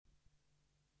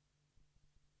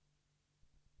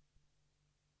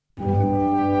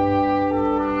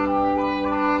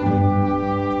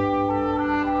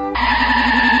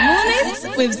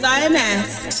with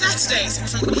Xioness.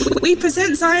 Saturdays. We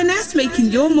present Xioness, making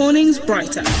your mornings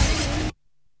brighter.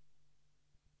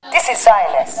 This is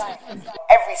Xioness.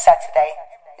 Every Saturday,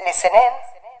 listen in.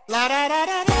 La da da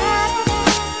da da.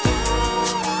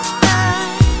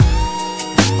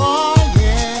 Oh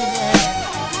yeah,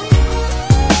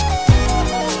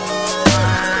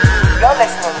 You're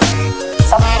listening to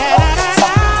something old and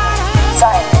something new.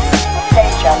 Xioness,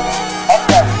 Deja,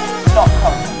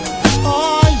 FM.com.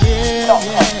 oh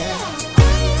yeah.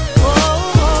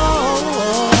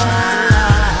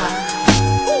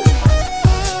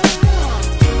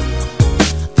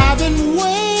 I've been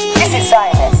waiting. This is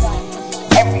Xioness.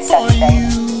 Every Saturday,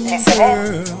 listen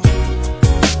in.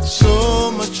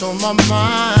 So much on my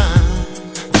mind.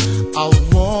 I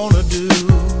wanna do.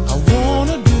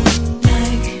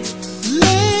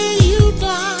 Lay you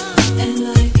down and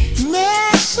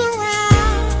mess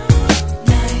around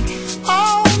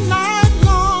all night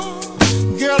long.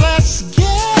 Girl, let's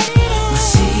get it on.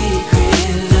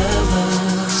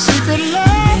 Secret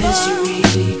lover, mystery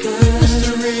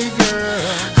girl.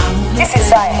 This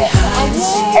is Xioness.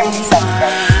 Every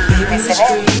Saturday, listen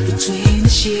in. Between the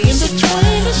sheets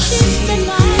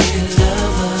tonight.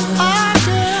 Ah,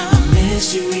 girl,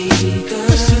 Mystery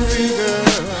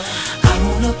girl. I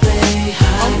wanna play I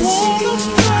hide and wanna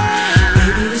seek. fly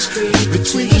Baby, let's creep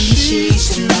between the sheets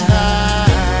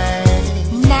tonight.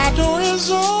 My door is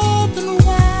open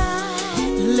wide.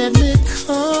 Let me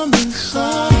come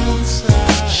inside.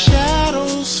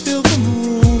 Shadows fill the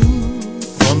room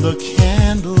from the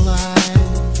candlelight.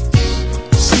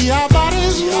 See our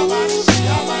bodies move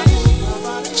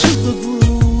to the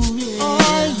groove. Yeah.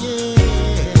 Oh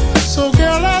yeah. So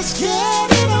girl, let's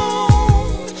get it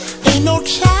on. Ain't no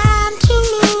time to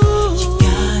lose.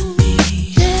 Got me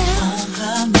on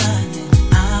my mind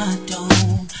and I don't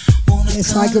wanna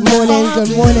It's like good morning,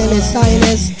 it's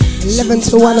Xioness, 11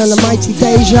 to 1 on the Mighty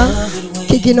Deja.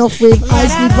 Kicking off with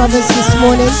Isley Brothers this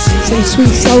morning, some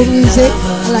sweet soul music.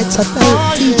 I'd like to thank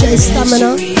DJ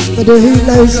Stamina for the Who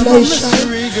Knows No show.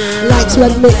 I'd like to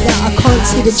admit that I can't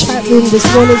see the chat room this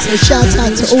morning, so shout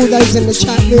out to all those in the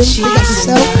chat room. Big up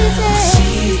yourself.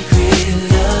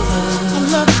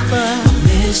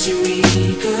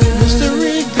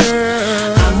 Mystery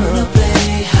girl. I wanna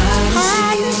play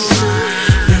hide and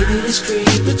seek. Baby, let's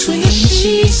creep between the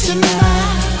sheets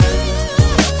tonight.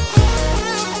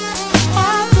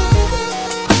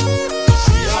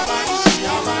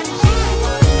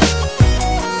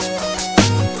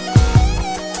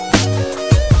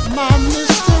 My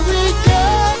mystery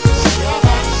girl.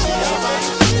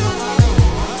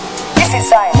 This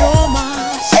is Xioness. You're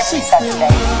my Every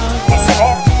Saturday, listen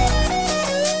in.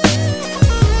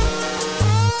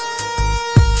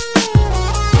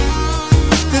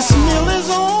 This meal is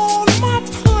on my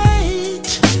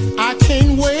plate. I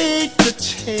can't wait to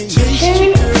taste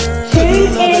it, girl.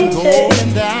 Tune Love it into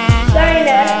going down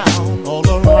Xioness all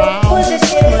for around positive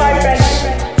this place.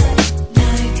 vibration.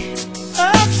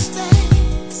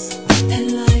 Upstairs And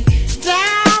like,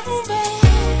 down there,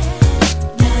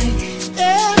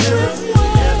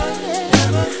 everywhere.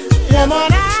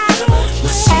 Woman,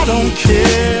 I don't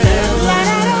care.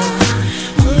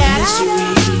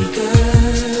 mystery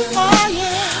girl. Oh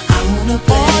yeah. I wanna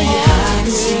play hide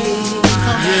and seek.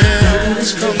 Baby,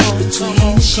 let's creep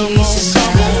between the sheets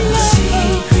tonight.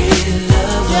 Secret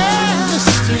lover,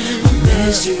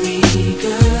 mystery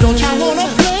girl. Don't you wanna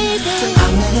play, baby? I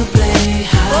wanna play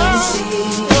hide and seek.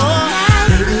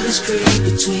 Baby, let's creep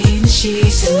between the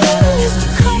sheets tonight.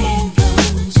 Come on,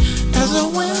 blows as the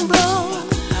wind blows.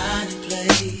 Hiding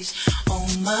place on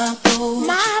my boat.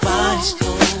 My Body's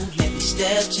boat. cold. Let me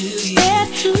step to you. Step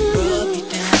to Rub you. you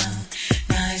down,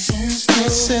 nice and slow.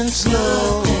 Nice and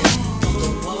slow. The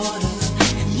water.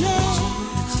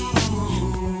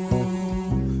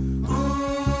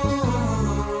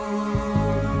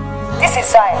 This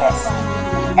is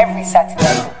Xioness. Every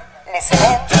Saturday, listen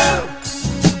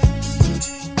in.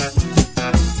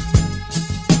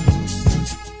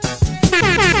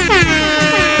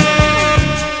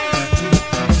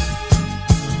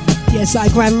 Yes, I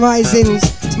grand risings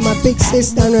to my big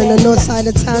sis down in the north side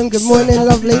of town. Good morning,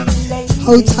 lovely.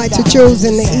 Hold tight to Jules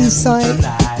in the east side.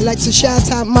 I'd like to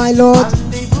shout out my lord.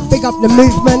 Big up the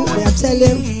movement, I tell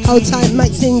him. Hold tight,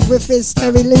 Maxine Griffiths,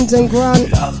 Terry Lyndon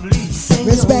Grant.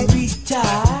 Respect.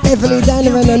 Beverly down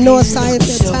there on the north side of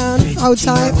the town. Hold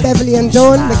tight, Beverly and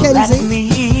Dawn,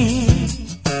 Mackenzie.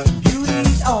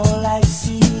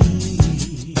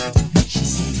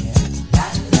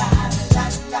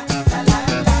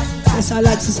 Yes, I'd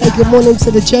like to say good morning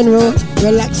to the general.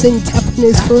 Relaxing, tapping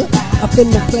his foot up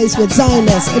in the place with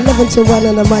Xioness. 11 to 1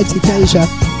 on the Mighty Deja.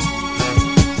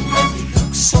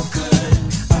 So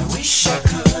good.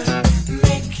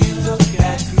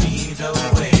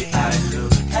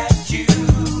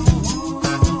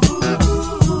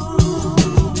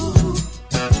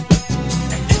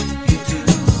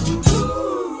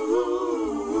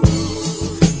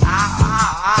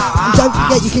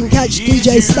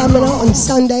 DJ Stamina on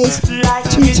Sundays,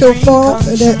 2 till 4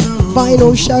 for the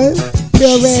vinyl show.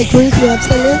 Pure rare groove, I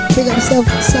tell you. Big up yourself,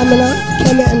 Stamina,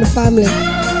 Kemet and the family.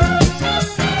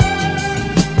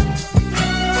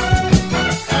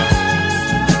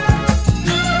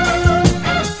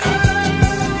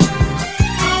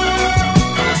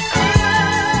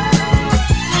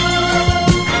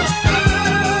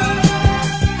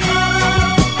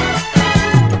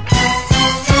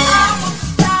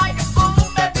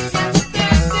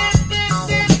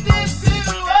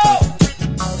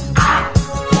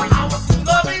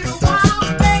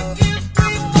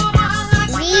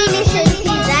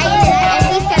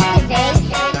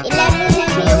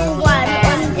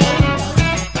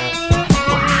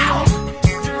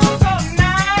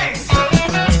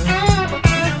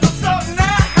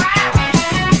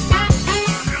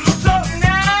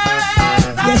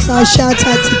 Shout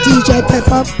out to DJ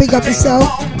Pepper, big up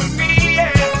yourself.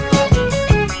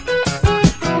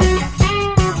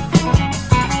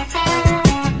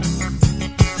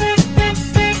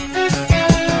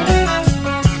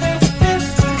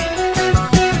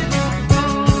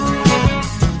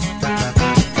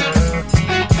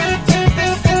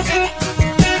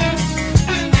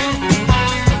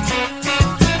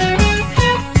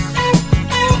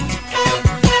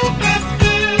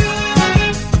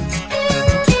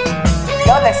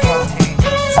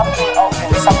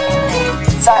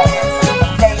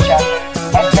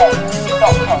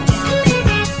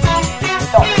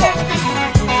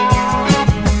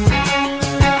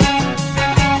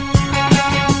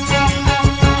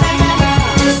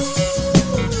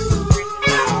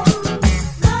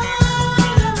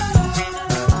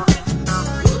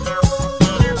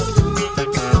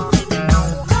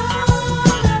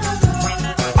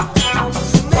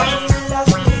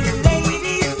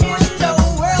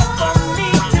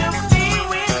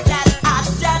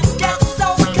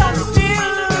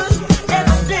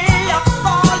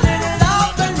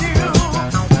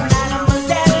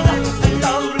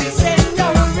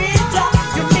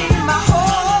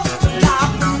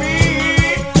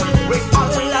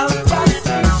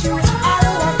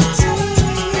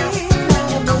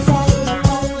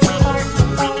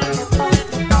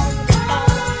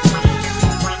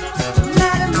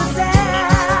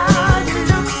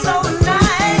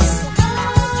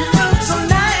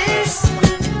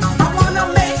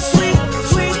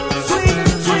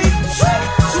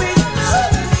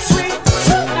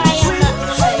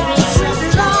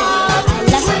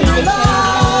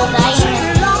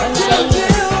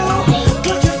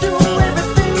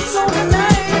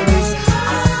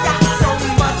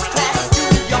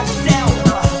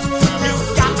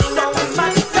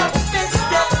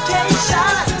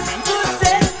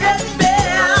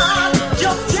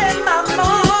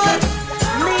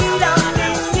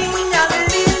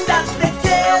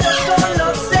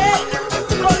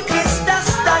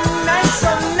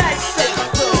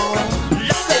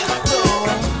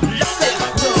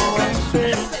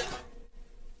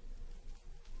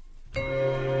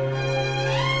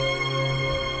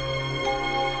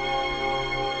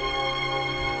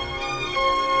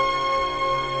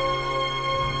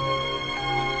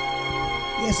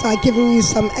 Giving you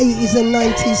some 80s and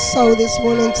 90s soul this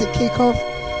morning to kick off.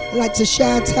 I'd like to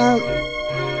shout out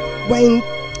Wayne,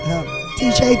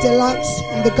 DJ Deluxe,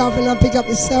 and the governor, pick up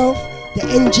yourself, the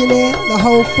engineer, the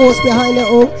whole force behind it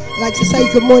all. I'd like to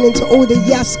say good morning to all the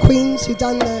Yes Queens who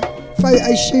done the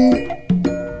photo shoot,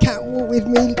 catwalk with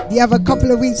me the other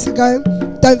couple of weeks ago.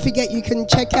 Don't forget you can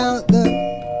check out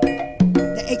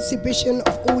the exhibition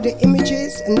of all the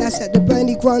images, and that's at the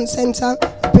Bernie Grant Centre.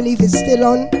 I believe it's still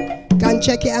on. Go and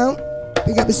check it out.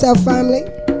 Big up yourself, family.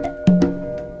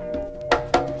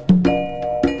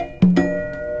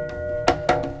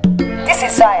 This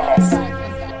is Xioness.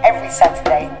 Every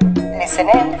Saturday, listen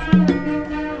in.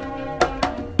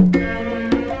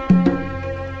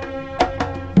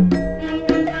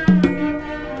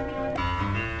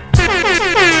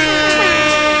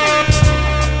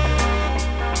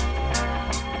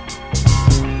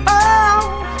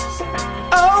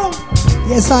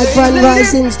 Yes, I grand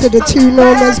risings to the two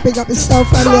Normas. Big up yourself,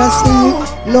 family. I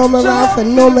see you. Norma Ralph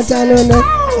and Norma down in the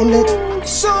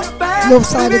north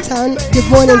side of town. Good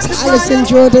morning to Alison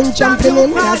Jordan jumping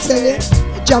in. I tell you,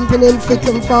 jumping in thick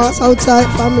and fast. Hold tight,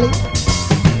 family.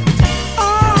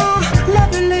 Oh,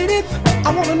 lovely lady,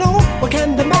 I wanna know what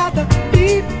can the matter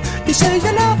be? You say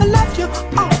you never left you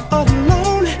all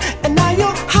alone, and now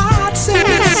your heart says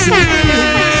well,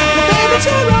 baby,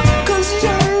 cheer up, 'cause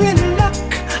you're in luck.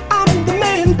 I'm the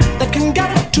man that can get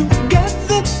it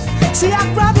together. See, I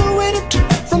graduated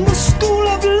from the school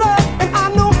of love, and I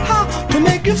know how to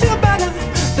make you feel better.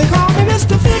 They call me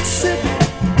Mr. Fix-It.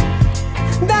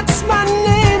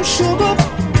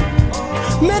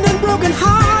 Mending broken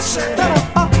hearts that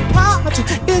are apart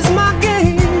is my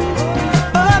game.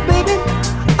 Oh, baby,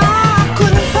 I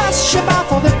couldn't pass you by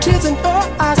for the tears in your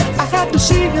eyes. I had to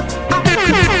see you.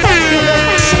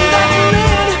 See that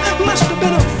man must have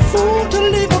been a fool to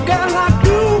leave a girl like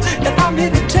you. And I'm here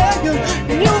to tell you,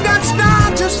 you got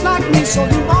style just like me. So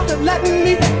you ought to let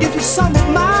me give you some of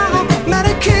my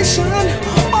medication.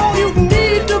 All you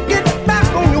need to get back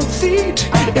on your feet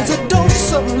is a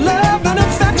dose of love and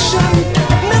affection.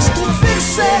 Mr.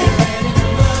 Fix-It,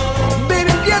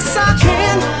 baby, yes I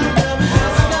can.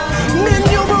 Mend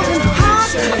your broken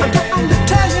heart. I'm to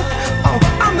tell you, oh,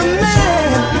 I'm the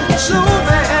man, so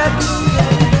bad.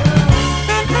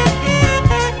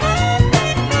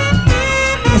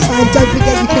 Yes, and don't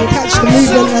forget you can catch the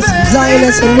movement. That's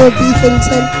Xioness and Lord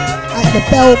Beefington at the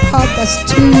Bell Pub. That's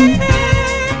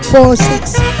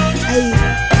 2468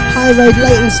 High Road,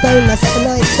 Leytonstone. That's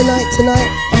tonight,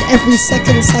 and every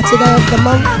second Saturday of the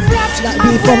month. That'll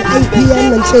be from 8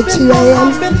 p.m. until 2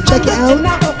 a.m. Check it out.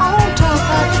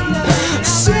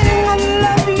 Sing a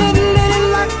lovely lady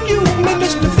like you, make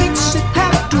Mr. Fix-It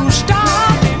have to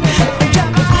stop.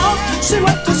 Check it out, see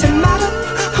what does it matter?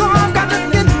 I've got to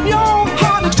get your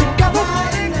heart together.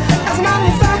 As a matter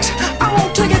of fact, I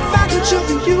won't take advantage of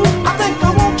you. I think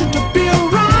I want you to be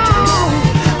around.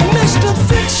 Mr.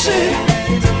 Fix-It,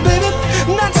 baby,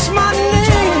 that's my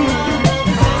name.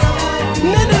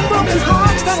 Many broken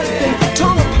hearts that have been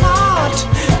torn apart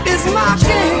is my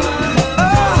game.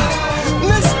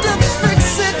 Mr.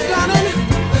 Fix-It, darling,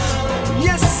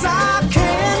 yes I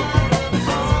can.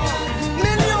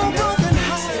 Mend your broken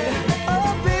heart, oh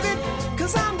baby,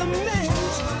 'cause I'm the man.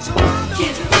 So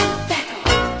Get it, back up,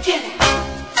 get it.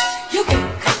 You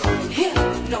can't come in here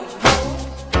no more.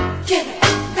 Get it,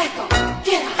 back up,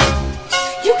 get out.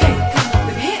 You can't come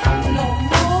in here no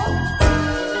more.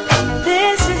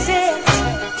 This is it.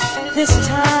 This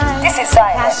time. This is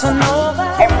Xioness. Casanova.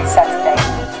 Every Saturday.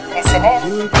 Listen in.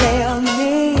 You play on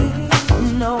me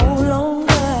no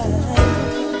longer.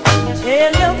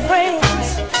 Tell your friends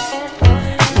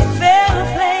you better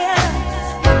play us.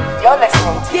 You're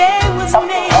listening to Yeah, with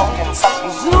something me. old and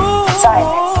something new.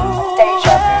 Xioness.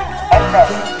 Deja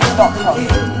FM.com.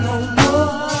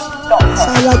 So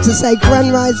I'd like to say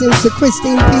grand risings to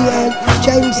Christine P and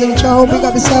James and Joel. Big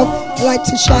up yourself. I'd like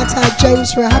to shout out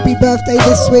James for a happy birthday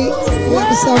this week. Big up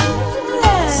yourself,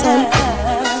 son.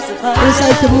 Also,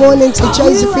 good morning to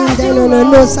Josephine down on the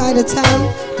north side of town.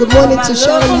 Good morning to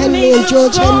Sharon Henry and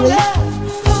George Henry.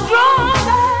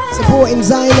 Supporting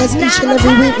Xioness each and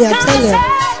every week, I tell you.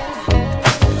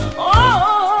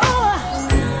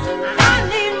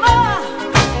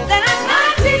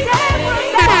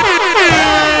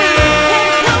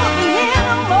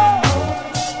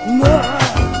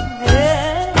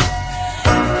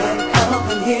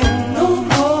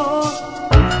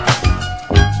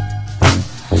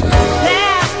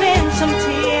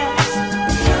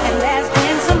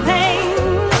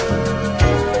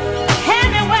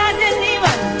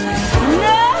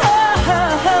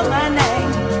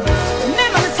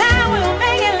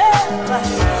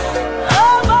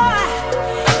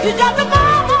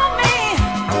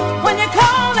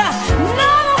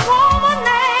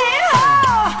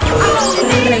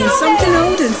 Playing something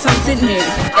old and something new.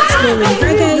 Exploring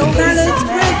reggae, ballads,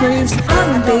 rare grooves,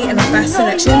 R&B and a vast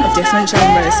selection of different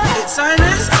genres. It's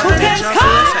Xioness on Deja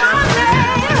FM.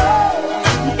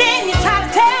 Then you try to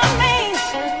tell me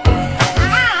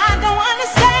I don't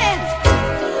understand,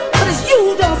 but it's you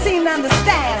don't seem to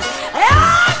understand. I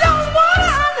don't want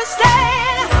to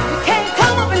understand. You can't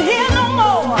come up in here no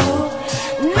more.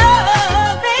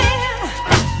 Nothing.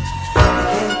 You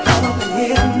can't come up in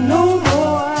here no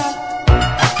more.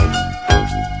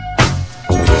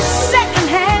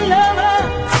 Secondhand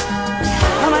lovers,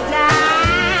 I'm a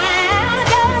dime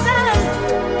dozen,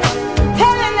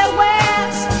 telling the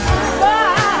West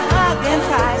bargain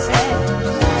prices,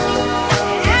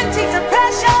 antiques and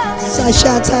precious. So I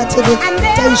shout out to the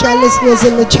Deja listeners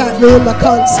in the chat room. I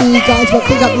can't see you guys, but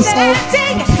pick up yourself.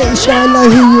 I'm pretty sure I know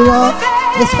who you are.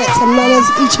 Respect and manners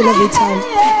each and every time.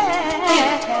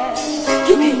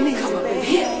 You can't come up in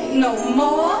here no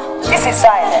more. This is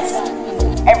Xioness.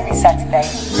 Every Saturday.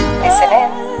 Listen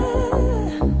in.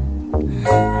 I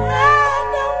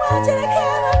don't want you to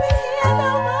come up in here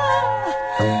no more.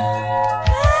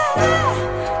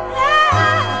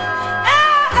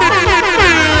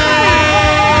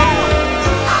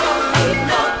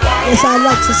 Yes, I'd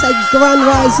like to say grand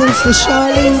risings to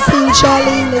Charlene, Queen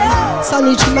Charlene in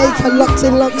sunny Jamaica, locked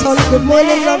in, locked on. Good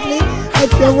morning, lovely.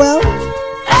 Hope you're well.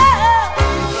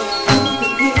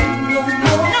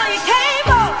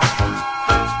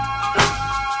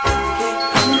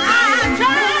 I'm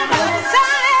trying to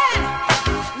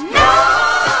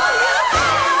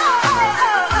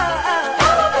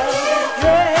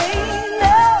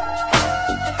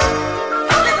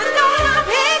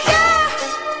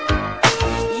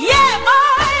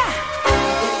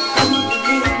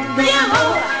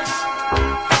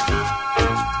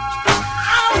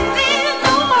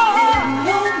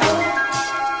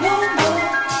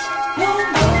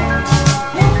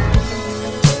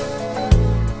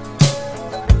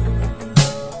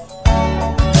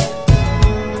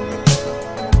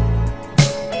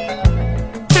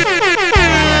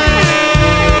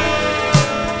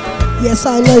Yes,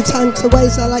 I know time to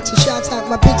waste. I like to shout out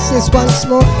my big sis once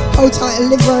more. Hold tight and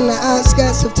live on the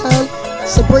outskirts of town.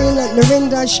 Sabrina,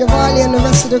 Narinda, Shivali and the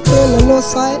rest of the crew on the north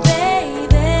side.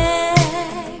 Baby,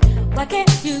 why can't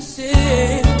you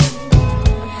see?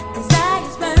 Desire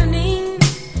is burning.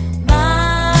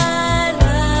 My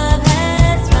love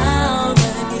has found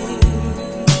a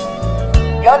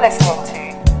need. You're listening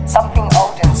to Something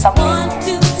Old and Something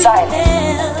New.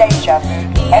 Xioness, Deja Vu,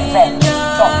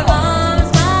 FM.com.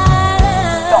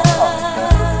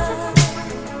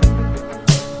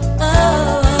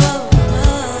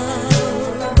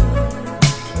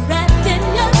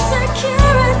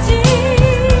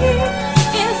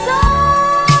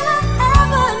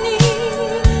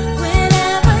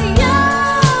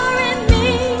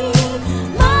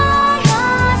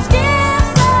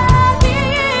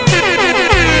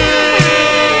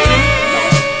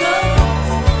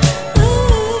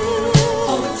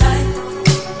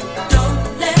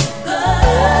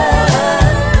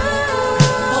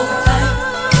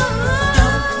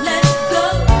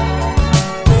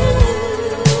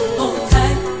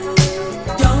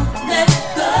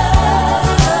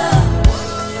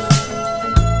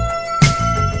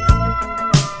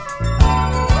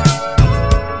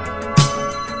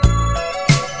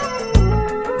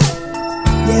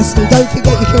 And don't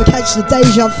forget you can catch the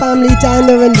Deja family down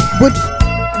there in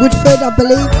Woodford, I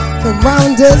believe, for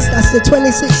Rounders. That's the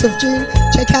 26th of June.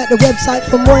 Check out the website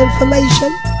for more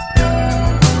information.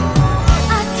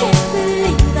 I can't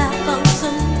believe I found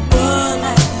someone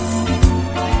like you.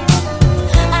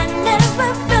 I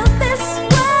never felt this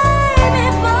way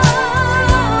before.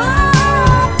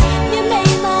 You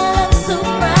made my love so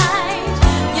bright.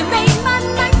 You made my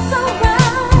night so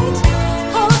right.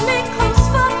 Hold me close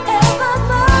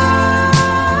forevermore.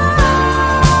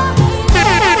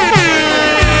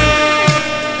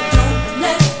 Don't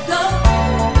let go.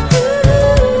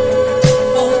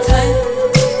 Hold tight.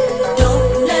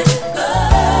 Don't let go.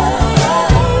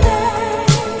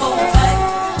 Hold tight.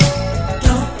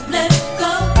 Don't let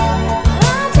go.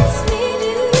 I just need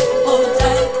you. Hold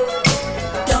tight.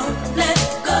 Don't let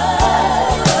go.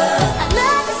 I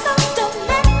love you so, don't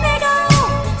let me go.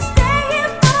 Stay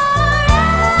here forevermore.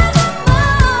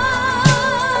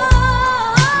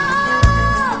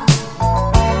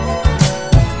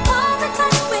 Hold me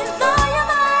tight with all your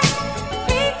might.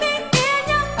 Keep me in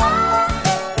your arms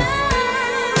tonight.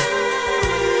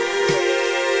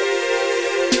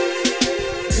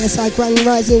 Yes, I Grand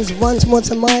Risings once more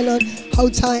to Mylon.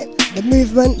 Hold tight, the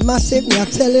movement massive, me I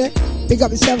tell you. Big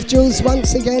up yourself, Jules,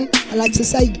 once again. I like to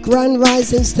say Grand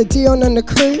Risings to Dion and the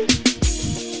crew.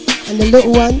 And the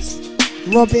little ones,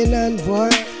 Robin and boy.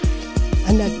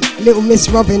 And the little Miss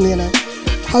Robin, you know.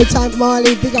 Hold tight,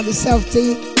 Marley, big up yourself,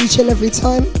 D, each and every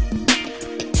time.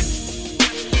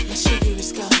 My sugar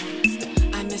is gone.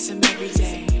 I miss him every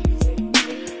day.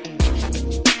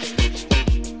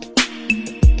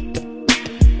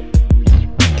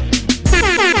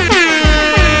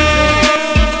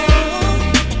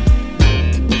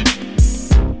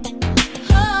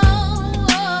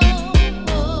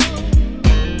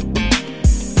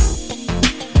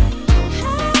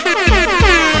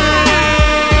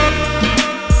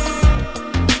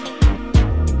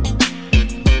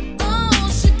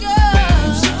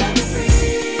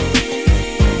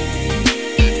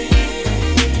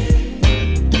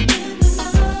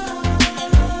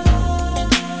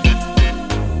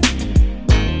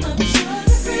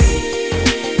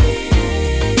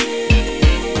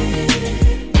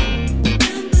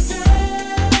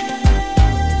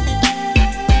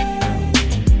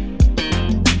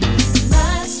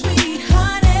 My sweet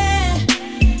honey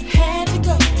had to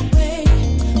go away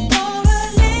for a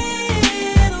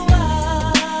little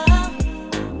while.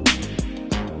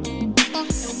 And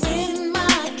when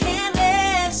my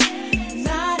candy's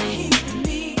not here with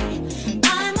me,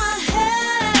 I'm a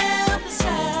helpless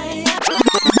child.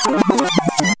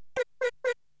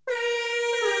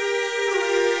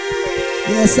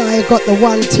 Yes, I got the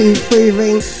 1, 2, 3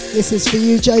 ring. This is for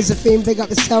you, Josephine. Big up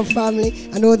yourself, family,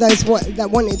 and all those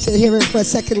that wanted to hear it for a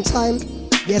second time.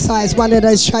 Yes, it's one of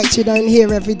those tracks you don't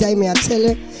hear every day, me I tell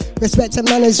you. Respect to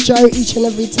manners, Joe, each and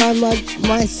every time,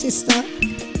 my sister.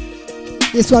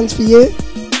 This one's for you.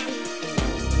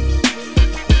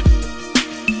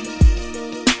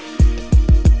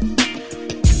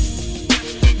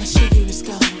 My sugar is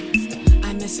gone.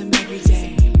 I miss him every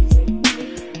day.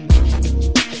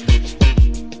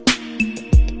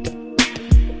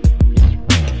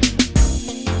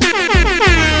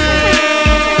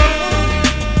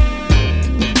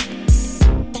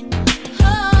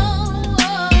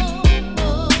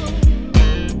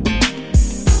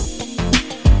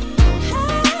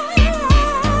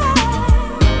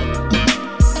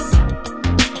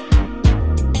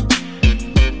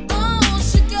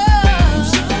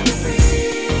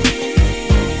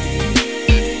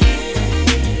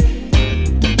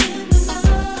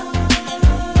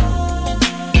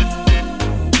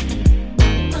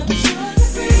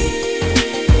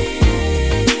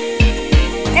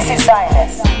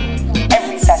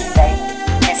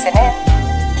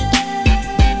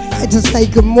 to say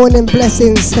good morning,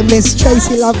 blessings to Miss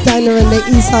Tracy Love Diner in the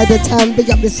east side of town. Big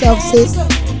up yourself, sis.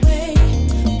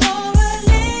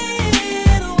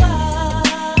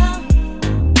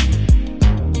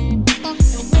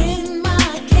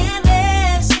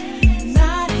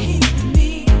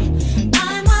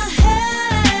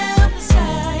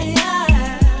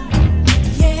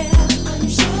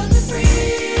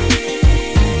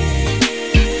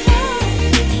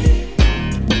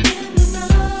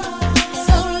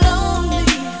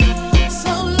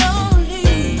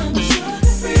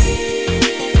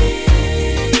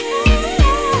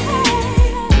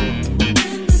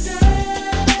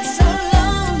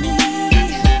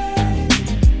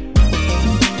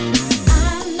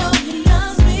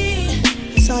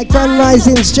 Grand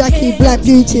Risings, Jackie, Black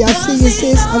Beauty, I see you,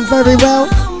 sis. I'm very well.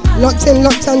 Locked in,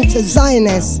 locked on to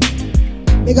Xioness.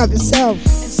 Big up yourself.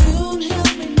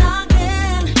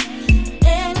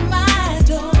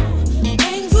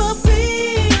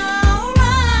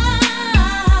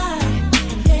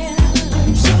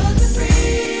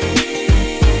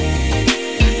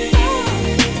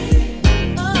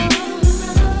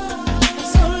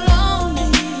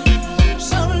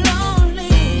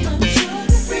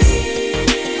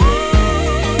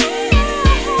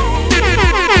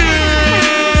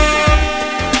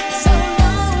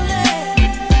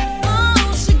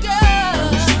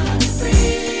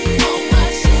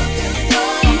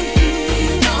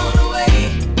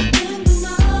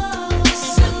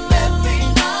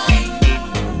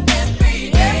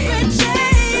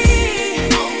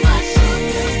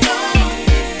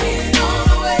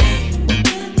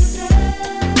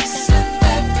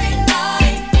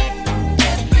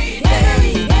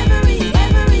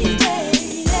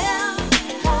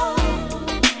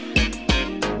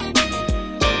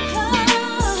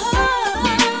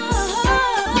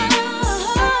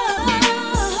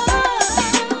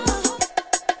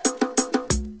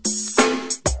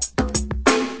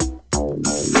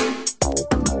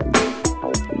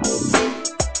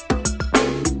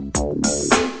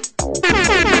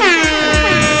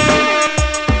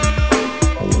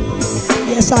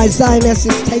 Xioness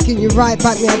is taking you right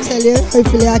back, me I tell you.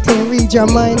 Hopefully I can read your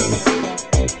mind.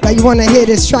 That you want to hear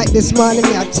this track this morning,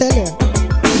 me I tell you.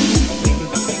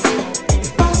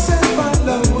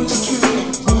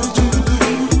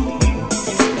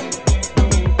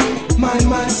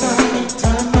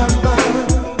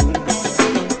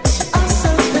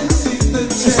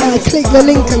 So I click the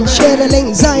link and share the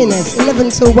link. Xioness, 11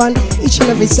 till 1, each and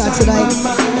every Saturday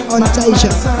on Deja.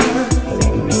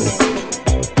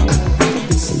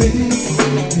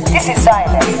 This is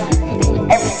Xioness.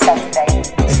 Every Saturday,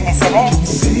 listen in.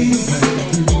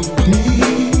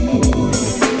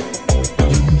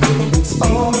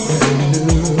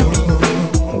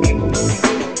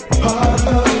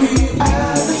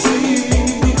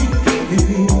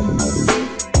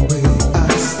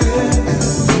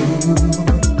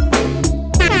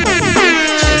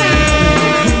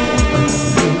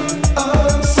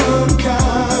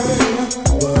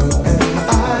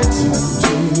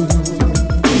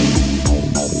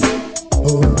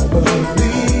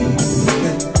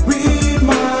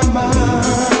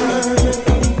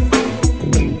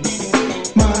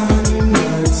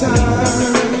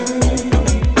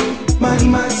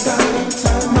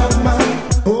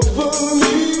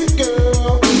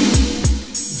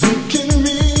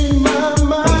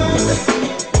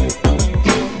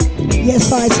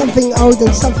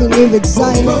 And something new with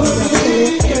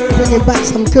Xioness, bringing back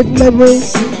some good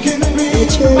memories.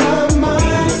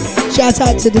 Shout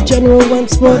out to the General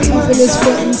once more, tapping his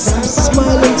foot and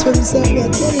smiling to himself. I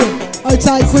tell you,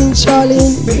 outside Queen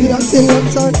Charlene, locked in,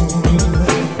 locked on.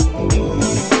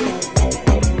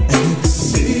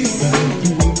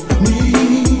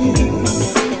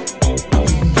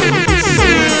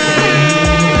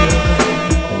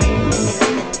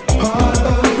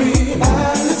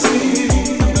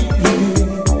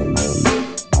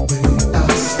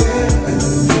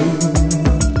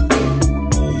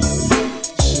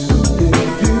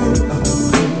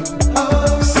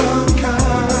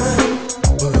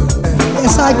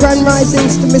 Grand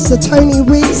Risings to Mr. Tony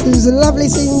Weeks, who's lovely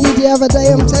seeing you the other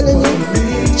day, I'm telling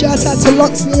you. Shout out to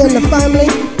Loxley and the family.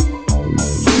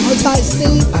 Hold tight,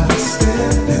 Steve,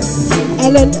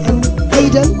 Ellen and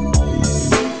Aiden.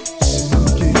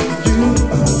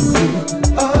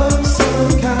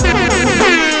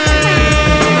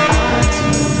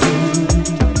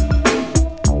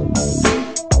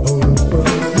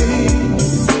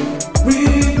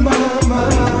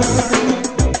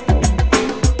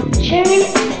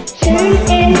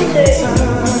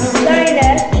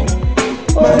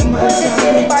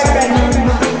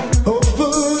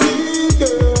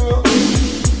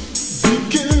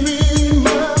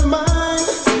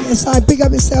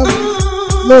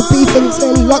 Lord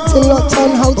Beefington, locked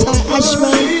on, hold tight,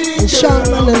 Ashman and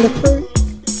Sharman and the crew.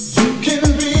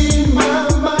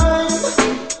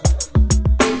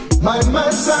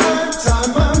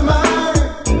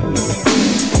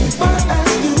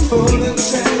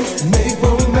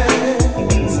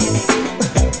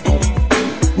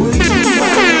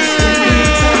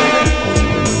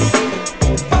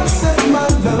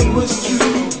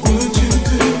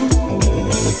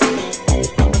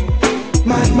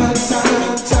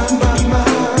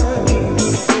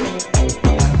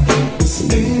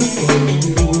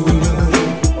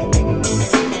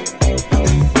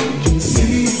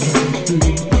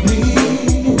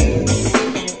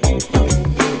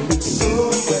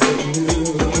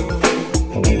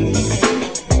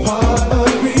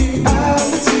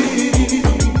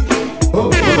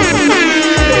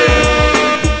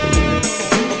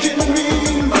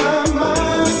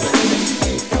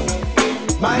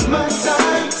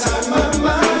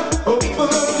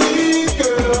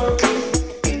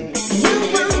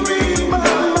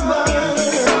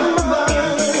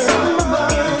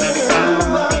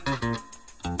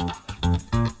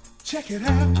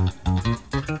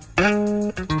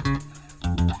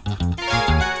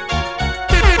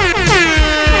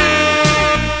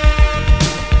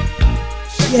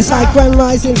 Grand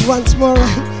risings once more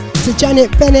to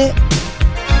Janet Bennett,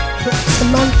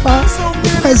 Samantha, the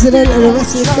president, and the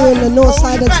rest of the crew in the north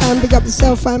side of town. Big up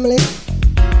yourself, family.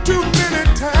 Too many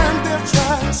times they've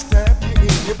tried to stab you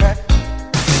in your back.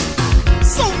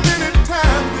 So many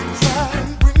times they try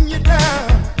and bring you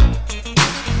down.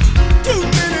 Too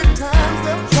many times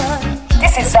they've tried.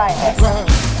 This is Xioness.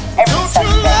 Every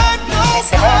Sunday.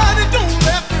 Listen in. Don't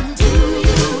let them do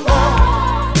you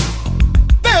wrong.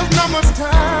 There's not much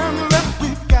time left.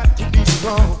 We've got to be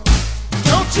strong.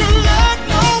 Don't you let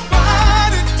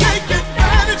nobody take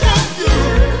advantage of you.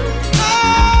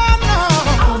 Oh no.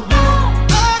 Oh no.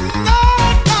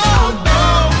 Oh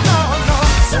no. No.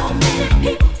 So many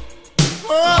people.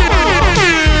 Oh.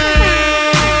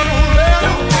 Don't let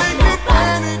them take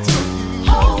advantage of you.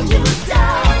 Hold you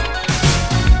down.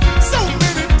 So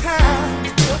many times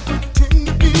they'll pretend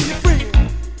to be your friend.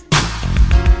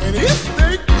 And if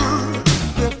they could,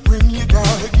 they'll bring you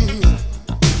down again.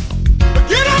 But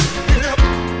get up,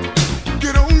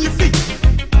 get on your feet.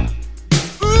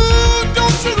 Ooh,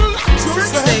 don't you let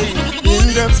yourself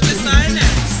end up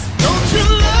Xioness. Don't you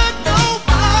let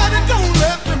nobody, don't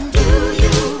let them do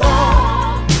you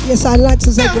wrong. Yes, I'd like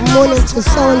to say good morning to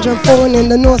Sandra Vaughan in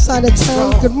the north side of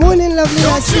town. Good morning, lovely,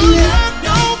 I see you. Let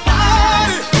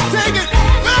nobody take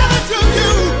advantage of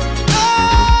you. Oh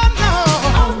no.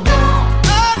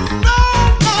 Oh no.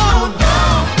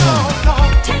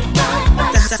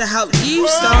 That's to help you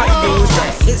start your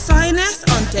day. It's Xioness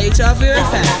on Deja Vu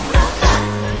FM.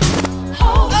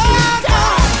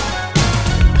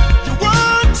 You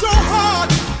worked so hard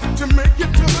to make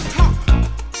it to the top,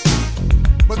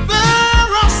 but there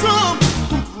are some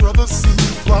who'd rather see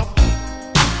you flop.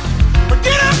 But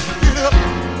get up,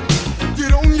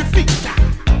 get on your feet.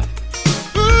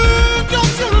 Ooh,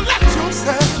 don't you let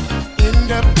yourself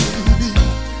end up in deep.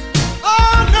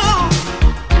 Oh no,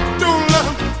 don't let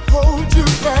them hold you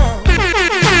down.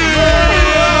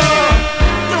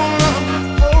 Don't let them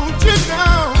hold you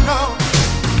down. No.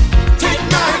 Take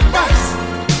my advice.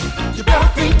 You better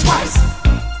think twice.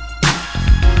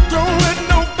 Don't let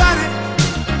nobody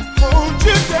hold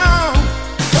you down.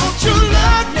 Don't you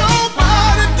let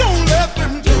nobody, don't let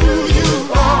them do you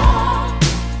wrong.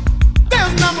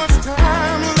 There's not much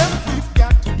time left. We've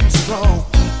got to be strong.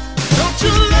 Don't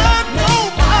you let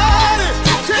nobody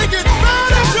take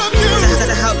advantage of you.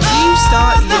 To help you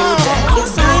start your day.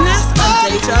 It's Xioness on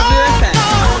Deja Vu FM.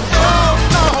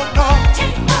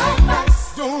 Take my advice.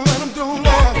 Don't let them, don't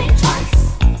let them.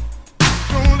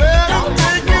 Don't let them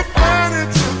take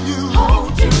advantage of you.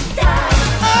 Hold you down.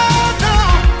 Oh no.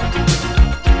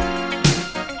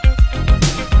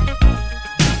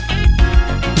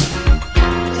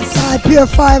 Yes, I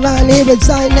purify around here with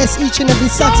Xioness each and every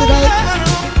Saturday.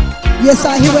 Yes, I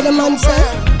hear what the man say.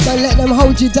 Don't let them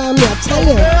hold you down, me, I tell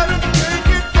you. Let them take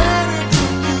advantage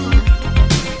of you.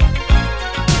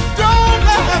 Don't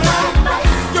let them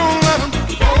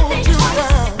hold you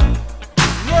down.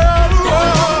 Don't let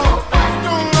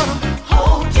them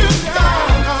hold you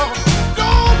down.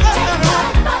 Don't let them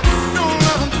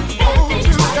hold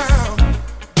you down.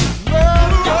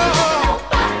 Don't let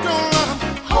them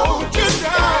hold you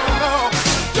down.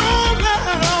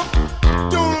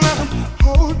 Don't let them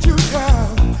hold you down.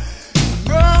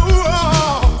 No,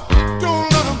 don't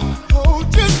let them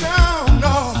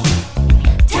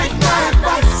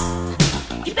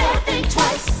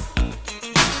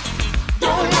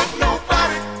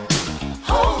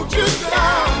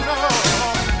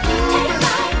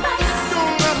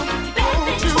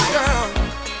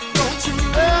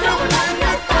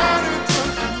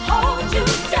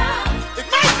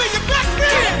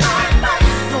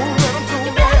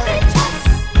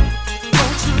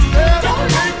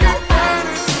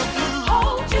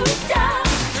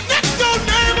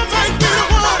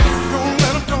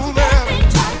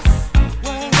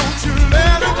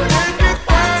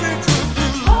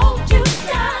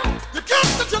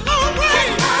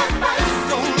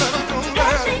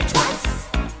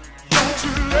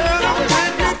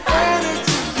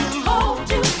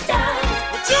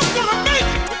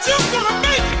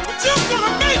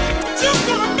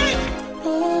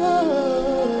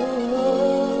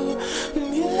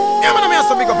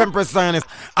Empress Xioness.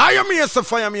 I am here, so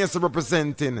fire me, so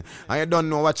representing. I don't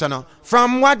know what you know.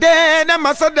 From what day, them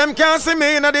a say them can't see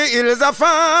me. In the hills of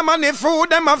farm and the food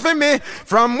them a for me.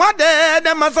 From what day,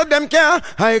 them a say them can't.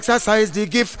 I exercise the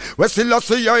gift. We still a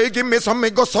say I give me some me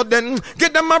go so then.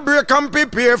 Give them a break and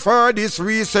prepare for this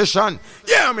recession.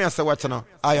 Yeah, me I say what you know.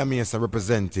 I am here, so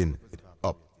representing.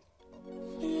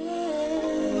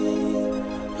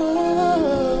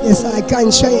 Yes, I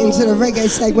going straight into the reggae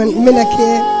segment. Minak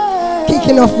here,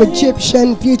 kicking off with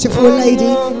Egyptian, Beautiful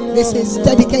Lady. This is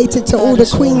dedicated to all the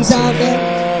queens out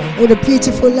there, all the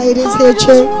beautiful ladies here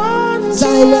too.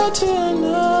 Xioness.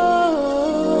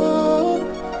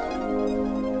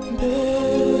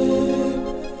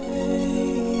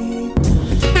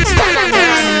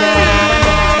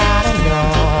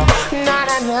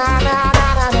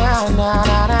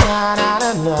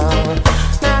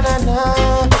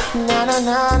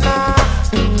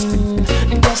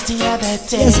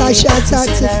 Yes, I shout out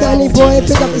to Danny Boy,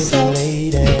 pick up yourself.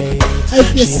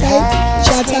 Hope you're safe.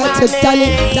 Shout out to Danny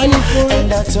Boy,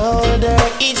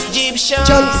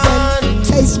 Johnson,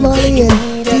 Taste Molly,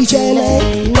 and DJ NA.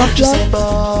 Enough love.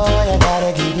 Boy, I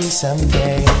gotta give you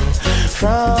something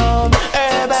from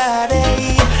her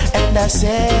body. And I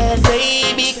said,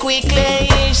 baby, quickly.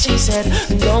 She said,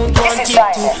 don't want you to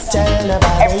tell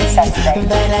nobody,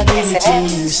 but I give it to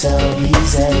you so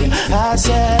easy. I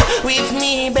said, with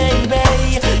me,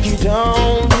 baby, you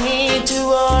don't need to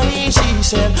worry. She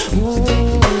said,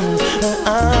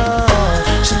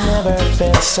 she never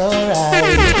felt so right.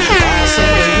 I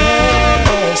said,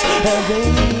 yes, baby,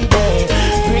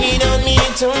 bring it on me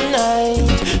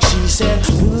tonight. She said,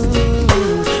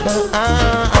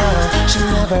 she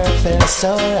never felt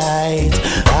so right.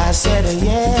 I said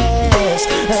yes,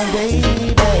 baby,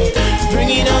 bring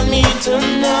it on me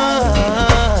tonight.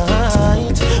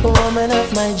 Woman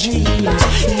of my dreams,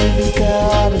 you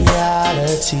become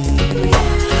reality.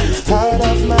 Out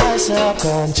of my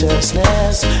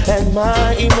subconsciousness and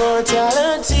my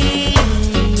immortality.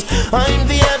 I'm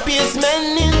the happiest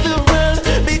man in the world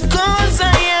because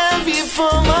I have you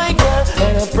for my girl.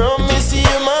 And I promise you,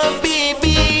 my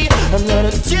baby, I'm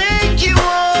gonna take you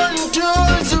on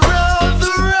tours around the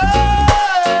world.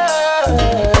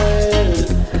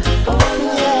 Oh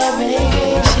yeah,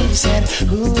 baby, she said,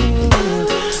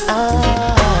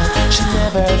 she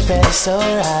never felt so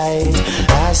right.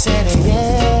 I said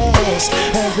yes,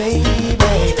 baby,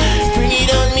 bring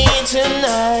it on me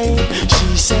tonight.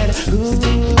 She said,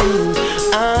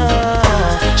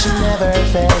 she never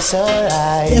felt so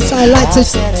right. Yes, I like to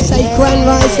say grand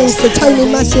risings to Tony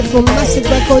Massive from Massive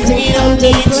Records in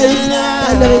Camden Place,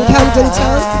 and they're in Camden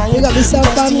Town. You got yourself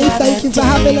family, thank you for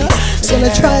having us. We're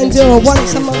going to try and do a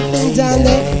once a month thing down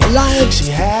there, live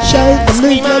show, the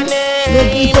movement,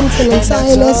 with Ethan and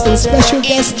Xioness and special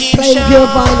guests playing pure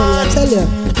vinyl, I tell you.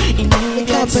 Look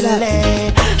out for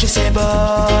that. She said, boy,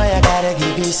 I gotta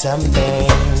give you something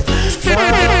from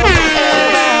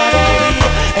everybody.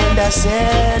 And I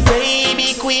said,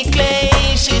 baby, quickly.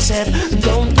 She said,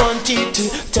 don't want you to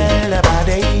tell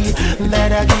nobody,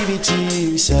 but I give it to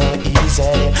you so easy.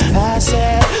 I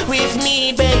said, with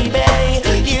me, baby,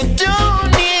 you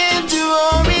don't need to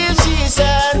worry. She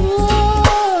said,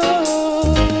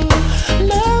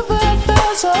 never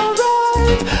felt so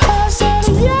right. I said,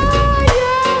 yeah,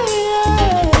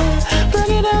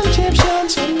 bring it on, Egyptian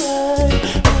tonight.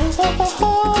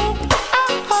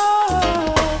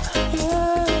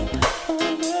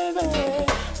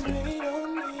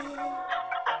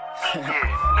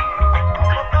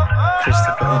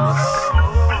 Christopher Ennis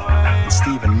and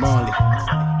Stephen Marley.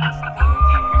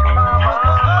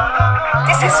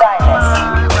 This is Xioness.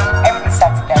 Every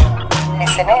Saturday,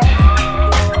 listen in.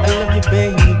 I love you,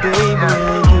 baby,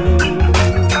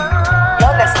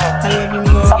 You're listening to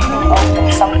something old and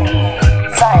something new.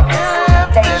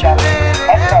 Xioness, Deja,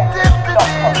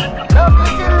 FM.com.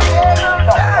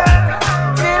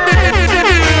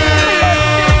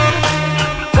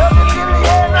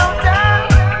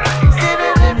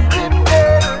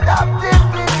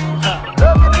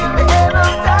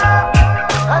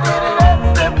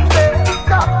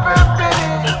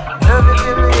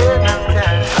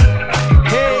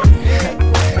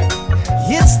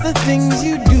 Things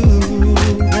you do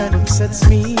that upsets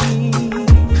me,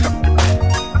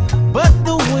 but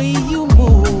the way you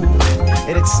move,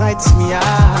 it excites me.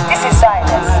 This is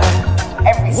Xioness.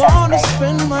 Every wanna Saturday,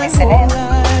 spend my listen whole in.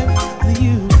 life with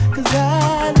you, 'cause I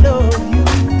love you.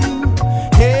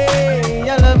 Hey,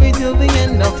 I love you till the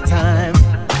end of time.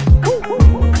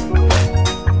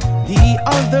 The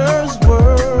others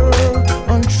were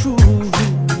untrue,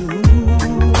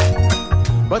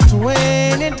 but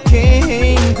when it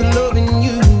came to loving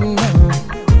you,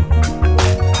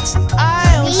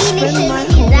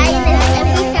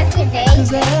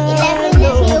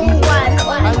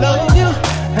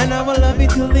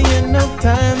 till the end of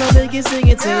time. I'll make you sing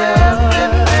it to you. Love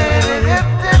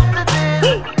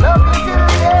me till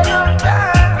the end of time.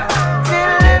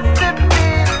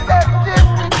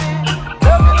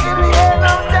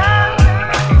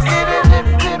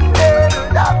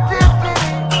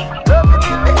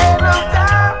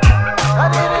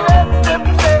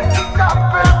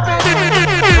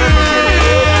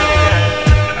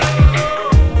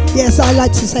 Yes, I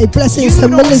like to say blessings to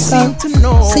Melissa,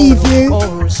 Seaview,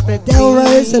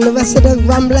 Delrose, and the rest of the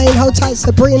Rum Lane. Hold tight,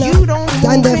 Sabrina,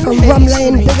 down there from Rum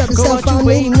Lane. Big up yourself,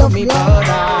 family. Love you.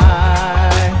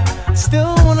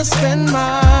 Still wanna spend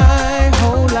my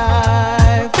whole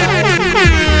life.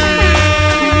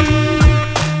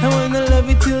 I wanna love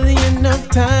you till the end of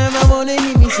time. I wanna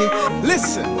hear me say,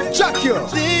 listen, Jack you.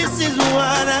 This is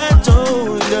what I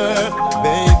told her.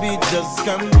 Baby, just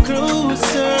come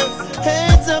closer.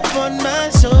 Heads up on my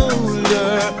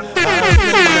shoulder.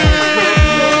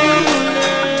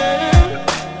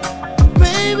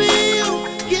 Baby, you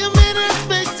give me that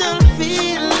special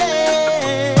feeling.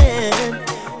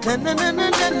 Na na na na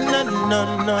na na na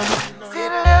na.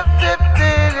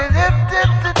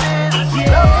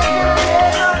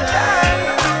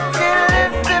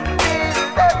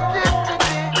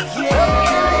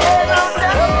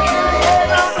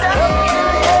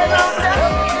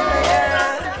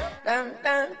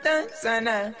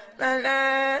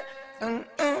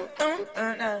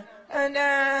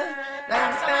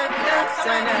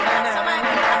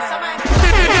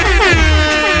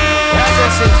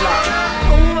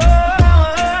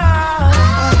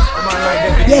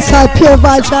 Yes, I pure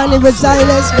vibes around here with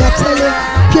Xioness. We are telling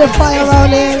pure fire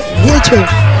around here. Hear tune.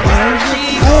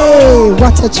 Hey,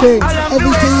 what a tune.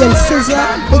 Heavy D and Sizzler.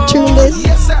 Big tune this.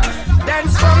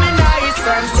 Dance for me nice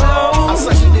and slow.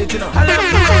 I love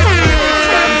the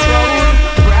control.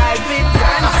 Private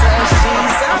dancer,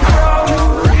 she's a pro.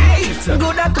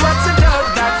 Good at what she does,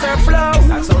 that's her flow.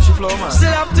 That's how she flow, man. She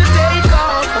love to take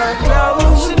off her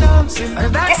clothes. She dancing.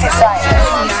 This is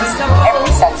Xioness.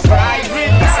 Every Saturday.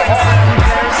 Private dancer,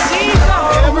 there she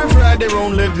goes. Every Friday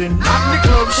round living at the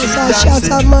club, she dancing. Shout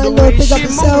out my Lord, big up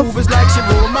yourself. It's like she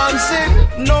romancing.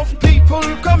 Enough people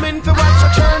coming to watch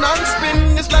her turn and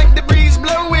spin. It's like the breeze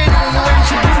blowing when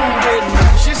she moving.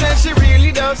 She says she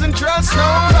really doesn't trust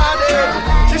nobody.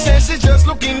 She says she's just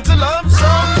looking to love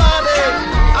somebody.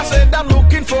 I said I'm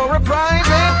looking for a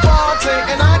private party,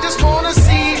 and I just wanna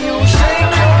see you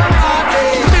shake your body.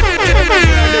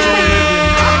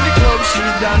 At the club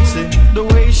she's dancing. The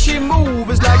way she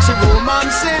moves is like she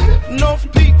romancing. Enough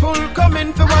people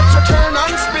coming to watch her turn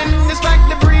and spin. It's like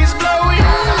the breeze blowing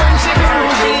when she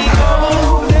moves.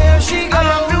 There she goes. I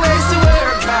love the way she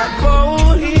wears back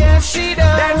pole. Yeah, she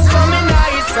does. Dance for me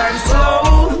nice and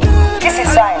slow. This is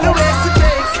Xioness.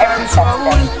 Every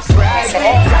Saturday. Listen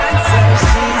in. Dancer,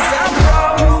 she's a pro.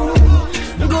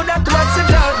 Good at what she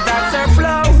does, that's her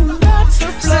flow. She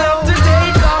love to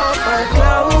take off her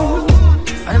clothes,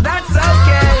 and that's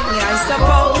okay, I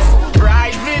suppose.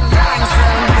 Private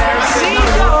dancer, there she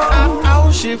goes. How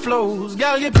she flows,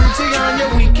 girl, you're pretty and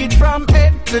you're wicked from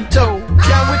head to toe.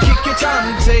 Can we kick it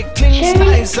and take things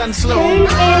nice and slow?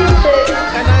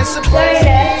 And I suppose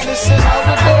this is how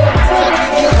it goes. I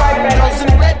give you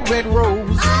 5,000 red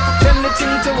rose.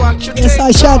 Yes,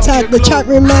 I shout out the chat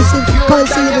room massive. Can't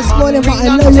see you this morning, but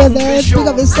I know you're there. Pick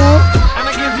up yourself. And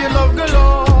I give you love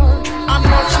galore and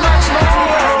much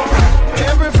more.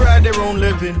 Every Friday round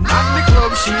living at the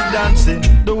club she's dancing.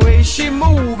 The way she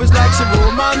moves is like she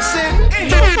romancing.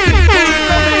 Enough people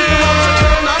coming to watch her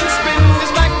turn and spin.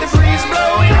 It's like the breeze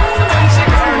blowing when she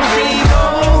goes.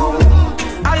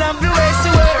 I love the way she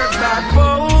wears that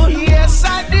bow. Yes,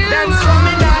 I do. Dance for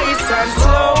me nice and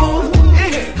slow.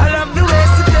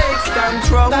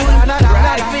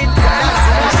 Private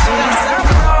dancer, she's a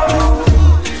pro.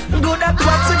 Good at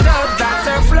what she does, that's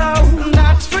her flow.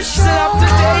 That's for sure. She love to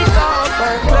take off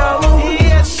her clothes.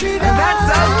 Yes, she does. And that's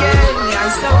okay, I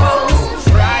suppose.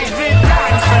 Private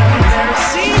dancer, there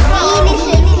she goes.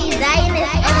 Every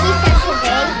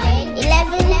Saturday,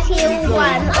 11 till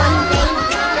 1 on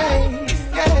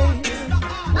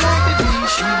Like the bee,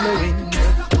 she blowing.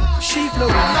 She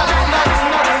blowing.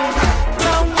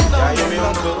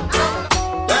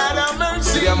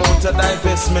 The amount of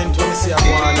divestment when we see a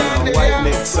white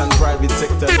necks and private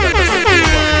sector.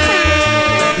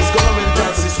 This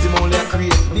governmental system only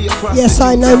create. Yes,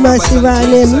 I know Mercy around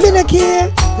here. Minik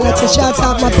here. I'd like to shout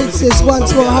out my big sis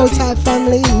once more, whole tight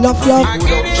family. Enough love.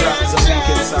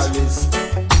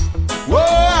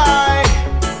 Why?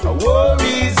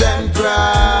 Worries and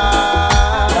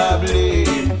problems.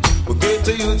 We get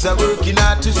to youth are working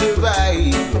hard to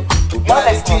survive.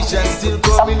 Politicians still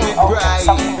coming with bribe.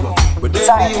 But then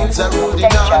the youths are holding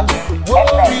on.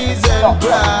 Worries and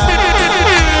pride.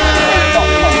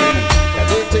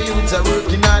 The youths are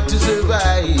working hard to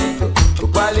survive.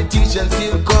 But politicians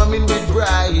still coming with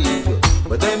bribe.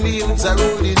 But then the youths are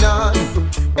holding on.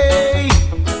 Hey,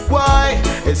 why?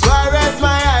 As far as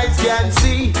my eyes can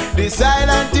see, the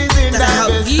silent is in that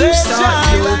help you start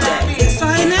your day. It's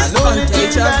Xioness on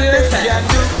Deja Vu FM.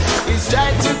 Is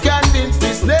trying to convince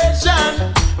this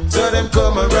nation, so them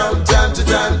come around time to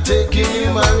time taking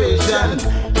immigration,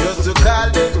 just to call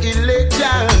them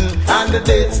election, and the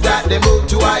dates that they move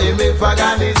to IMF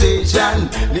organization,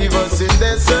 leave us in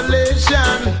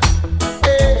desolation.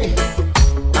 Hey,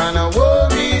 and our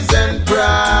worries and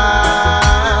problems.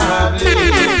 The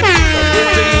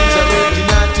youths are working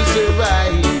hard to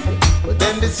survive, but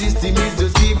then the system is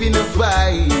just giving a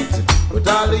fight. But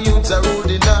all the youths are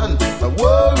holding on, my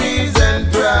worries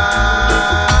and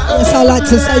pride. Yes, I like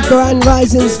to say grand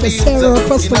risings to Sarah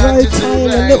across the road, Ty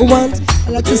and the little ones. I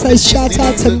like to say shout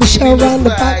out to Michelle round the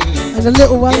back and the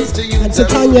little ones, and to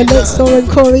Tanya next door and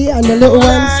Corey and the little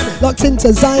ones. Locked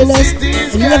into Xioness,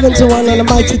 11 to 1 on the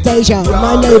mighty Deja.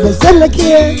 My neighbours, them look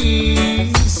here.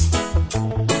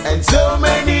 And so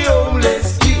many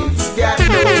homeless kids got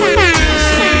nowhere to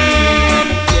sleep.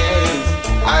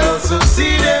 Yes, I also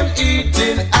see them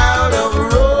eating out of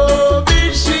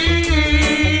rubbish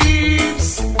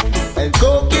heaps, and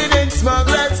cocaine and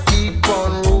smugglers keep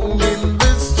on roaming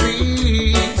the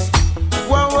streets.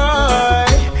 Why?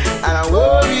 And our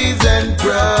worries and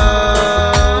problems.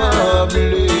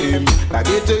 I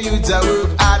get to youths I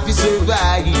work hard to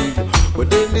survive, but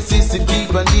then the system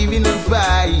keep on giving a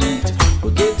fight.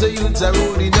 But get to youths are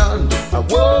holding on, our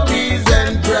worries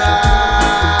and problems.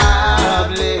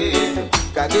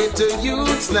 I get to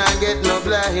youths now get no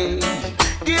blind.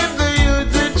 Give the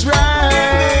youths a try.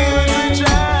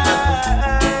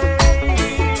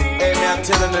 Hey, me I'm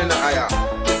telling you now,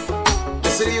 you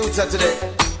see the youths are today.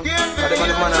 But the man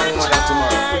and woman are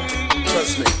tomorrow.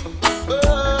 Trust me.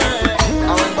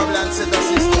 And when Babylon said the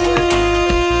system.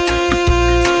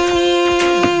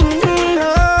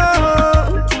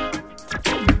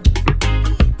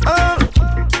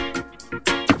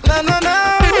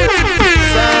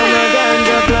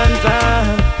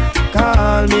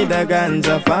 The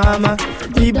ganja farmer,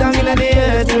 deep down in the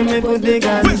earth, we me put the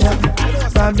ganja.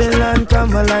 Babylon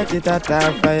come and light it at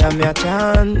our fire, me a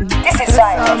chant. This is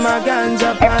Xioness. I'm a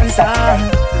ganja planter.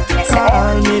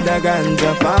 Call me the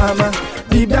ganja farmer.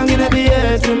 Deep down in the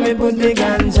earth, we me put the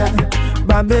ganja.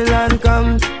 Babylon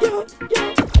come, yo, yo.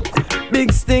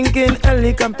 Big stinking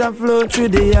helicopter flow through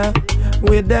the air.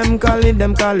 With them call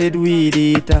it weed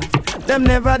eater. Them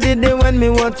never did it when me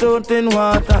was out in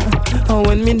water, or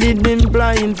when me did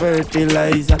implying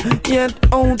fertilizer. Yet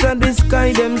out of the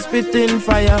sky them spitting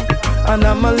fire, and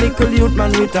I'm a little youth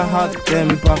man with a hot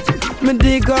temper. Me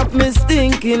dig up me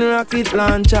stinking rocket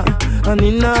launcher, and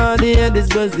in all the air this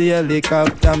goes the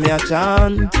helicopter. Me a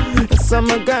chant, some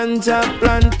ganja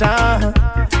planter.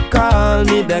 Call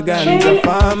me the ganja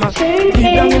farmer.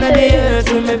 Deep down in the earth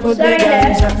we me put the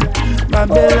ganja.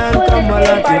 Babylon come a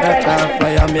lot with a top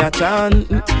fire, me a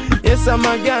chant. Yes, I'm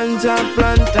a ganja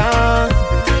planter.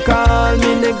 Call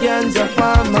me the ganja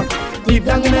farmer. Deep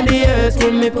down in the earth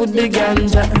when me put the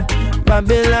ganja.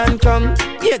 Babylon come,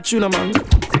 yeah, tuna man.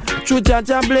 True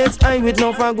Jaja bless I with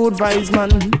no for good vibes,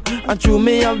 man. And true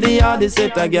me have the hardest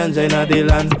set of ganja in the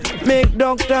land. Make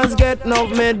doctors get no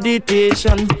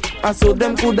meditation, and so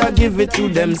them coulda give it to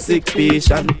them sick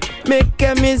patient. Make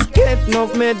chemists get no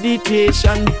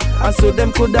meditation, and so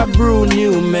them coulda brew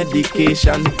new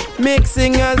medication. Make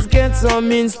singers get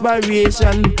some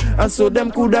inspiration, and so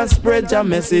them coulda spread your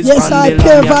message. Yes, I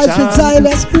pure vibes with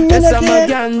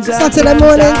Xioness. Saturday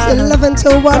mornings, 11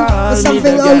 till 1. For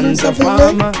something old and something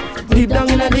new. Deep down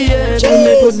in the earth, we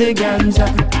me put the ganja.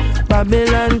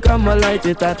 Babylon come a light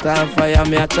it at a fire,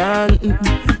 me a chant.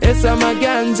 Yes, I'm a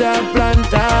ganja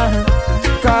planter.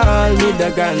 Call me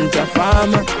the ganja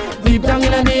farmer. Deep down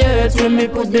in the earth, when me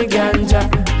put the ganja.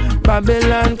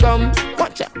 Babylon come,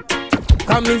 watch out.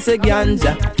 Come and say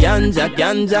ganja, ganja,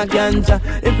 ganja, ganja.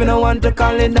 If you don't want to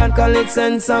call it that, call it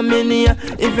sensaminia.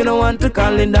 If you don't want to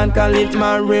call it that, call it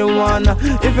marijuana.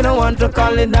 If you don't want to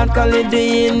call it that, call it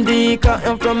the indica.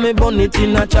 And from me bun it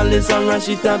in a chalice and rush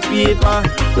it a paper.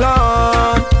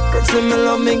 Lord, say me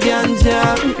love me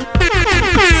ganja.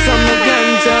 Some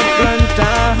ganja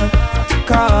planter.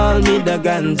 Call me the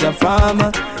ganja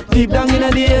farmer. Deep down in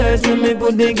the earth, when me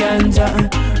put the ganja.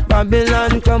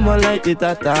 Babylon come and light it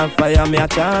at a fire, me a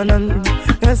chant.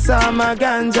 Yes, I'm a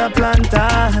ganja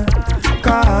planter.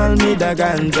 Call me the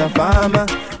ganja farmer.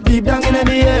 Deep down in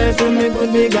the earth, when me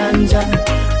put me ganja.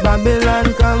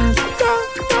 Babylon come.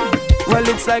 Well,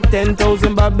 it's like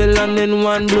 10,000 Babylon in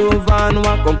one blue van.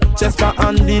 Walk up, Chester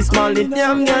and this Molly,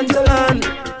 damn ganja land.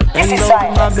 And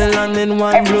out Babylon in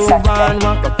one blue van.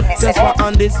 Walk up, Chester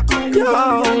and this,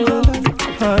 yo.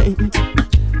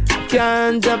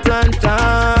 Ganja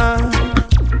planter,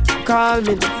 call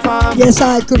me the farm. Yes,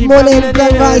 hi, good morning,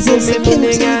 Grand Rising, Kim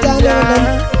T,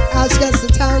 Daniel, outskirts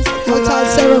of town, Hotel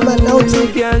Sarah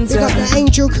Manoti, big up the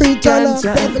Angel Crew, Donna,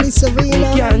 Beverly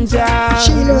Serena,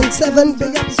 Sheila and Seven,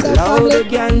 big up yourself, family.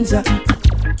 Ganja,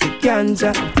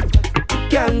 ganja,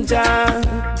 ganja,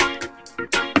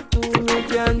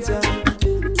 ganja,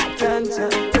 ganja,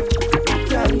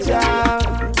 ganja,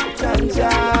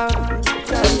 ganja,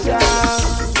 ganja.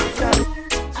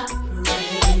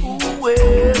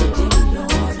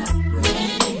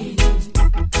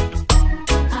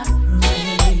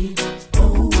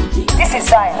 This is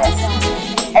Xioness.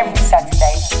 Every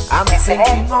Saturday, I'm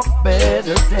thinking of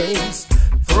better days,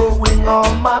 throwing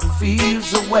all my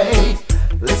fears away,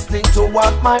 listening to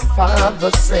what my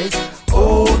Father says.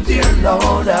 Oh dear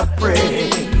Lord, I pray.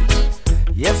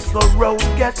 Yes, the road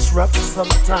gets rough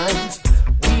sometimes.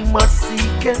 We must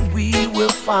seek and we will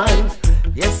find.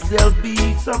 Yes, there'll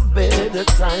be some better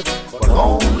times, but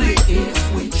only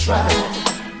if we try.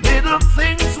 Little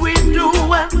things we do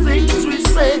and things we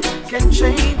say can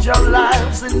change our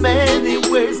lives in many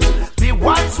ways. Be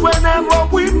wise whenever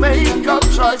we make a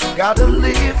choice. Gotta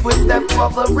live with them for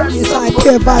the rest of our life.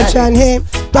 Pure Vibez here.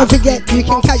 Don't forget, you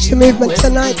can catch the movement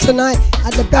tonight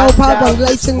at the Bell Pub on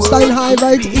Leytonstone High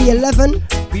Road, E11.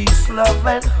 Peace, love,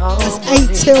 and it's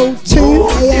 8 till 2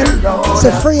 a.m. It's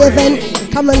a free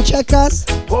event. Come and check us.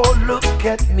 Oh, look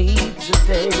at me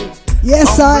today.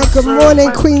 Yes, I. Good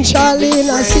morning, Queen Charlene.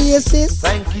 I see you, sis.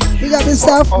 You got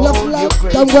yourself love.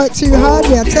 Don't work too hard,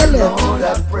 I tell you.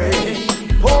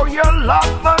 For your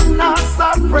love on us,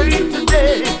 I pray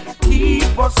today.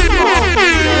 Keep us strong in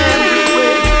every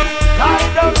way.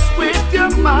 Guide us with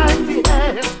your mighty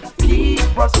hands.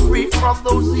 Keep us free from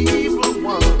those evil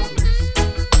ones.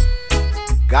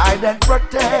 Guide and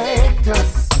protect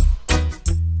us.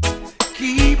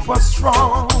 Keep us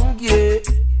strong, yeah.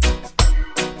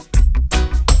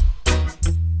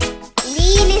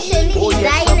 Listen to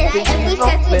Xioness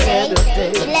every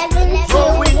Saturday, 11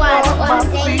 till 1 on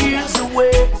fears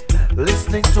away,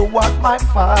 listening to what my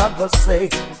Father say.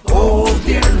 Oh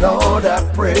dear Lord, I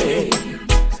pray.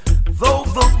 Though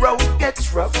the road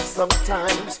gets rough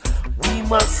sometimes, we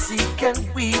must seek and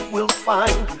we will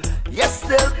find. Yes,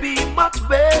 there'll be much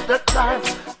better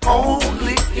times,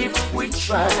 only if we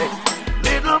try.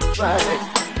 Little try,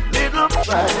 little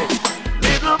try,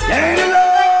 little try.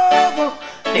 Love,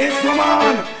 this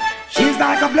woman, she's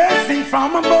like a blessing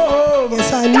from above.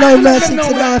 Yes, I know mercy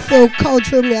tonight. I feel cold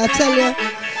from me, I tell you.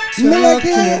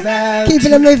 Milky,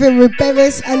 keeping it moving with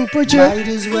Bevis and Bridget. Might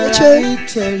as well I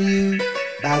tell you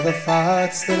about the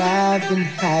thoughts that I've been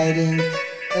hiding.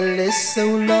 A list so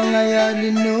long I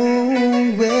hardly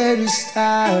know where to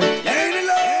start.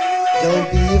 Don't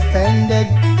be offended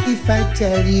if I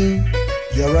tell you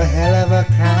you're a hell of a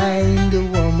kind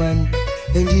of woman,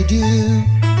 and you do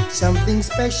something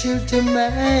special to my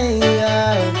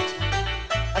heart.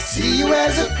 I see you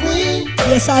as a queen.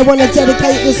 Yes, I want to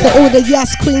dedicate this to all the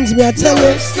Yes Queens, me I tell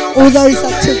you. All those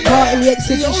that took part in the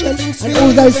exhibition and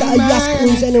all those that are Yes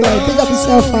Queens anyway. Big up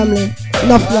yourself, family.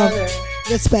 Enough love.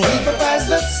 Respect. Keep up as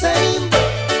the same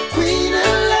queen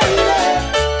and lady.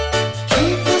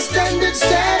 Keep the standard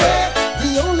steady.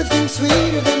 The only thing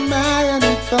sweeter than my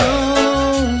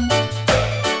honeycomb.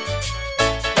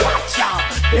 Watch out.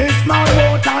 This man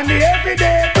wrote on the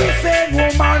everyday. We say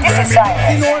woman,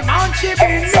 reminiscing old man, she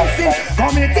been missing.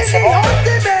 Committing the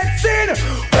ultimate sin.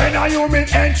 When I you mean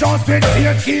entrance with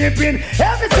safekeeping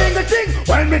every single thing.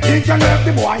 When we think you left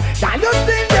the boy, can you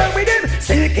think there with him?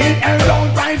 Seeking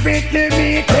around privately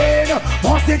meeting.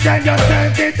 Must you tell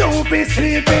yourself it to be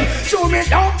sleeping. Show me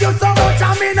love you so much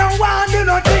I mean no one do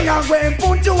nothing. I'm going to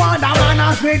put you on the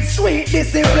manners with sweet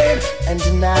discipline. And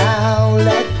now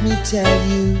let me tell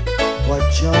you what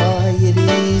joy it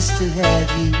is to have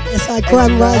you. Yes, I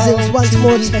Grand Risings once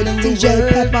more to DJ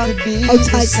Pepper, Hold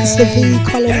Tight Sister V,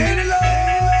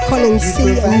 Colin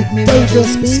C and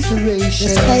Dangerous B.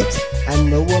 Respect.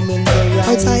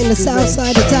 Hold Tight in the south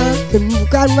side of town. The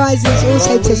Grand Risings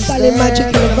also to Stallion Magic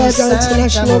and the Virgo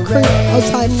International crew. Hold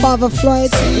Tight Father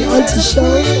Floyd, Auntie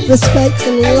Show. Respect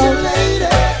and love.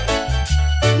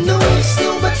 No, it's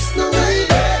no, but it's no lady.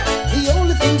 The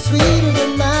only thing sweeter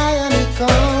than my honeycomb.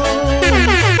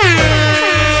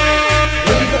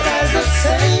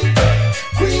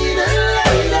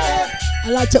 I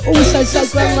like to also say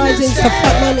Grand Risings to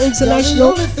Fatman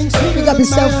International. Big up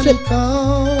yourself,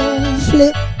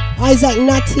 Flip, Isaac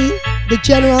Natty, the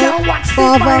General,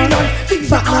 Father,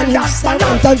 Fatman himself,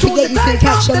 and don't forget you can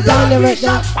catch them down there at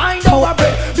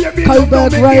the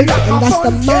Coburg Road, and that's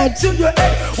the mad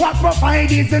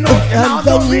venue,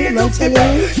 I'm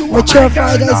telling you. Mature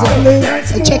Fridays of Blue,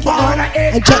 so check it out,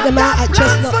 and check them out at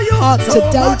Chestnut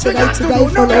Park today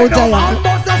for an all day out.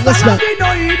 Let's go.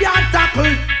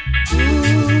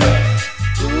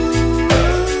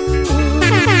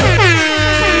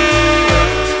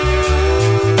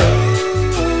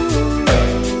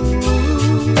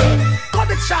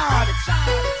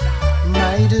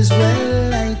 Might as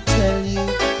well I tell you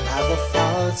how the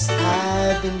thoughts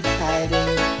I've been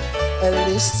hiding. A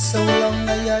list so long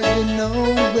I hardly know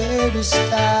where to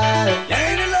start.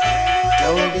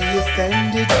 Don't be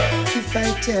offended if I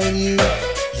tell you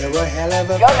you're a hell of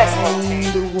a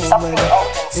kind woman,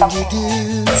 and you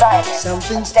do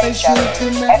something special to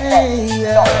me. I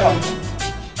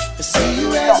see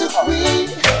you as a queen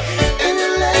and a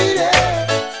lady.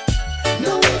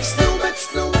 No ifs, no buts,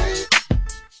 no ways.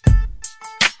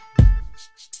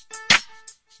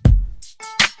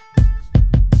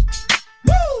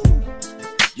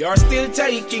 You're still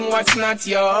taking what's not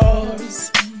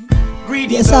yours.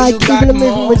 Yes, I keep it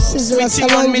moving with Sizzler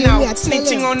Salon Jimmy. I tell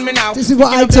you, this is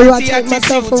what I do. I take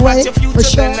myself away for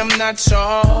sure.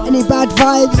 Any bad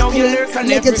vibes, any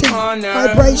negative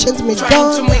vibrations, me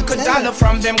gone. To make $1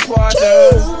 from them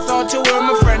quarters. Thought you were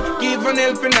my friend, give an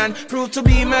helping hand. Prove to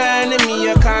be my enemy,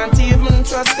 I can't even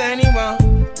trust anyone.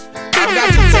 I've got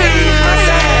to take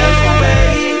myself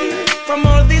away from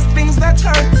all these things that's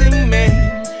hurting me.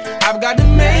 I've got to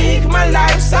make my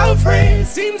life so free.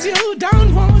 Seems you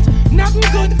don't want nothing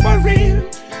good for real.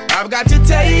 I've got to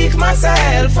take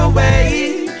myself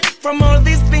away from all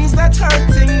these things that's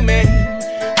hurting me.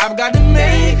 I've got to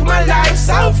make my life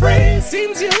so free.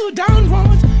 Seems you don't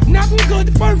want nothing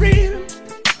good for real.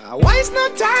 Waste no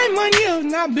time on you,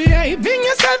 not behaving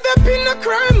yourself up in a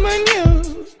crime on you.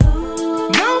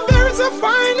 Now there's a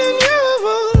fine in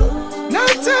you. Now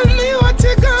tell me what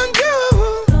you gonna do.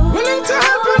 Willing to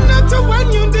help and not to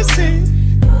want you to see.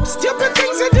 Stupid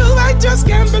things you do, I just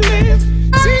can't believe.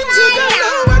 Seems you don't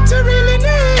know what you really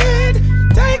need.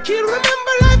 Take it,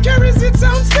 remember life carries its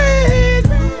own speed.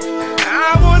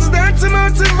 I was there to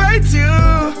motivate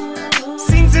you.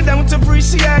 Seems you don't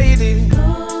appreciate it.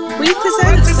 We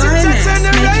present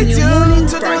Xioness, making your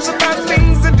mornings brighter. To those bad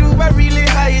things to do, I really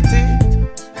hate it.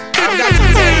 I've got to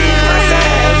take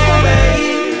myself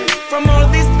away from all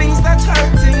these things that's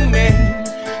hurting me.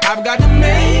 I've got to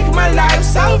make my life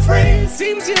so free.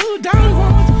 Seems you don't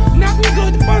want nothing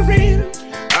good for real.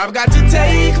 I've got to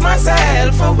take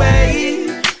myself away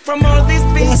from all these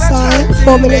things that's hurting me.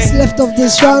 4 minutes left of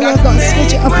this genre. I've got to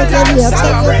switch it up again. Yeah, I'll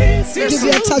tell you. Give you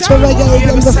a touch of reggae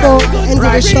again before end of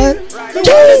the show. The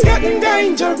world is getting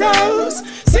dangerous.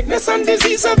 Sickness and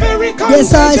disease are very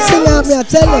contagious. Yes, I sing out me, I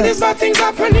tell you. All these bad things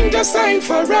happening, just sign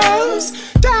for us.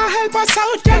 God help us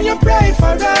out, can you pray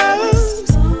for us?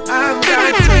 I've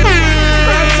got to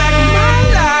protect my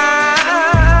life.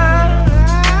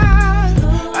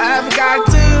 I've got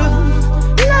to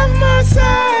love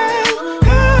myself.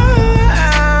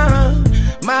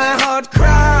 My heart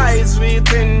cries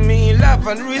within me. Love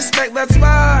and respect, that's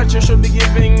what you should be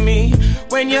giving me.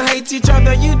 When you hate each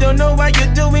other, you don't know what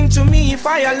you're doing to me. If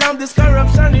I allow this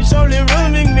corruption, it's only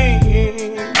ruining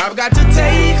me. I've got to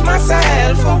take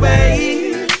myself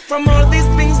away from all these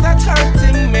things that's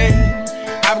hurting me.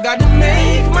 I've got to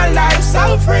make my life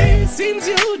so free. Seems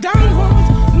you don't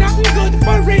want nothing good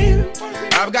for real.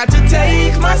 I've got to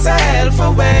take myself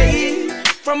away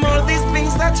from all these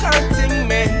things that's hurting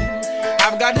me.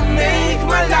 I've got to make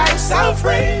my life so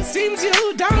free. Seems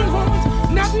you don't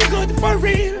want nothing good for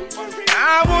real.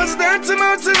 I was there to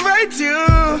motivate you.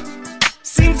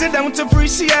 Seems you don't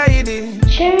appreciate it.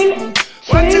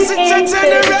 What is it to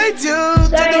generate you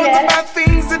to do the bad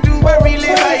things to do? I really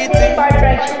hate it.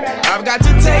 I've got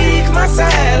to take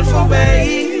myself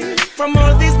away from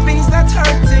all these things that's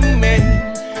hurting me.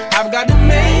 I've got to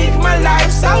make my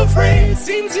life so free.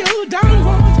 Seems you don't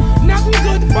want nothing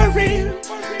good for real.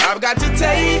 I've got to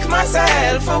take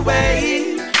myself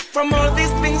away from all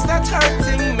these things that's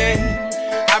hurting me.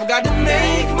 I've got to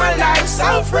make my life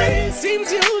so free.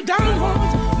 Seems you don't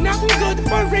want nothing good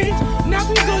for it.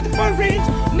 Nothing good for it.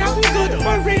 Nothing good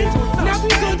for it.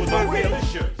 Nothing good for it.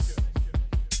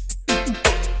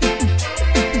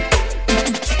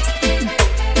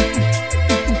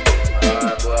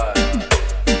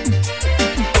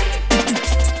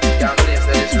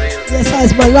 Yes,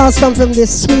 that's my last one from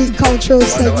this sweet cultural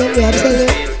segment. Yeah, I tell you.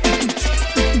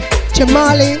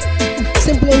 Jamali,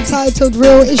 Simply entitled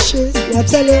Real Issues. I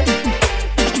tell you.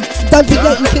 Don't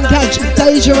forget you can catch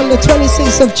Deja on the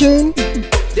 26th of June.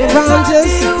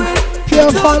 Rounders,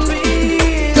 pure fun,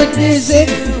 good music,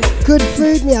 good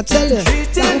food, me I tell you.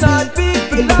 That'll be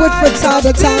in the Woodford side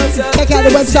of town. Check out the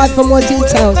website for more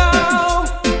details.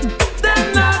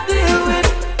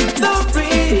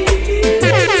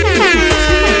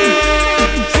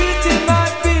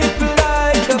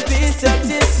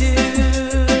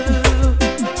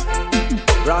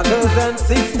 Brothers and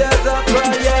sisters are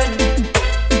crying.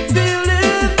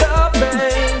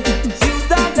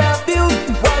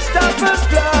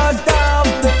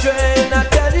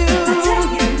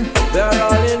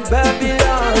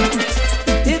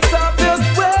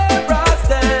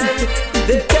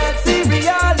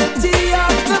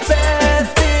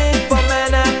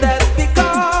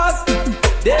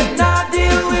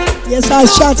 Yes, I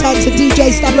shout out to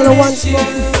DJ Stamina once more.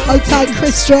 Hold tight,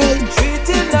 Chris Stray,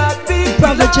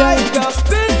 Brother Jay,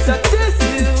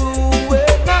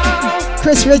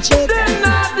 Chris Richard,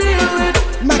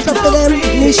 Macca for them,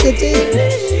 Nisha D,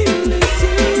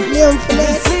 Leon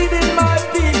Finesse,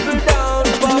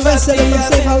 and the rest of them.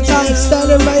 Say hold tight,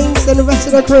 Sterling Reigns and the rest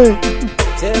of the crew.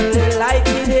 Tell it like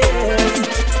it is.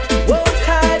 Won't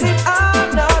hide it,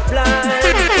 I'm not blind.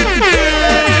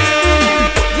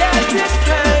 Yes, it's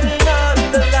hanging on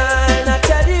the line. I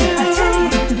tell you,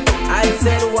 I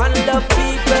said one love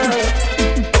people,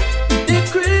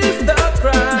 decrease the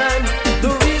crime. The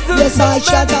reason yes, I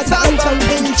shout out to Anton P,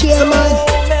 GMI,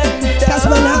 Cass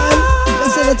Manhattan,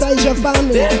 rest of the Deja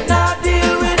family.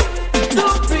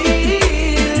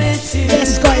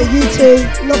 Yes, Scotty, you too.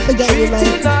 Not forgetting you, man.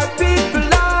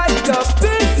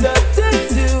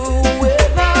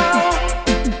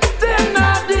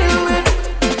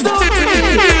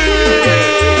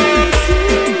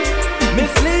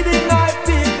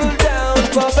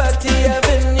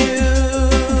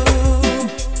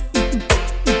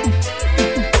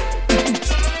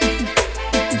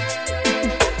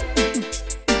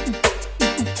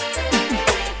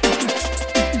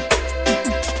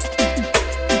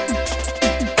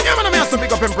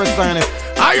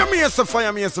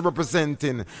 Fire me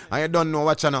representing. I don't know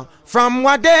what channel. From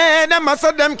what day them a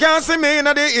say them can't see me in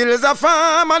the hills of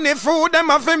farm and the food them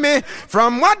a for me.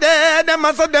 From what day them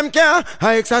a say them can't.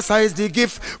 I exercise the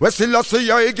gift. We still see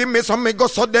you give me some me go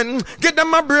so then get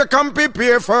them a break and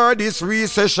prepare for this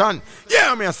recession.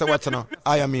 Yeah, me say what channel.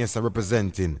 I am here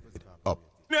representing. Up.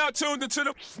 Now tuned into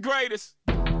the greatest.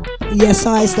 Yes,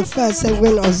 it's the first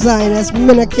segment of Xioness,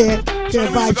 Minake, Pure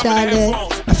Vibe Charlie.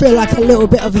 I feel like a little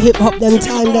bit of hip hop them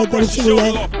time there, them thing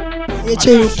there. Your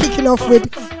tune kicking off with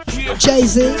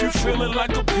Jay-Z.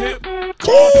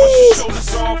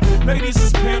 Jeez! Ladies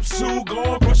is pimps too, go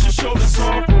on, brush your shoulders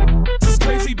off. This is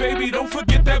crazy, baby, don't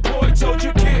forget that boy told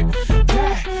you kid.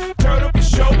 Yeah, turn up your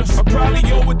shoulders, I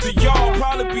probably owe it to y'all,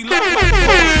 probably be like my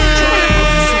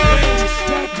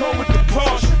Dad, go with the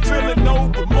push, feeling no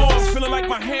remorse, feeling like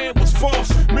my hand was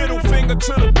forced. Middle finger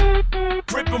to the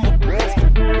grip of my wrist.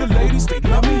 The ladies, they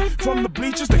love me. From the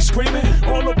bleachers, they screaming.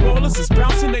 All the ballers is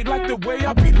bouncing. They like the way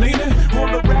I be leaning. All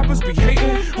the rappers be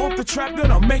hating. Off the track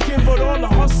that I'm making. But all the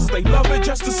hustlers, they love it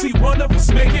just to see one of us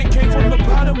make it. Came from the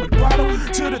bottom of the bottom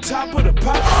to the top of the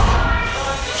pop.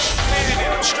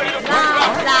 I'm straight up the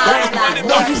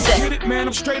block. Get it, man,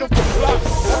 I'm straight up the block.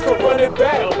 I can run it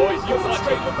back. Boys, you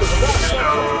straight up the block.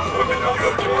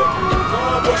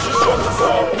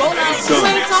 You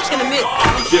ain't talking to me.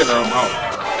 Get her, I'm out.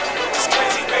 It's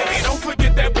crazy, baby. Don't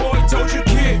forget that boy told you,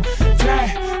 kid.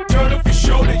 Fly, turn up your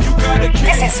shoulder, you got a kid.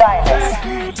 This is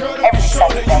Xioness. Every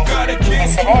Saturday,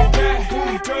 listen in.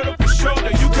 Turn up your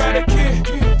shoulder, you got a kid.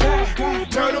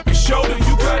 Turn up your shoulder,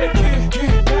 you got a kid.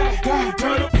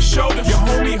 Turn up your shoulder, your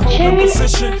homie holding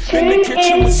position in the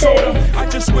kitchen with soda. I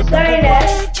just whipped up a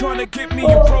watch, trying to get me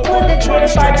a promo, trying to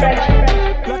stretch up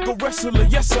like a wrestler.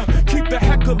 Yes sir, keep the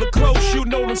heckler close. You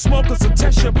know them smokers will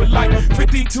test you, but like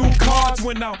 52 cards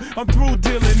went out. I'm through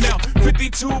dealing now.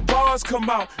 52 bars come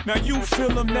out. Now you feel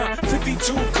them now.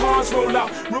 52 cars roll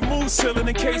out. Remove ceiling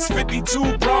in case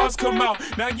 52 bras come out.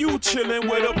 Now you chillin'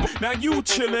 with them. Now you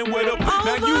chillin' with them.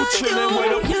 Now you chillin' with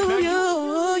them.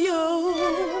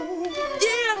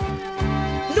 Yeah,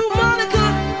 new Monica.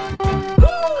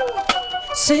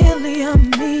 Silly on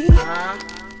me.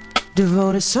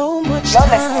 Devoted so much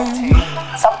time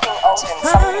something old to and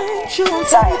find you on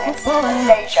top of a boy.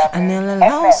 I nearly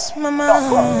lost my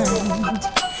mind.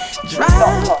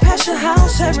 Drive past your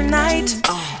house every night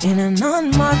in an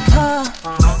unmarked car.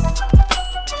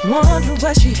 Wonder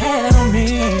what she had on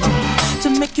me to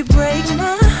make you break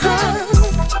my heart.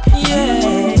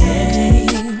 Yeah,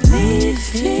 me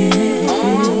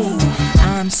feel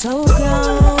I'm so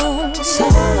gone, so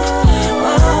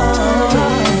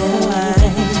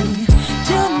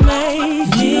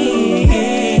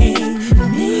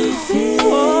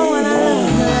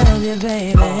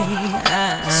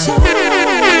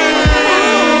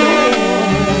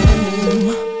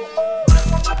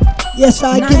Yes,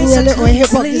 I give you a little hip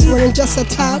hop this morning, just a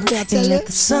tad, I tell you. I'd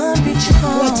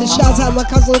like to shout out my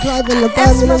cousin Clive in the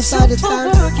Birmingham side of town.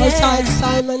 Outside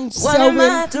Simon, Selwyn,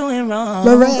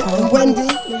 Marette, and Wendy,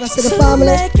 the rest of the family.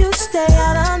 Make you stay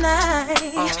out all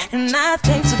night and I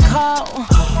think to call.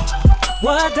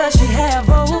 What does she have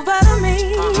over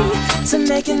me to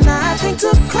make it nothing to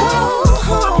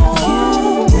call?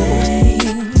 You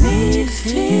make me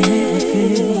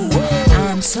feel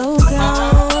I'm so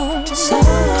gone, so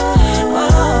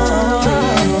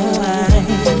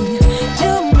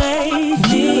you make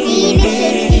me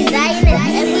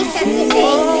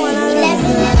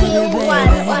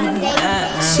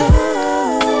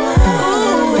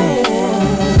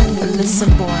listen,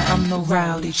 boy, I'm no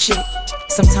rowdy chick.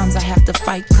 Sometimes I have to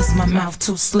fight cause my mouth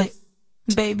too slick.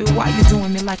 Baby, why you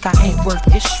doing me like I ain't worth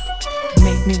it?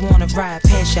 Make me wanna ride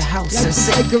past your house and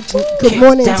sit. Good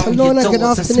morning to Lorna, good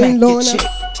afternoon Lorna.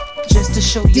 Just to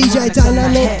show you DJ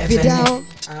Dynamic, Vidal,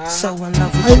 so in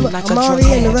love with you like Amari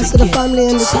and the rest of the family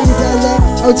and the crew down there.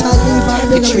 Oh, tight Levi,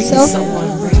 big up yourself.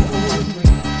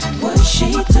 What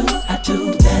she do, I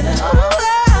do better.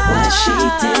 What she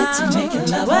did to make it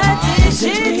love. What did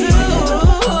she do?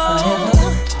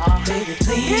 Baby,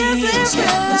 please,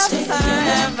 let's stay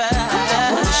together.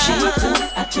 What she do,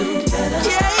 I do better.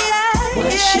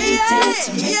 What she did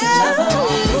to make it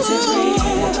love. Is it real?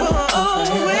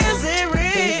 Oh, is it real?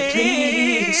 Baby,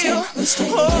 please, let's stay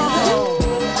together.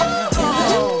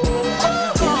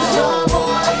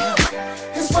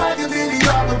 His wagon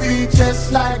video will be just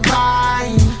like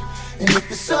mine. And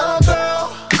if it's a girl,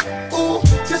 ooh,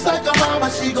 just like a mama,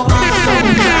 she gon' be so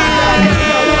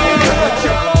the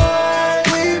joy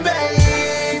we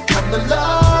made from the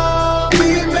love we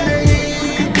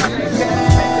made.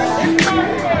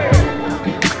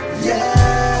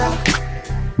 Yeah.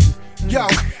 Yo,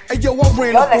 hey yo, I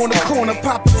ran up on the corner,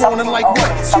 Papa going like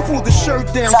what? She pulled the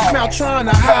shirt down, smiled trying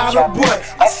to hide her butt.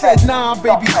 I said, nah,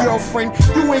 baby girlfriend,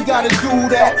 you ain't gotta do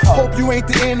that. Hope you ain't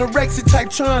the anorexic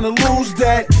type trying to lose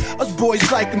that. Us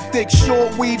boys like them thick,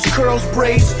 short weaves, curls,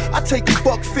 braids. I take a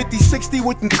 $150, 60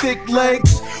 with them thick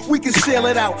legs. We can sail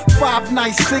it out, 5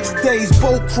 nights, 6 days,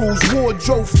 boat cruise,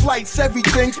 wardrobe, flights,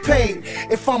 everything's paid.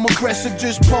 If I'm aggressive,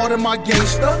 just part of my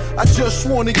gangster. I just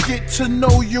wanna get to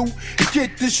know you,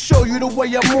 get to show you the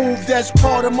way I move, that's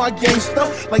part of my gangster.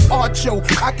 Like Archo,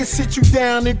 I can sit you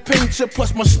down and paint you,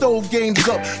 plus my stove game's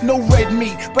up, no red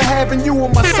meat. But having you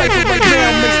on my cycle right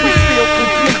now makes me feel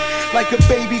complete. Like a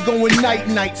baby going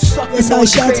night-night, sucking on the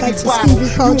baby bottle. You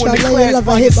in the class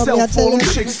by yourself, all them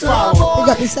chicks follow. Big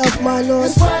up yourself, my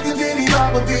lord.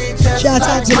 Shout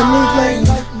out to the movement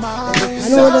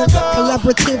and all the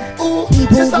collaborative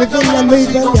people within the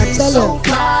movement. I tell them.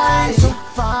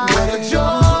 What a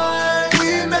joy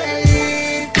we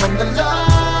made from the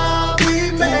love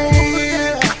we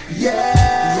made.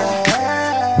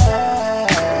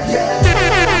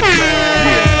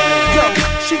 Yo,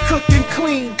 she cooked and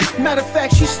clean. Matter of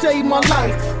fact, she saved my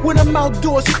life. When I'm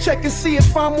outdoors, she check and see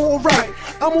if I'm alright.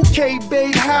 I'm okay,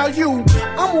 babe, how you?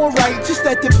 I'm alright, just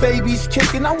that the baby's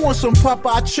kicking. I want some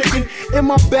Popeye chicken. And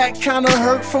my back kinda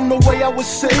hurt from the way I was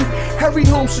sitting. Hurry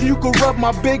home so you can rub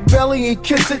my big belly and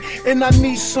kiss it. And I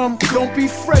need some, don't be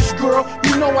fresh, girl.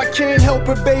 You know I can't help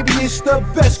it, baby, it's the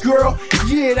best, girl.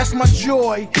 Yeah, that's my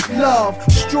joy, love,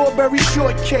 strawberry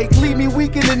shortcake. Leave me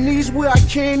weak in the knees where I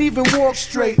can't even walk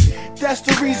straight. That's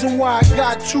the reason why I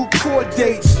got 2 court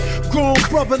dates. Grown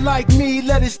brother like me,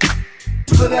 let it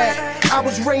for that. I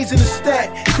was raised in a stat,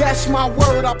 that's my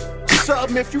word. I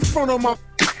something if you front on my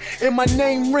and my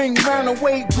name ring round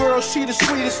away, girl, she the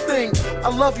sweetest thing. I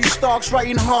love you, Starks,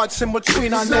 writing hearts in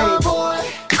between our names.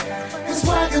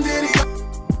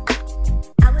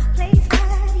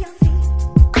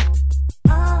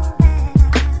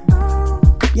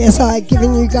 Yes, I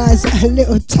giving you guys a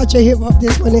little touch of hip hop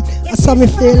this morning. I saw me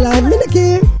feel like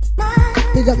minute.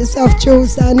 Big up yourself,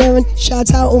 Jules, down there, and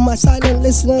shout out all my silent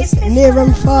listeners, near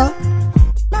and far.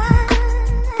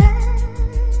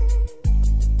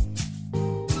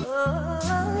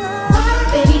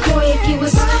 Baby boy, if you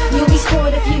was, you'll be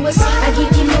spoiled if you was. I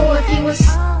give you more if you was.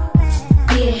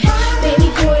 Yeah, baby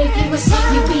boy, if you was,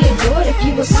 you'd be adored if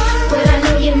you was. But I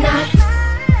know you're not.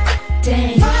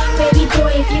 Dang, baby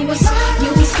boy, if you was,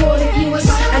 you'll be spoiled if you was.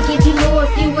 I give you more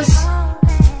if you was.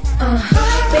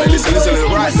 Hey, listen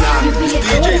right now. It's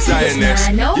DJ Xioness.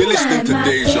 You're listening to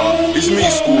Deja. It's me,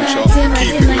 Scooter.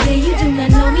 Keep it up. You do not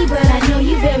know me, but I know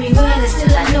you very well. And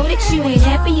still I know that you ain't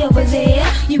happy over there.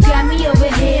 You got me over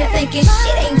here thinking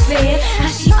shit ain't fair. How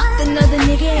she fucked another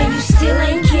nigga and you still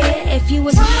ain't care. If you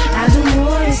was, I'll do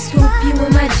more than scoop you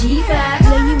in my G5.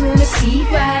 Lay you on the seat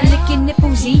ride, lick your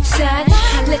nipples each side.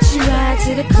 Let you ride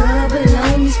to the club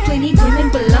alone. There's plenty women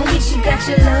below. Get you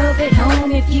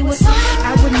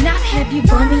you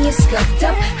bummy and scuffed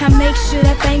up. I make sure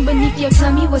that thing beneath your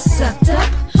tummy was sucked up.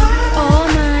 All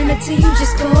mine until you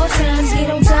just call times. Get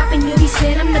on top and you'll be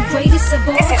said I'm the greatest of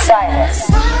all times.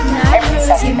 Not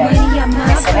yours, your money, I'm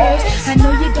my purse. I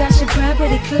know you got your pride,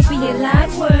 but it could be a lot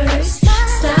worse.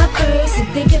 Stop first and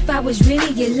think if I was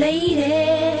really your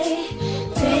lady.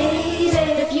 Baby,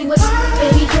 if you was,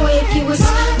 baby boy, if you was,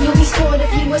 you'll be spoiled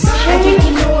if you was. I give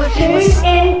you more if you was.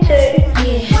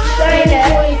 Yeah, baby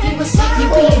boy, if you was, you'd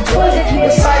be adored if you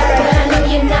was. But I know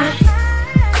you're not.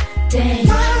 Dang,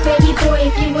 baby boy,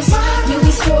 if you was, you'd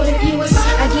be spoiled if you was. I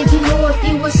give you more if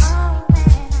you was.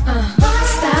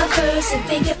 Stop first and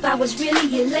think if I was really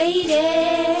your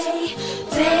lady.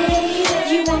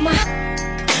 Baby, you want my.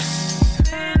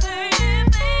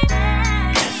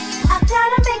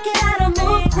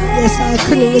 Yes, I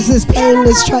couldn't resist playing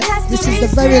this track. This is the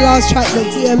very last track that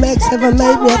DMX ever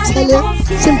made me, I tell you.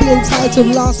 Simply entitled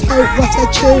Last Hope, what a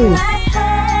tune.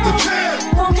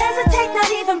 Won't hesitate, not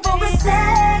even for a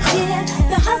second.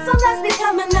 The hustle has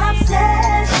become an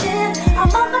obsession.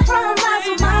 I'm on the front lines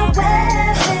with my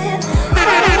weapon.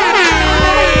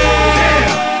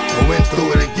 I went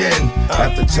through it again.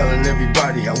 After telling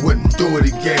everybody I wouldn't do it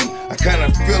again, I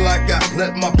kinda feel like I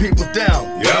let my people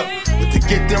down. Yup, but to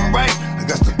get them right, I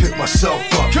got to pick myself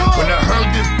up. When I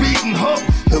heard this beat and hook,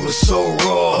 it was so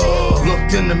raw.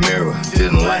 Looked in the mirror,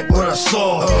 didn't like what I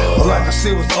saw. All I could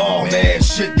say was, oh man,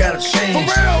 shit gotta change.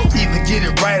 Either get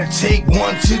it right or take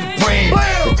one to the brain.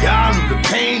 But y'all knew the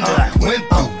pain that I went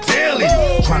through daily,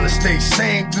 trying to stay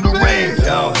sane through the rain.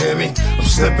 Y'all hear me? I'm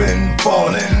slipping and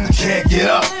falling, I can't get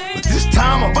up. But this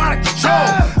time I'm out of control.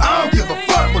 I don't give a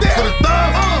fuck what for the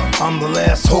thugs. I'm the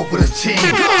last hope of the team. I'm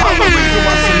the reason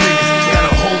why some niggas got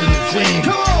a hold in the dream.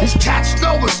 These cats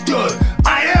know what's good.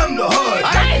 I am the hood.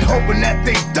 I ain't hoping that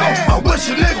they don't. I wish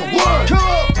a nigga would.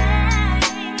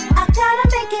 I gotta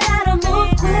make it out and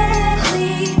move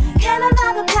quickly. Can't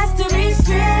allow the past to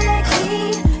restrict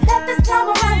me. That this time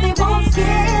around they won't skip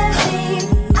me.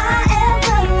 I am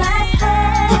the last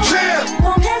hope.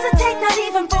 Won't hesitate, not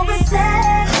even for a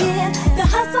second. The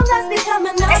hustle has become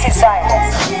an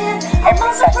obsession. I'm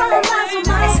on the front lines with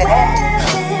my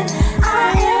weapon.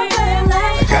 I am the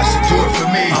last hope. I got to do it for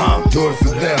me, do it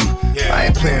for them. I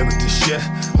ain't playing with this shit,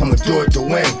 I'ma do it to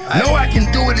win. I know I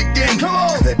can do it again,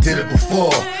 cause I did it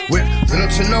before. With little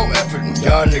to no effort, and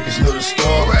y'all niggas know the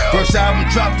score. First album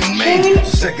dropped in May,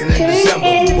 second in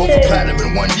December. Both were platinum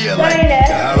in 1 year, like,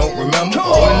 I don't remember.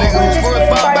 Only nigga whose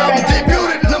first 5 albums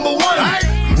debuted at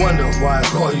 #1. Wonder why I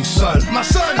call you son. My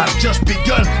son, I've just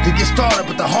begun to get started,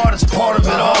 but the hardest part of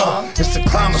it all is to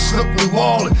climb a slippery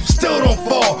wall and still don't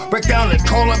fall. Break down and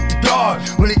call up the guard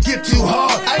when it get too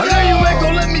hard. I know you ain't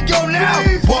gon' let me go now.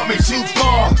 Brought me too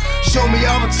far. Show me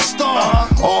I was a star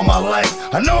all my life.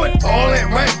 I know it all ain't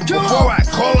right, but before I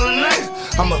call it a night,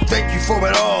 I'ma thank you for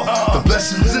it all. The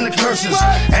blessings and the curses,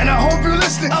 and I hope you're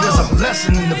listening. There's a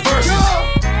lesson in the verses.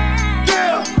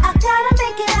 Yeah. I gotta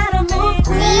make it out and move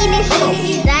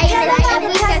quickly.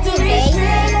 Every Saturday,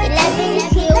 11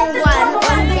 till 1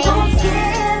 on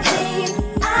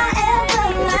I am the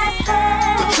last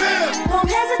hope. Won't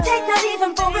hesitate, not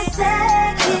even for a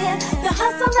second. The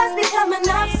hustle has become an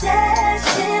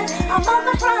obsession. I'm on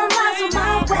the front lines with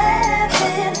my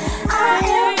weapon. I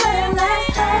am the last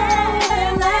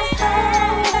hope, last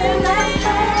hope, last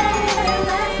hope.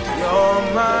 You're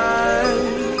mine.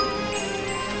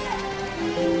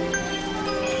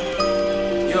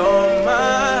 You're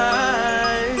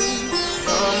mine.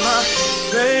 You're my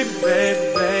baby, baby,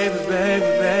 baby,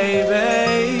 baby,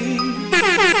 baby.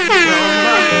 You're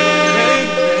my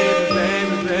baby, baby,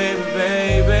 baby,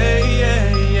 baby, baby, yeah,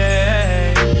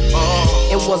 yeah.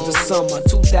 Oh. It was the summer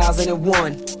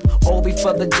 2001, all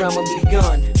before the drama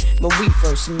begun. When we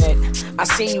first met, I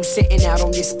seen you sitting out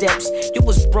on your steps. You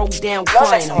was broke down,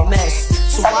 crying a mess.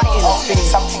 So I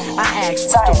intervened. I asked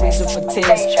what's the reason for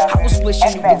tears. I was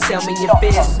wishing you could tell me your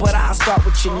fears, but I'll start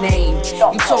with your name.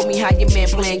 You told me how your man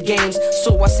playing games,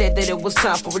 so I said that it was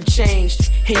time for a change.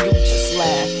 And you just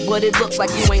laughed, but it looked like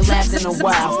you ain't laughed in a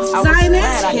while. I was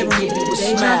glad I could give you a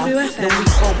smile. Then we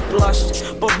both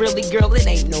blushed, but really, girl, it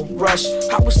ain't no rush.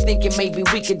 I was thinking maybe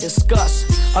we could discuss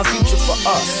a future for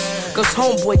us. Cause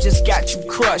homeboy just got you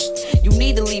crushed. You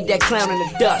need to leave that clown in the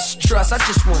dust. Trust, I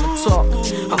just wanna talk.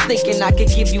 I'm thinking I could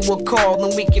give you a call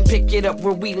and we can pick it up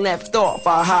where we left off.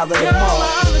 I'll holler Girl, tomorrow.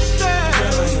 I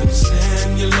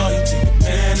understand your loyalty,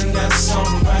 man, and that's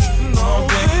alright. No,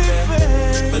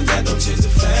 baby, but that don't change the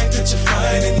fact that you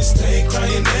fight and you stay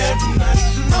crying every night.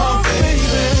 No, baby,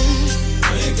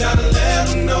 you gotta let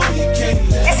them know you can't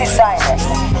let This is Xioness.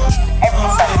 Every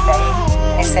Saturday,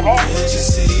 listen in. Can't you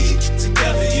see,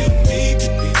 together you need to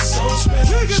be so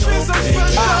special.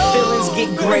 Our feelings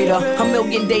get greater. A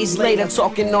million days later,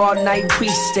 talking all night, we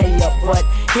stay up. But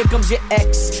here comes your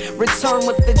ex, return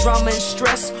with the drama and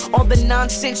stress. All the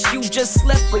nonsense you just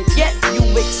slept with, yet you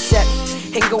accept.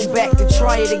 And go back to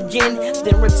try it again,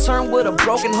 then return with a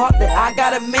broken heart that I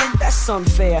gotta mend. That's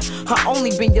unfair. I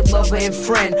only been your lover and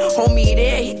friend. Homie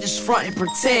there, he just front and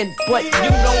pretend, but you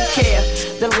don't care.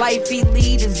 The life he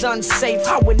lead is unsafe.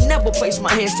 I would never place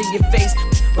my hands to your face,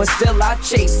 but still I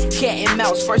chase cat and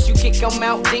mouse. First you kick him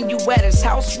out, then you at his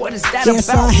house. What is that yes,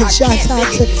 about? I shout out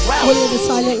to all of the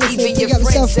silent listeners. Even your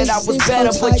friends said I was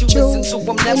better, but you listen to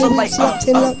them never like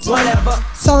whatever.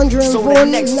 Sandra and so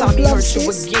Vaughan, the next time he love hurts you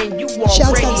sis. again, you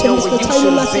Shout out to Mr.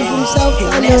 Tony Massive himself,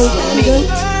 Daniel Camden.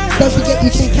 Don't forget you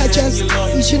can catch us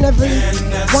each and every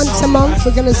once a month.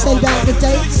 We're gonna send out the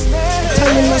dates.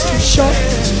 Tony Massive shop,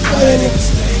 playing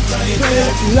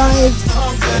live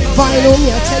vinyl.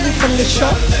 I tell you, from the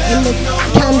shop in the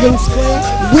Camden Square.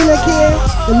 Willock here,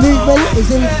 the movement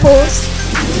is in force.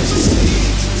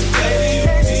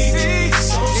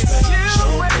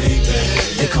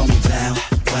 They call me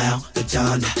Wow, the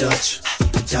Don the Dutch,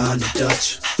 the Don the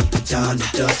Dutch, the Don the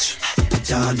Dutch, the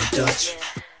Don the Dutch.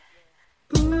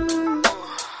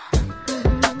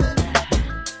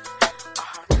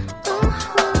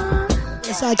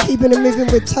 Yes, I keeping it moving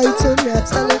with Total. Yeah, I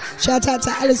tell you. Shout out to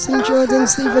Alison Jordan,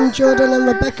 Stephen Jordan, and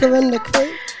Rebecca and the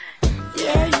crew.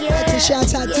 Like to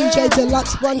shout out DJ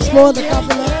Deluxe once more, the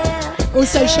governor.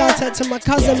 Also shout out to my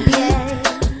cousin B,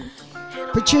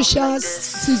 Patricia,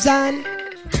 Suzanne,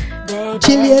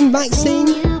 Gillian, Maxine,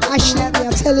 Ashley, yeah,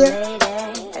 I tell you.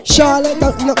 Charlotte,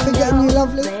 not forgetting you,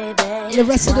 lovely. And the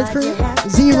rest of the crew.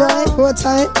 Z-Rai, what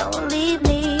time?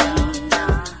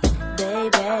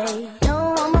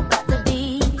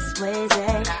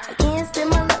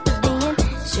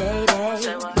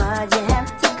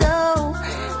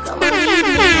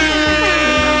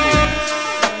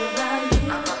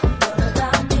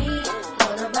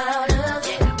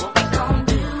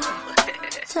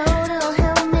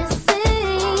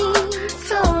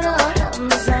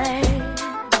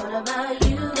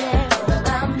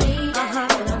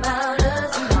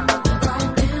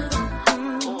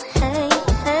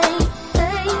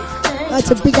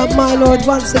 To big up my lord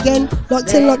once again.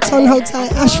 Locked in, locked on, hold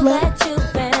tight, Ashman.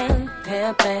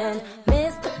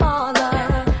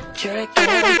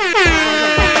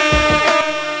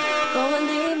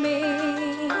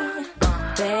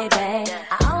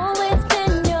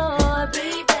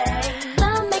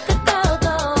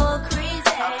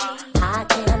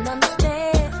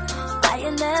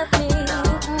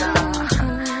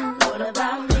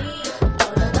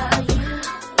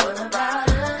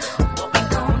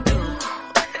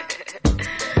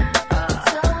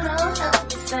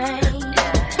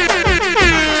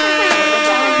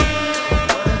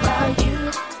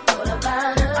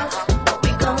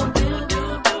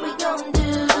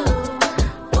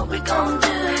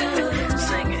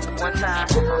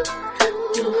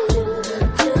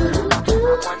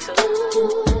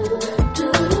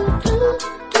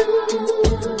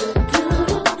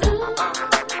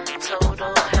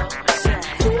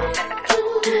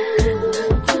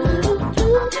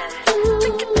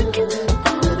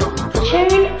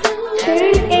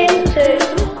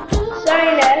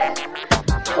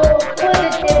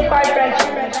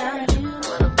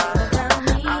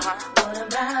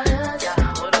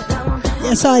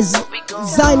 Yes,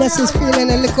 Xioness is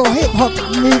feeling a little hip hop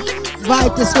move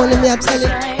vibe this one, and me, I tell you.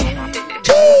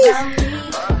 Jeez.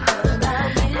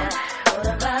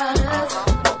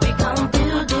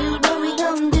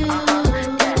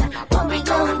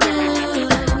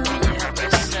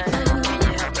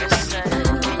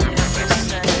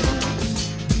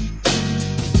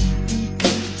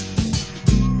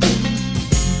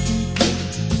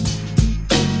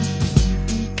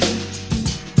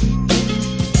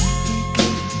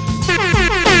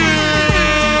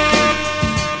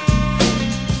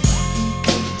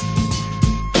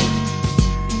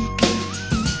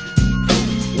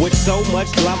 So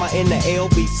much drama in the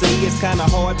LBC, it's kinda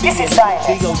hard being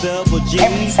C-O-double-G,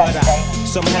 but I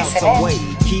somehow, some way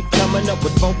keep coming up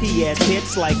with funky ass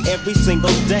hits like every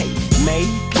single day. May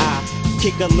I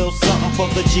kick a little something for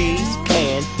the G's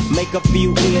and make a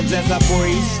few ends as I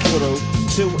breeze through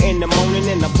 2 in the morning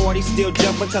and the party still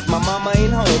jumping cause my mama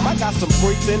ain't home. I got some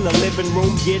freaks in the living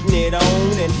room getting it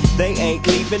on and they ain't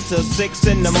leaving till 6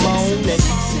 in the morning.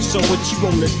 So what you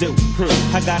wanna do?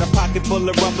 I got a pocket full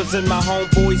of rubbers and my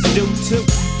homeboys do too.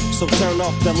 So turn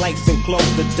off the lights and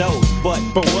close the doors. But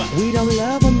for what? We don't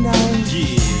love them now.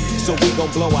 Yeah. So we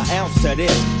gon' blow an ounce to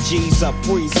this. G's up,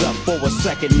 freeze up for a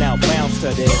second now, bounce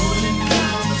to this.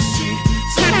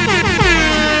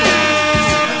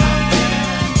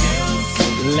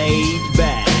 laid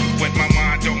back. With my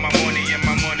mind on my money and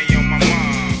my money on my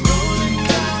mind. Rolling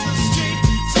down the street,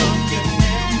 smoking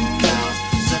window,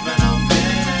 sipping on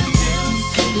bitter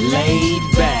pills. Laid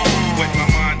back. With my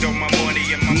mind on my money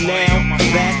and my money on my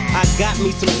mind. I got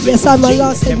me some. Yes, my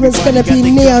last segment's gonna be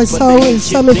Neo Soul. It's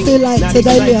something feel like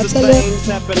today, me, I tell you.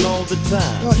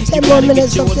 Got 10 more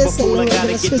minutes of this and we're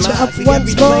gonna switch it up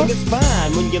once more.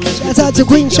 Shout out to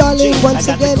Queen Charlie once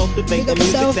again. Big up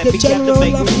yourself, the general,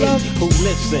 love. Who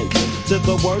listen to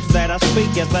the words that I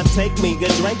speak as I take me a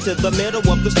drink to the middle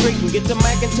of the street and get to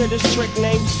Mac into this trick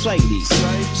named Sadie.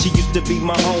 She used to be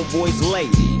my homeboy's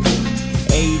lady.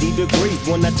 80 degrees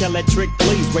when I tell that trick,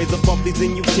 please raise up off these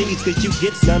NUTs, cause you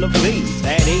get none of these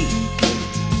at ease.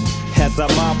 As I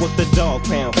mob with the dog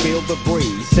pound, feel the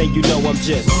breeze. Say you know I'm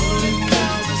just rolling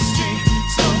down the street,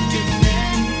 smoking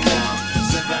window,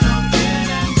 sipping on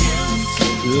bitter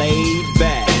pills. Laid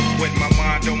back. With my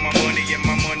mind on my money and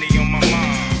my money on my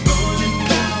mind. Rolling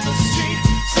down the street,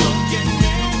 smoking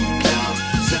window,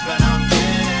 sipping on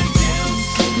bitter pills.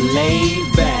 Laid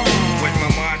back. With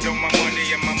my mind on my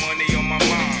money and my money on my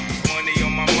mind. Money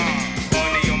on my mind.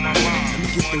 Money on my mind.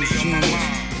 Money on my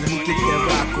mind. Let me get that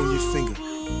rock on your finger.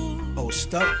 Oh,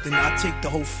 stuck? Then I'll take the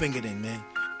whole finger then, man.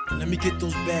 And let me get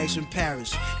those bags from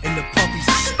Paris. And the puppies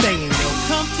are staying, yo.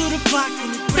 Come to the block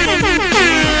and it's brand new.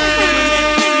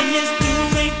 And this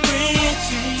dude ain't friends.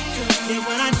 Yeah,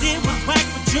 what I did was whack,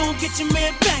 but you don't get your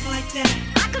man back like that.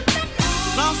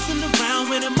 Bouncing around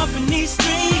with him up in these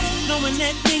streets, knowing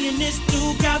that me and this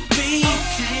dude got beef.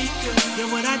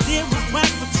 Yeah, what I did was whack,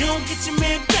 but you don't get your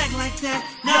man back like that.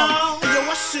 No. Yo,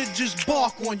 I should just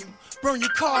bark on you, burn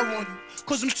your car on you.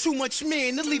 Cause I'm too much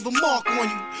man to leave a mark on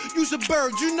you. Use a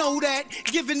bird, you know that.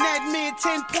 Giving that man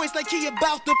 10 points like he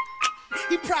about to.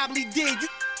 He probably did. You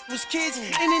was kids in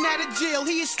and out of jail.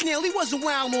 He a snail, he wasn't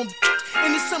wild on.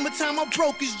 In the summertime, I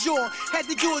broke his jaw. Had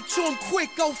to do it to him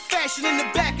quick, old fashioned in the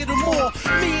back of the mall.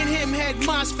 Me and him had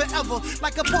minds forever.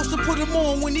 Like a poster put him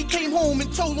on when he came home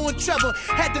and told on Trevor.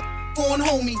 Had the on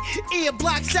homie. Ear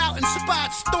blocks out and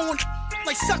spots throwing.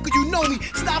 Like sucker, you know me.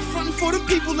 Stop frontin' for them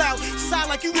people out. Sound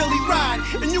like you really ride.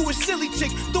 And you a silly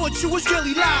chick, thought you was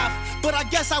really live. But I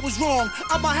guess I was wrong.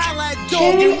 I'ma holla at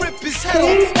dog and rip his head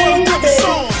off on another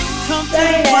song. Come to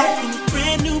the block in a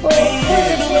brand new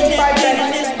band. Knowing that me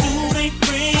and this dude ain't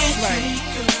friends.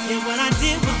 And what I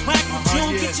did was whack, but you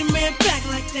don't get your man back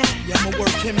like that. Yeah, I'ma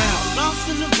work him out.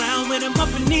 Bouncing around with him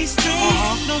up in these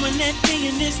streets, knowing that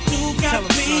me and this dude got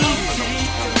beef.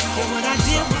 And what I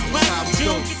did was whack, but you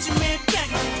don't get your man back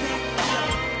like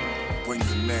that. Bring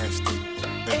the nasty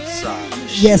inside.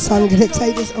 Yes, I'm going to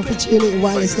take this opportunity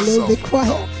while it's a little bit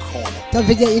quiet. Don't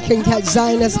forget you can catch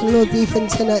Xioness and Lord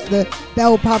Beefington at the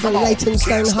Bell Pub at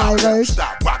Leytonstone High Road.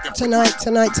 Tonight,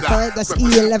 that's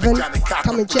E11.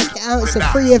 Come and check it out, it's a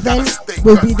free event.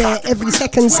 We'll be there every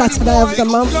second Saturday of the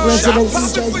month. Resident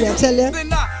DJs, may I tell you.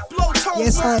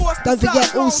 Yes, don't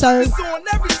forget also to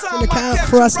look out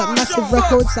for us at Massive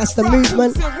Records. That's the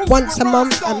movement. Once a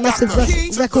month at Massive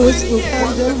Records in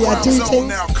Camden. We are doing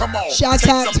things. Shout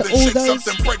out to all those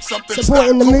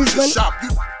supporting the movement.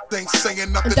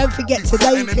 And don't forget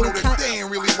today you can catch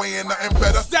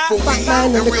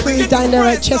Batman and the crew down there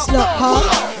at Chestnut Park.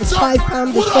 It's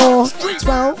 £5 before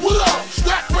 12.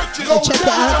 So check it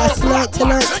out. That's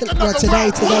tonight. No, today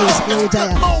is all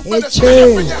day. It's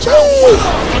tune.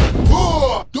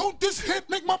 Don't this hit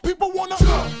make my people wanna?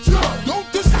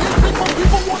 Don't this hit make my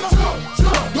people wanna?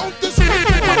 Don't this hit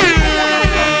make my people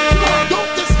wanna?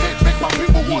 Don't this hit make my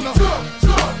people wanna?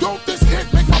 Don't this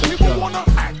hit make my people wanna?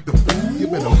 Act the fool. You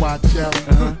better watch out.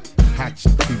 Hot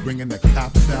shit be bringing the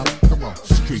cops out. Come on,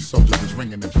 street soldiers is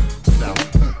ringing them out.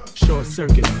 Short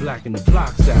circuit and blacking the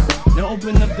blocks out. Now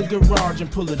open up the garage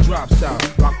and pull the drops out.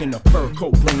 Rocking the fur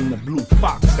coat, bringing the blue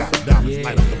fox out. Diamonds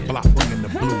light up the block, bringing the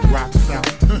blue rocks out.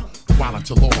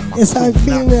 Yes, I'm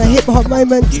feeling a hip hop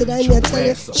moment today, I tell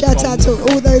you. Shout out to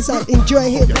all those that enjoy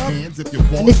hip hop.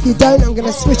 And if you don't, I'm going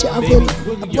to switch it up in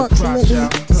approximately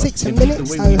 6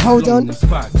 minutes. So hold on.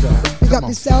 Pick up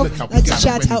yourself. I'd like to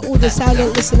shout out all the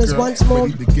silent listeners once more.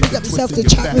 Pick up yourself, the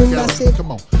chat room massive.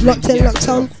 Locked in, locked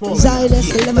on.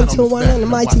 Xioness 11 till 1 and the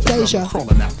mighty Deja.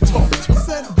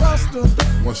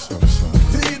 What's up, son?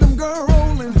 See them girl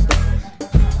rolling.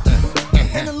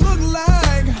 And it look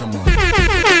like. Come on.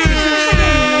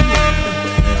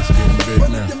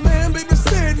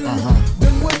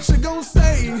 Then what you gon'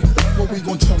 say? What we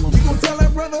gon' tell him? You gon' tell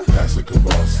that brother? That's a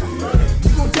Kavasi.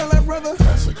 You gon' tell that brother?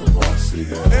 That's a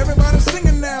Kavasi. Everybody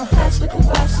singing now. That's a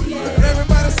Kavasi.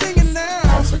 Everybody singing now.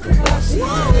 That's a Kavasi.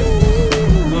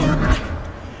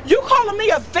 You calling me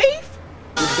a thief?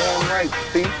 You're damn right,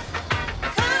 thief.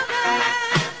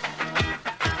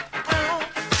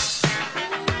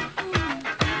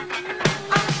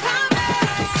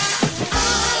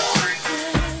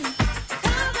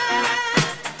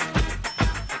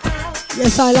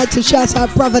 Yes, I like to shout out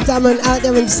Brother Damon out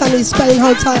there in sunny Spain.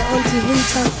 Hold tight, Auntie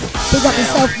Rita. Big up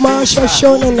yourself, Marsha,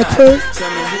 Sean, and the crew. Tell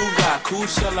me who rock, who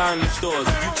sell out in the stores.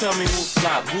 You tell me who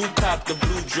flop, who cop the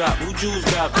blue drop, who Jews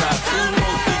got pop, who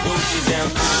mostly Gucci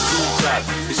down to the blue top.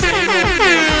 The same old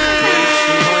thing,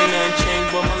 you know ain't nothing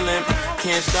changed but my limp.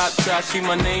 Can't stop till I see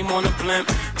my name on the blimp.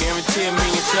 Guarantee a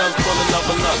million sales full of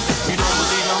level up. You don't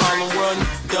believe in Harlem World,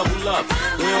 double up.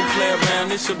 We don't play around,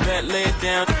 it's a bet, lay it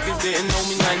down. Niggas didn't know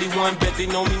me 91, bet they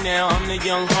know me now. I'm the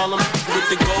young Harlem with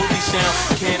the Goldie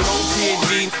sound. Can't no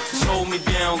TNG, just hold me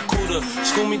down. Cooler,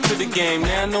 school me to the game,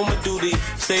 now I know my duty.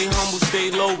 Stay humble, stay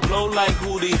low, blow like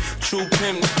Hootie. True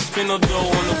pimp, spin no dough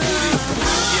on the booty.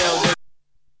 Yell, that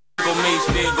go Mace,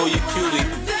 there go your cutie.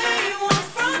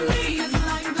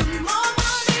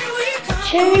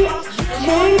 Tune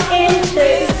into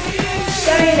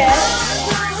Xioness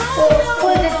for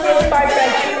positive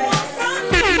vibration.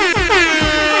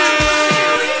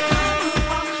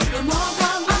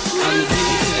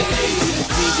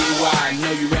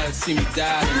 See me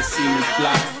die than to see me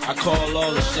fly. I call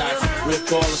all the shots,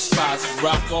 rip all the spots,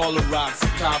 rock all the rocks,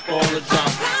 cop all the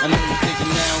drops. I know you're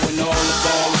thinking now when all the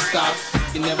ball stops.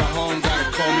 You're never home, gotta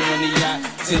call me on the yacht.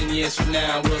 10 years from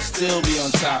now, we'll still be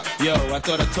on top. Yo, I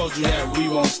thought I told you that we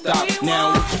won't stop. Now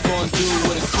what you gonna do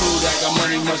with a crew that got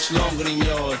money much longer than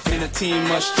yours? And a team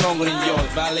much stronger than yours.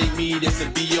 Violate me, this'll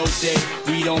be your day.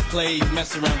 We don't play,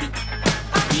 mess around.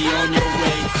 Be on your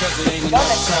way, cause it ain't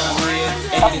enough time here.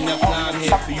 Ain't enough time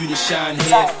here for you to shine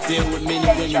here. Deal with many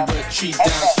women, but trees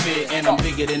down fair. And I'm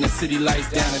bigger than the city lights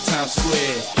down in Times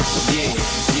Square. Yeah,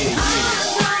 yeah, yeah.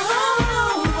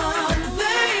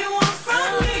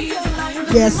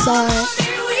 Yes,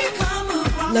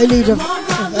 no need of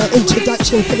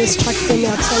introduction for this track for me,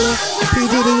 I tell you. P.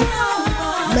 Diddy,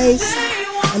 Mace,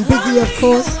 and Biggie, of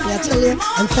course, I tell you.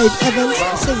 And Faith Evans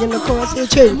singing the chorus here,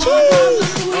 tune. Cheese!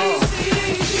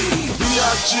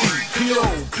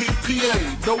 P.O.P.P.A.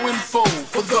 No info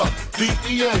for the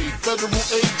DEA. Federal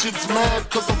agents mad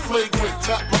cause I'm flagrant.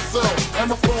 Tap myself and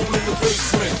the phone in the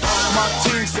basement. My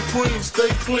team supreme, stay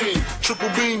clean. Triple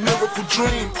beam, miracle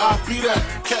dream. I be that.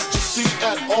 Catch a seat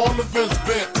at all events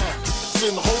bent.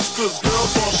 In holsters,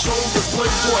 girls on shoulders,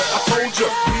 playboy. I told ya,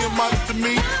 me and Mike to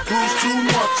me, bruise too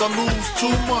much, I lose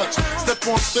too much. Step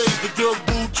on stage, the girls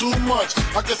boo too much.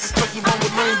 I guess it's cause you run with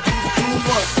lame dudes too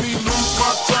much. Me lose my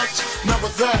touch,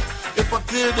 never that. If I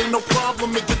did, ain't no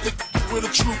problem to get the where the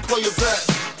true players at.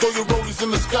 Throw your rollies in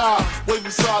the sky,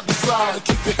 waving side to side, and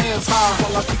keep your hands high.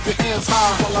 While I keep your hands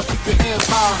high, while I keep your hands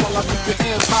high, while I keep your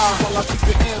hands high, while I keep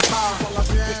your hands high, while I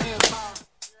keep your hands high.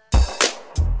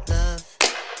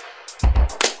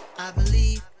 I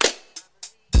believe,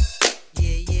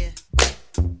 yeah.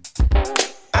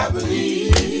 I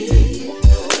believe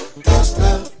that's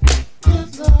love. I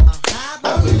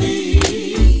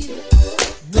believe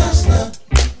that's love.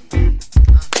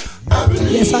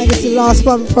 Yes, this is the last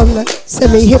one from the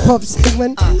semi-hip-hop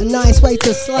segment. A nice way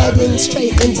to slide in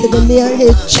straight into the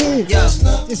near-hit tune.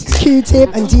 This is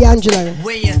Q-Tip and D'Angelo.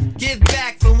 When you give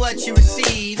back from what you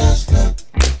receive,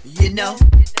 you know.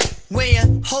 When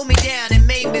you hold me down and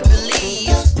made me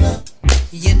believe,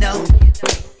 you know.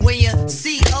 When you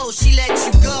see, oh, she let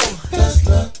you go,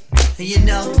 you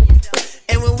know.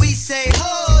 And when we say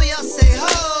ho, y'all say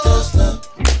ho.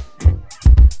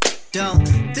 Don't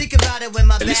think about it when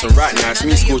my back. Listen, right now it's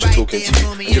me, Scorcher, talking to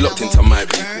you, and you're locked into my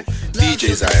people.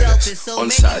 DJ's Xioness on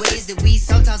Saturday. That we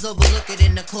sometimes overlook it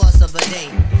in the course of a day.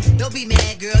 Don't be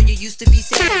mad, girl. You used to be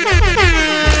sad.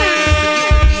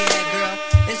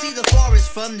 And see the forest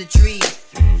from the tree.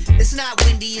 It's not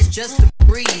windy, it's just a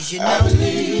breeze, you know. I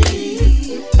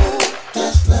believe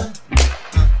that's love.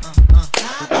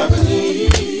 I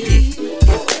believe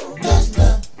that's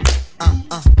love.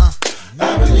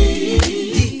 I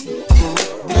believe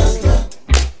that's love.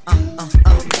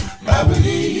 I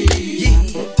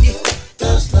believe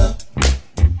that's love.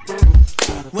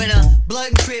 When a blood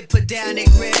and crib put down their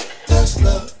grip, that's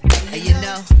love. And you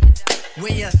know,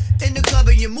 when you're in the club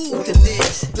and you move to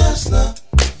this, that's love.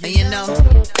 And you know,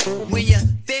 when you're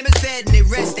famous fed and they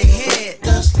rest their head,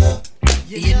 that's love.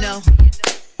 You know,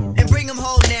 and bring them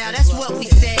home now, that's what we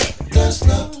said. That's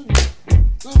love.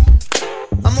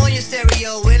 I'm on your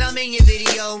stereo when I'm in your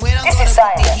video, when I'm gonna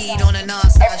put the heat on a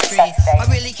non-stop stream. I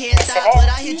really can't stop, but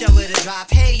I hit y'all with a drop.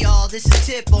 Hey y'all, this is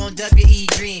Tip on WE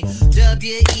Dream,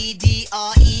 WEDREM.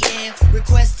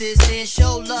 Request this and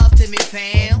show love to me,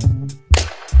 fam.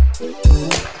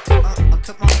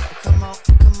 Come on.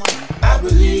 I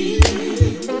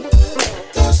believe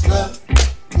that's love.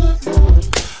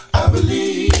 I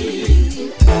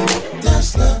believe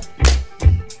that's love.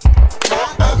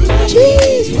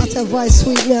 Jeez, what a her voice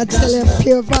sweet, me I tell her,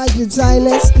 pure vibe with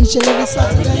Xioness each and every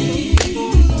Saturday.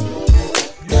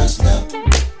 That's love.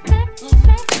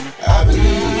 I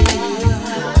believe.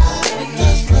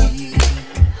 That's love.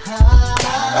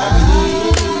 I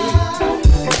believe.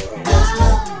 That's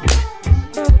love. I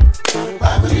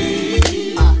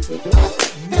believe.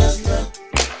 That's love.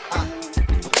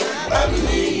 I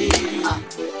believe.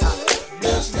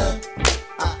 That's love.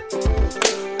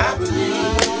 I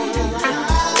believe.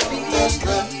 That's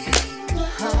love.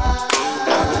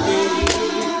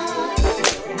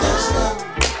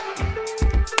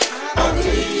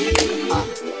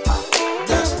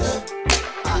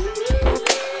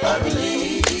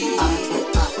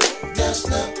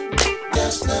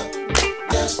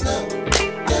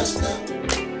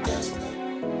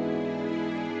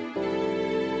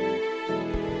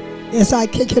 Yes, I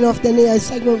kicking off the Neo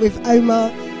segment with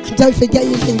Omar. And don't forget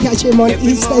you can catch him on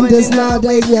EastEnders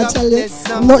nowadays, me I tell you.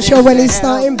 I'm not sure when he's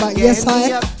starting, but yes,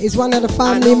 he's one of the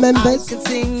family members of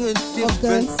the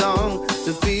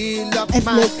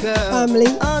ethnic family,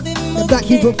 the Black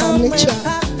People family chat.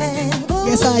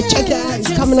 Yes, I check it out. He's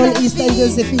coming on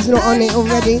EastEnders if he's not on it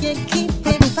already.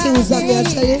 I pick things up, me I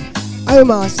tell you.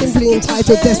 Omar, simply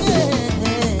entitled Destiny.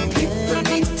 People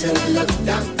need to look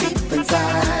down deep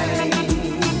inside.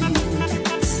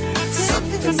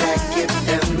 Something that gives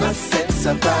them a sense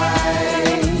of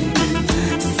pride.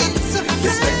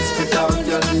 Dispense with all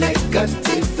your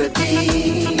negativity.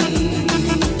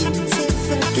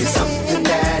 Give something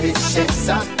that it shapes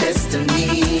our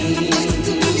destiny.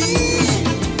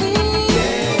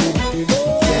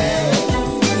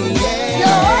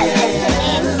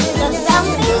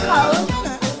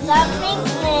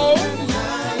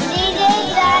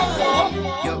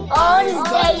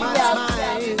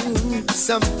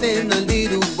 Something a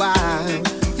little while.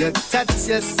 Your touch,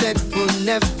 you said, will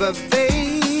never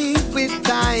fade with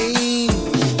time.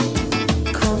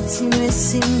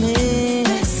 Continuez-me,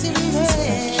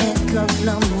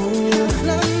 l'amour,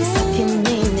 ça qui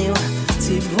m'énerve,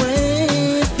 tu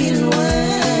vois plus loin.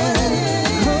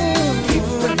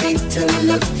 People need to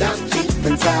look down deep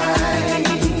inside.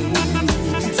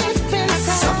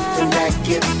 Something that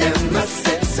gives them a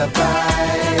sense of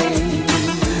pride.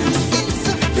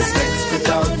 Dispense with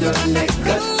all your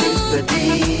negativity.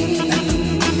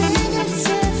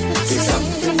 It's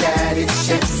something that it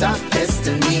shapes our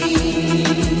destiny.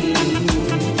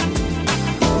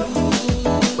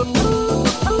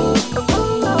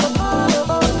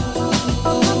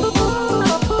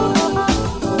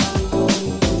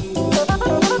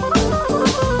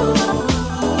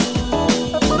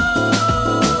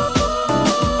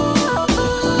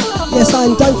 Yes,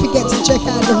 and don't forget to check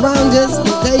out the Rounders,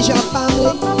 the Deja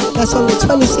family. That's on the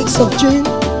 26th of June.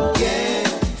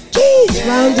 Jeez,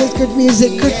 Rounders, good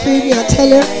music, good food, I tell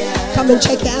you. Come and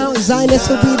check it out. Xioness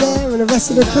will be there and the rest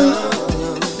of the crew.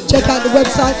 Check out the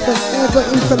website for further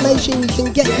information. You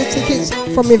can get the tickets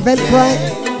from Eventbrite.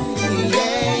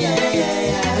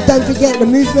 And don't forget the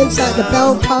movements at the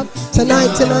Bell Pub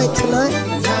tonight.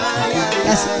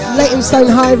 That's Leytonstone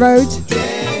High Road,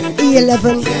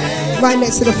 E11. Right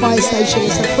next to the fire station.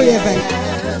 It's a free event.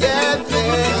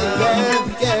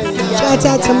 Shout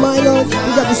out to Mylord.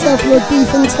 We got yourself Lord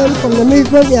Beefington from the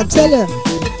movement, I tell you.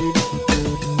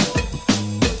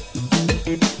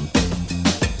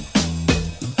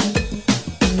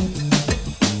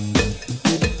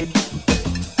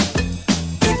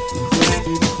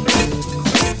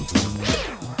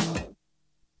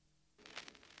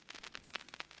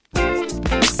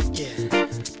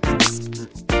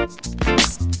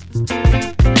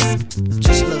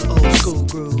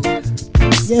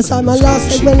 Yes, my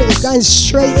last segment is going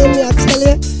straight in, I tell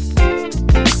you.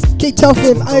 Kicked off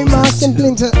with Omar, simply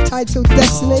entitled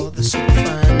Destiny.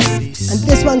 And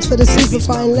this one's for the super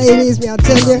fine ladies, I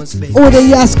tell you. All the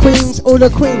yes queens, all the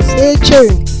queens, hear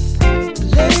tune.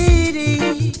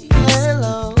 Lady,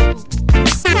 hello.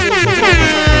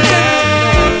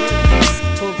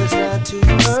 Hope it's not too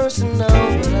personal,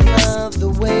 but I love the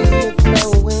way you're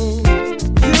flowing.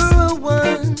 You're a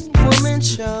one-woman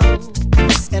show.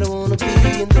 And I wanna be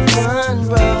in the front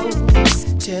row.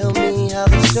 Tell me how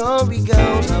the story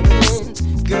goes, how it ends.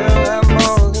 Girl, I'm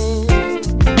all in.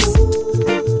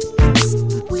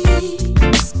 Ooh-wee,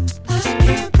 I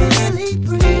can't really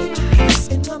breathe.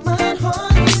 In my mind,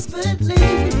 hardly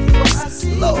believe what I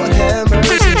see. Lord have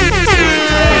mercy.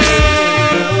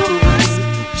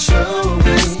 Show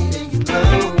me and you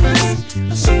blow me.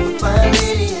 A super fine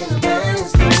lady in a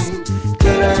man's thing.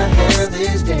 Could I have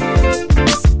this dance?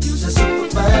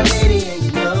 Lady and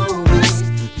you know it,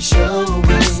 you show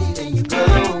it and you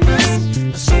glow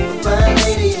it. A super fine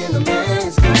lady in a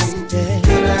man's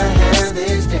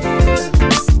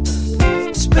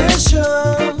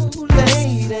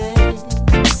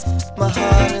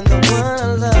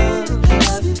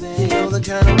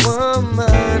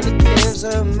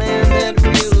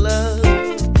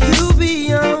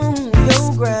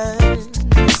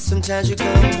Sometimes you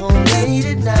come home late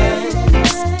at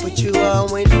night, but you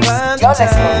always find the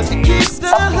time to keep the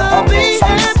hubby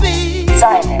happy.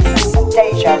 Xioness,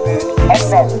 Deja Vu,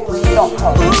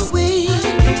 FM.com.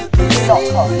 I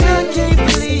can't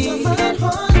believe,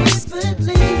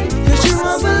 cause you're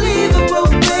unbelievable,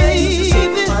 baby.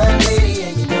 My lady,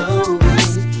 and you know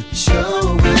it.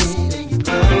 Show it, and you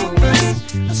blow it.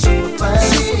 A super fine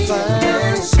lady,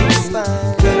 super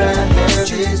fine. Could I have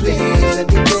this, please? Let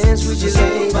me dance with you,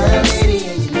 lady. My lady,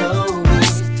 and you know it.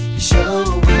 Show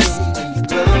it, and you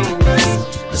blow it.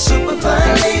 A super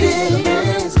fine lady.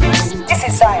 This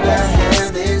is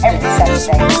Xioness, every Saturday.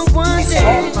 Listen in.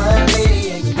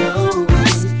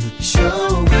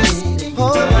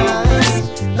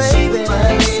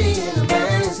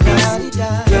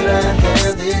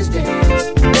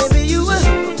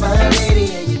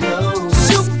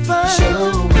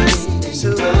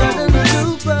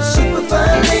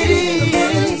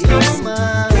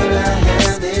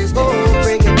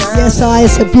 Yes,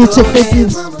 it's a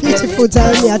beautiful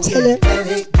day, I tell you.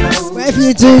 Whatever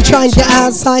you do, try and get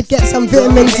outside, get some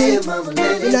vitamin D. You know,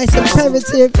 it's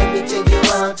imperative. And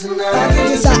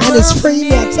it's free,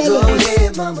 I tell you.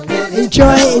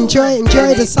 Enjoy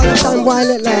the sunshine while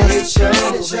it lasts.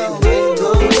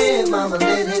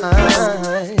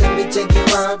 Let me take you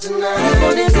out tonight. Come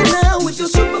on, dancing now with your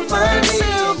super fine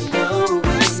self.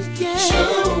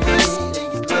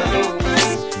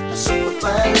 A super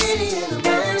fine lady in a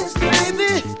man's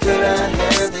baby. Could I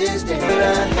have this day? Could I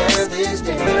have this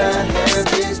day? Could I have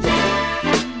this day?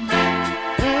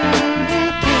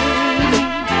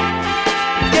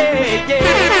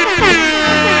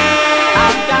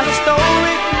 I've got a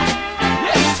story.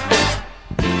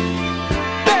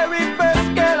 Very first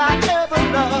girl I ever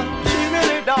loved, she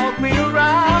really dogged me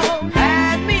around.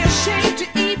 Had me ashamed to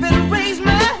even raise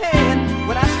my hand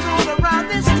when I strolled around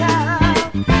this town.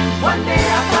 One day I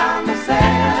found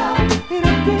myself in a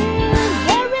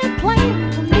very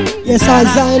plain for me. Yes,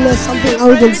 Xioness, something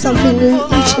old and something new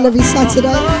each and every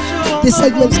Saturday. This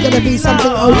segment's gonna be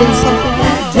something old and something new.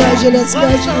 Version and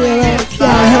skirtion, you know,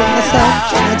 can't help myself,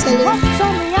 can I tell you?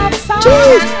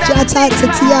 Jeez, shout out to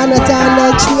Tiana down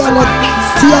there,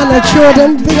 Tiana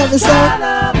Jordan, big up yourself.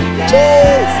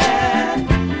 Jeez.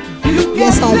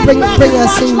 Yes, I'll bring her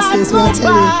scenes this, I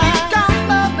tell you.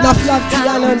 Enough love,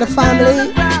 Tiana and the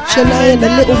family, Shanae and the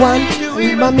little one,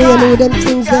 and Mummy and all them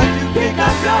things there. Pick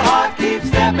up your heart, keep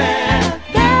stepping.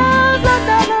 There's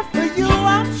another for you,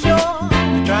 I'm sure.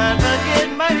 Trying to get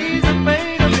my knees and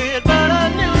made a bit, but a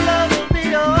new love will be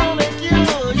the only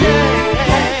cure.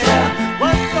 Yeah,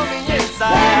 what's on the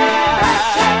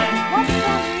inside? What's on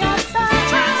the outside?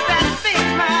 Trust that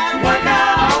things might work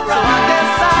out alright. So I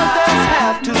guess I'll just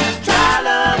have to try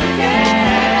love again.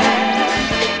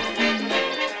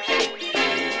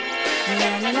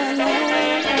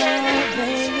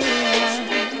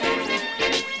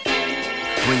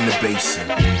 Bring the bass in.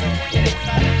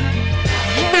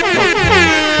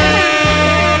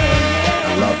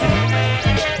 I love it.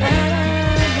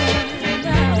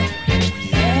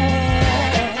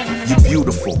 You're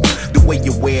beautiful. The way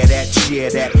you wear that, share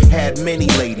that, had many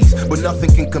ladies, but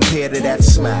nothing can compare to that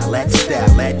smile, that style,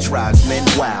 that drives men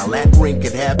wild. That ring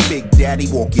could have Big Daddy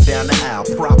walk you down the aisle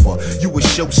proper. You a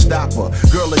showstopper,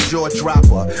 girl a jaw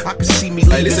dropper. I can see me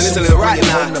leaving. Listen right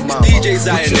now. It's DJ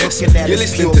Xioness. You're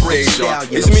listening to Deja.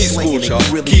 It's me, Schoolchild.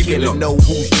 Really Keep it can't up. know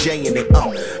who's jaying it.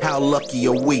 How lucky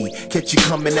are we? Catch you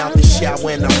coming out the shower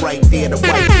and I'm right there to wipe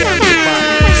down your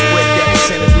body. Spread that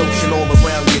scented lotion all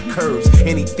around your curves.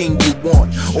 Anything you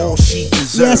want, all she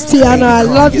deserves. Yes, Tiana, I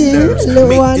love you, little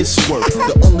Make one. this work.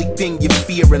 The only thing you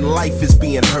fear in life is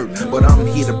being hurt, but I'm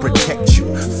here to protect you.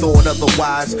 Thought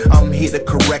otherwise, I'm here to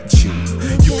correct you.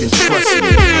 You can trust me.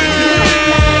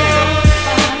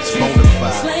 It's bona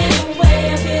fide.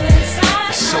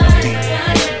 It's so deep.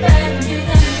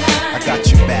 I got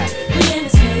your back.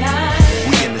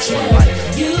 We in this for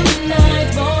life. We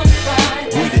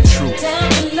the truth.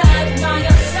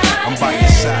 I'm by your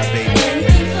side, baby.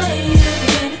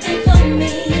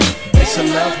 It's a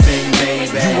love thing,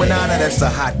 baby. You and I, that's a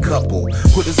hot couple.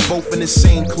 Put us both in the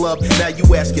same club. Now you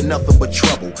asking nothing but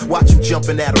trouble. Watch you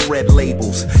jumping out of red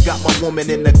labels. Got my woman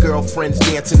and the girlfriends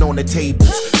dancing on the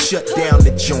tables. Shut down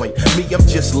the joint. Me, I'm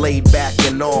just laid back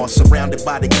and all. Surrounded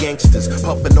by the gangsters,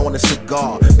 puffing on a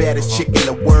cigar. Baddest chick in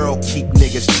the world, keep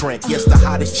niggas trank. Yes, the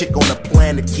hottest chick on the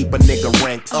planet, keep a nigga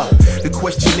ranked up. The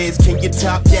question is, can you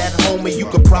top that, homie? You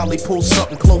could probably pull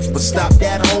something close, but stop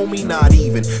that, homie? Not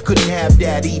even. Couldn't have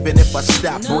that even if I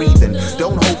stopped breathing.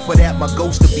 Don't hope for that, my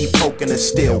ghost to be poking us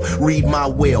still. Read my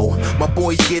will. My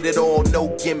boys get it all,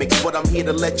 no gimmicks, but I'm here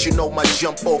to let you know my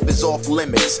jump off is off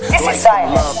limits. This like is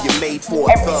Xioness. love you made for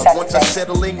a thug. love. Once I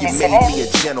settle in, you made me a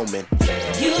gentleman.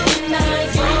 You and I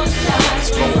don't lie.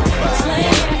 Slay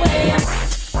away.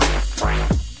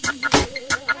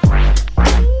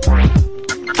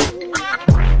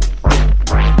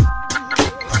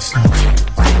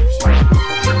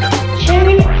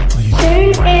 Tune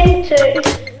into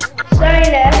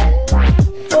Xioness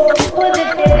for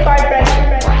positive vibration.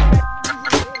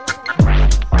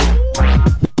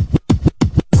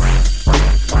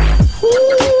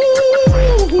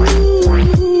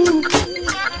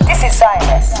 This is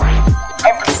Xioness.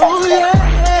 Every Saturday.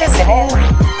 Listen in.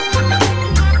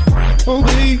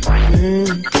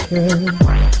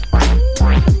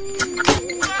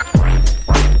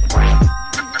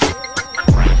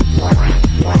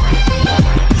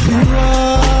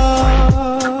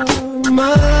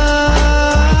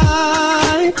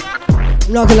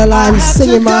 I'm not gonna lie, I'm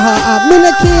singing my heart out.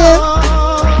 Minakir.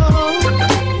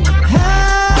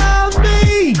 Have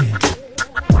me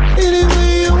any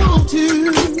way you want to.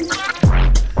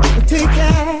 Take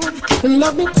that and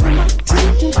love me to my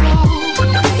tempting call.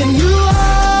 And you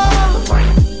are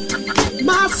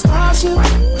my starship.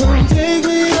 Come take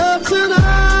me up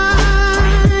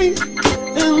tonight.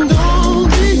 And don't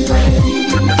be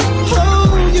late.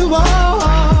 Oh, you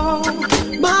are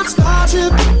my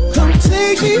starship. Come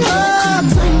take me up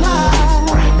tonight.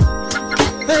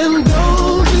 And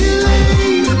don't be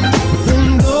late.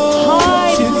 And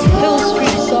Hi, this is Hill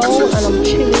Street Soul, and I'm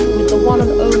chilling with the one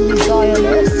and only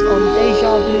Xioness on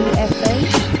Deja Vu FM.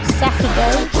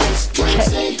 Saturday,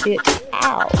 check it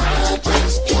out.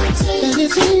 And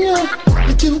it's here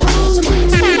that you wanna be.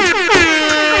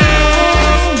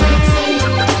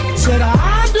 Said I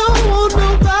don't want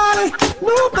nobody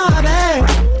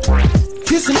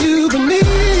kissing you but me.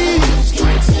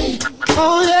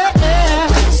 Oh yeah,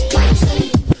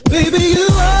 baby you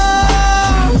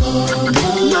are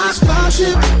my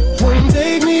starship. Come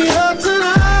take me up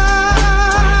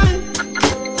tonight.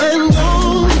 And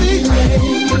don't be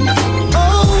late.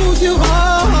 Oh, you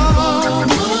are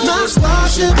my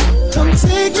starship. Come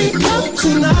take me up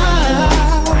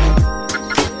tonight.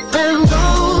 And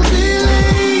don't be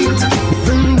late.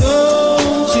 And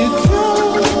don't you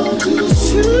come too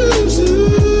soon.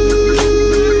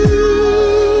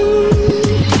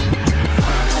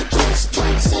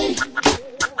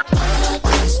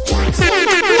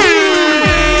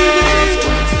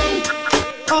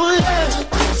 Oh yeah,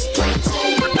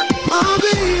 oh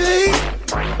baby,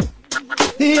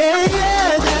 yeah,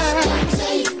 yeah, yeah.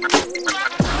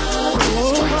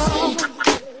 Oh,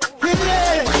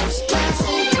 yeah.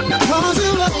 Cause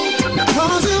you love,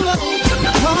 cause you love,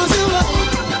 cause you love,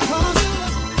 cause you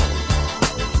love.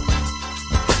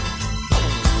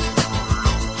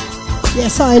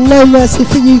 Yes, I no mercy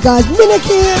for you guys.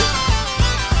 Minakir.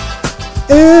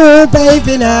 Ooh,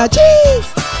 baby, now, jeez.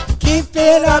 Keep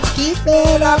it up, keep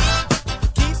it up.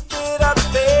 Keep it up,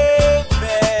 baby.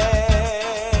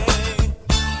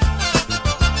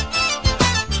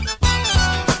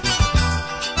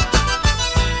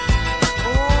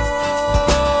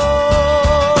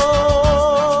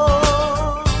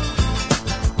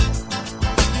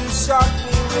 You shock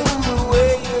me with the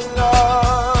way you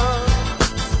love.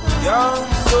 Young,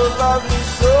 so lovely,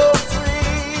 so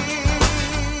free.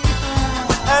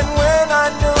 And when I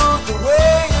knew the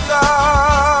way you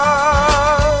love,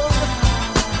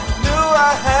 knew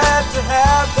I had to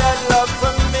have that love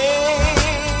for me.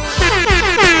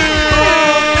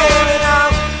 Oh, baby, now,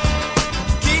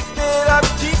 keep it up,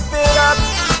 keep it up.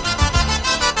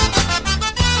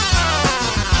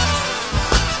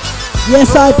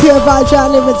 Yes, I pure vibes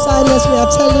out with Xioness, me I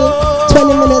tell you.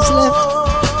 20 minutes left.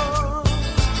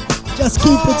 Just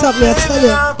keep it up, me I tell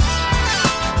you.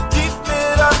 Keep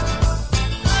it up.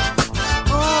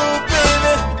 Ooh,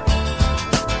 baby,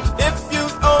 if you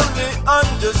only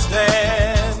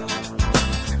understand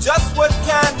just what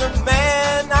kind of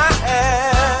man I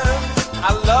am,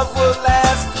 our love will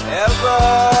last forever,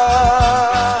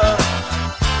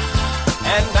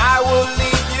 and I will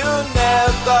leave you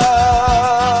never.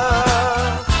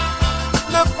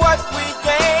 Look what we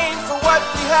gain for what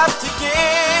we have to give.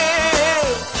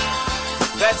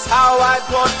 That's how I'd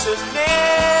want to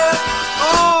live.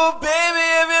 Ooh, baby,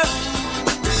 if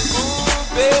you, ooh,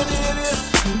 baby, if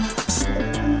you.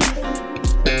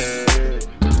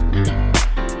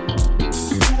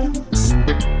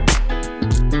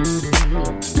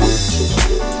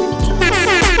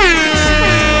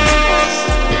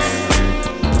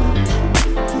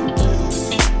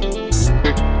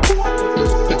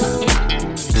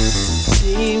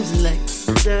 Seems like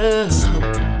the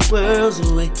whole world's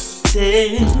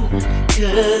waiting,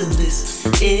 'cause this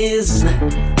is not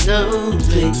no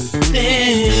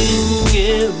plaything.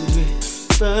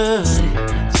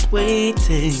 everybody's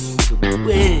waiting to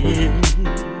win.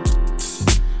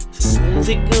 So where's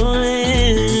it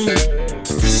going?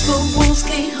 These four walls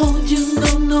can't hold you,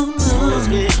 no, no, no. Walls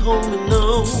can't hold me,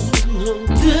 no, no.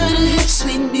 Good hip,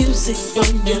 sweet music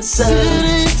from your side. Good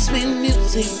hip, sweet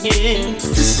music, yeah.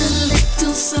 Just a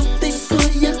little something for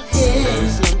your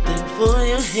head. Something for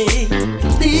your head.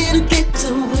 Little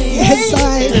getaway. Yes,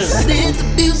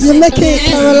 you make it,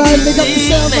 Caroline. Big up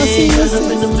yourself. I see you.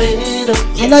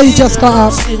 I know you just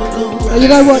got up. And you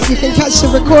know what? You can catch the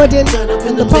recording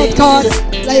and the podcast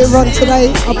later on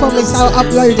today. I promise I'll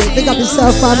upload it. Big up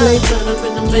yourself, family.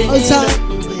 Hold tight.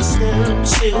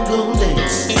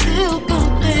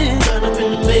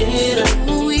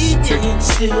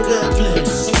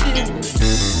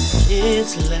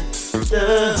 It's like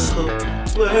the whole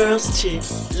world's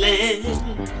chillin'.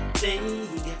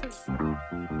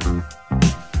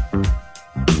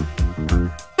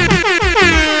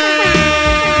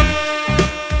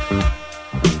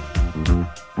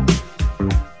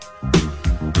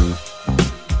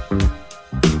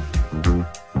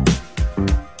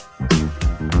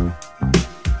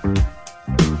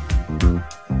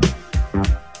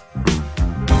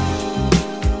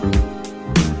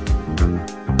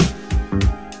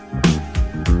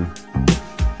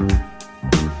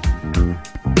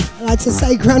 To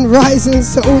say grand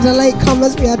risings to all the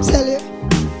latecomers, I tell you,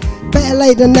 better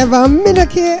late than never. I'm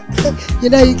Minnock here. You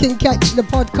know you can catch the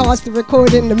podcast, the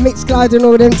recording, the mix cloud and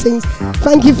all them things.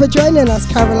 Thank you for joining us,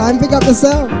 Caroline. Big up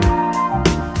yourself.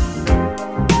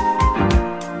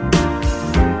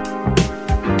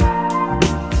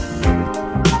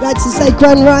 Like to say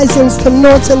grand risings to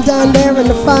Norton down there and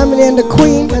the family and the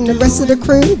Queen and the rest of the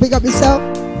crew. Big up yourself.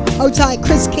 Hold tight,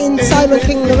 Chris King, Simon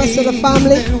King, the rest of the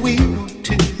family.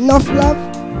 Enough love.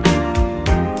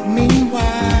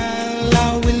 Meanwhile,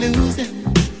 are we losing?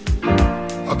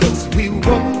 Because we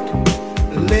won't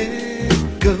let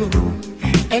go.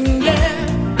 And yeah,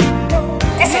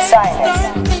 this is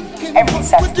Xioness. Every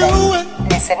Saturday,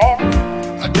 listen in.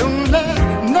 I don't let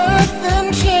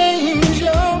nothing change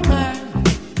your mind.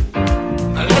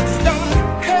 Let's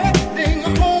start heading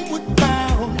homeward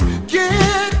bound.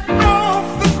 Get off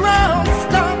the ground,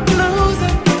 stop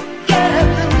losing, yeah,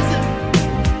 losing.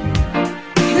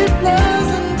 Keep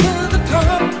rising to the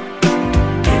top.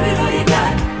 Give it all you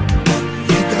got.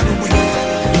 You gotta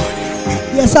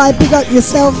win. Yes, I big up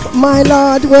yourself, my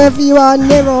lord, wherever you are,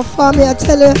 near or far, me I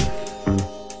tell you.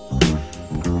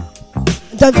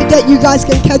 Don't forget, you guys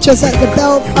can catch us at the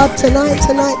Bell Pub tonight,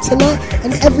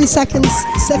 and every second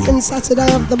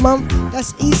Saturday of the month.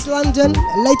 That's East London,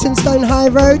 Leytonstone High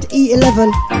Road,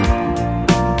 E11.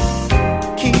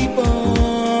 Keep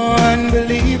on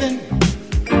believing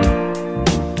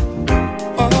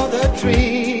all the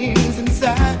dreams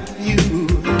inside of you,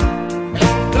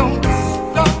 and don't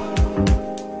stop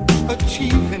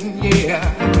achieving, yeah.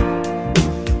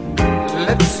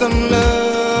 Let some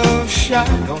love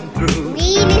shine on through.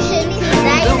 We listen to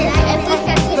Xioness every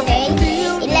Saturday,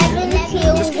 11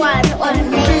 till 1 on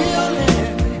Facebook.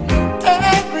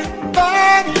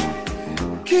 Everybody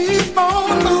keep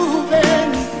on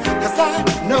moving, 'cause I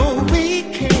know we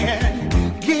can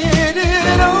get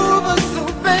it over, so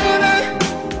baby,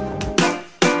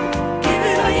 give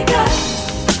it all you got.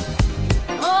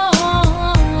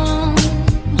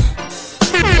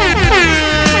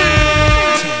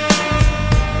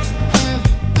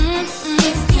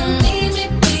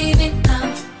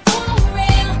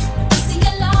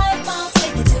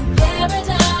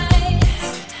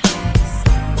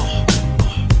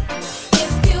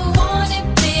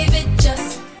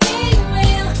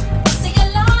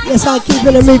 Yes, I keep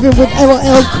it moving with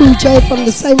LL Cool J from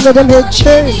the same rhythm here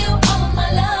tune.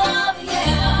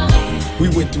 We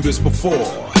went through this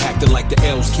before, acting like the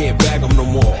L's can't bag them no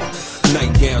more.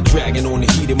 Nightgown dragging on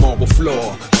the heated marble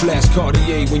floor. Flash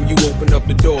Cartier when you open up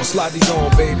the door. Slide these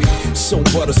on, baby. So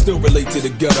butter, still relate to the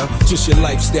gutter. Just your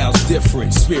lifestyle's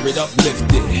different, spirit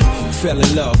uplifted. Fell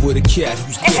in love with a cat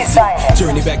who's gifted.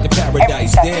 Journey back to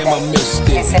paradise, damn I missed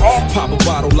it. Pop a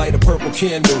bottle, light a purple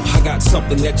candle. I got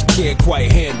something that you can't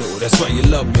quite handle. That's why you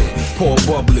love me. Pour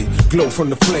bubbly, glow from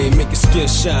the flame, make your skin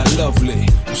shine lovely.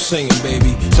 I'm singing,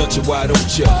 baby. Touch it, why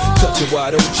don't ya? Touch it,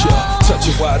 why don't ya? Touch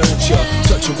it, why don't ya?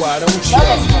 Touch it, why don't ya?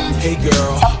 Hey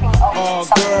girl, oh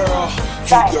girl,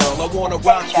 hey girl, I wanna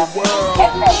rock your world.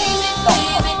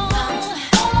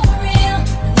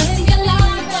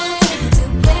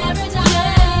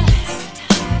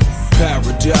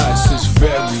 Paradise is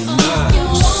very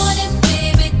nice.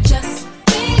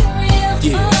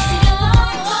 Yeah.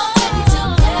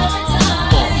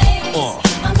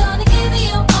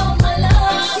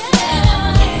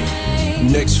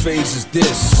 Next phase is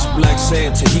this? Black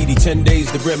sand, Tahiti, 10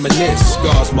 days to reminisce.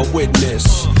 God's my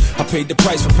witness. I paid the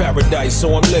price for paradise,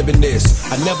 so I'm living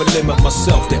this. I never limit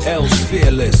myself, the L's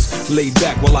fearless. Lay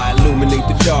back while I illuminate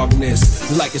the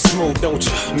darkness. Like it's smooth, don't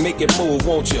you? Make it move,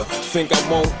 won't you? Think I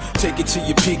won't? Take it to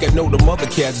your peak, I know the mother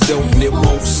cats don't, and it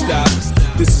won't stop.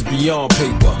 This is beyond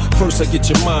paper. First I get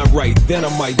your mind right, then I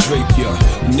might drape ya.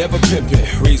 Never pimpin',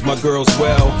 raise my girls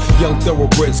well. Young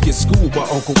thoroughbreds get schooled by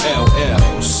Uncle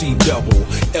LL. C double,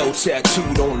 L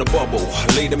tattooed on the bubble.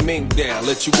 Lay the mink down,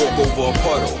 let you walk over a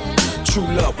puddle. True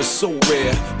love is so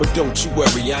rare, but don't you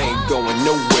worry, I ain't going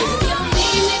nowhere.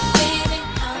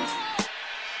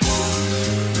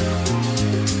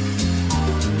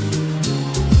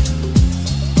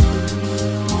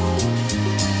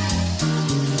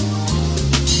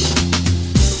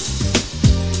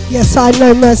 Yes, I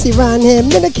know Mercy round here.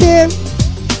 Minikim,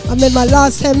 I'm in my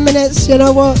last 10 minutes, you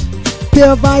know what?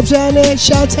 Pure vibes round here.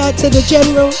 Shout out to the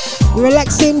general.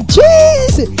 Relaxing,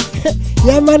 jeez.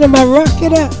 Yeah, man, am I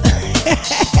rocking it?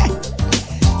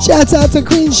 Shout out to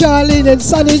Queen Charlene and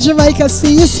sunny Jamaica.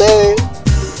 See you soon.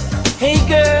 Hey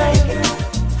girl,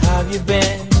 how have you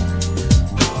been?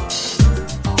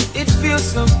 It feels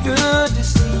so good to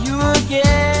see you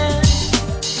again.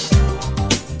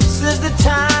 Since the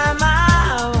time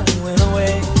I went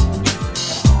away,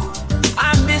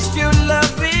 I missed your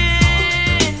loving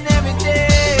every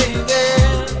day,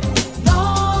 girl.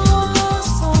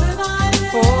 Lost on an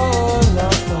island. Oh,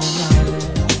 lost on an island.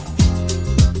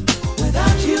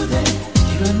 Without you there,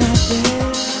 you're not there.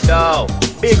 Yo,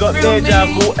 big up Deja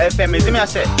Vu FM. Is it me I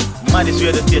said? Man, this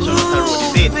radio station on the road,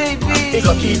 is it? Big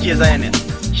up DJ Xioness.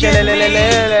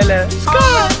 Shelelelelelele.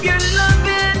 All of your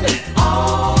loving,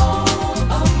 all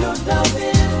of your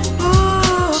loving.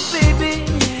 Ooh, baby,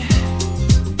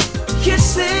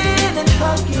 kissing and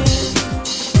hugging.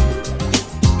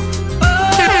 Oh,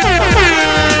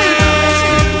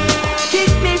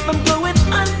 keep me from going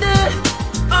under.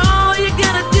 All you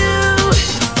gotta do,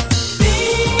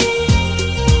 feel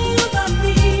the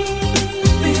need,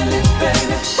 feel it,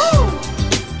 baby. Ooh,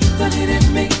 the need in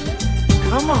me.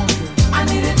 Come on, girl. I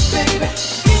need it, baby.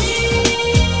 Feel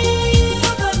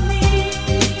the need,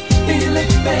 feel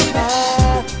it, baby.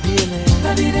 Feel it,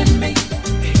 the need in me.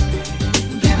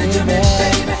 Give it to me,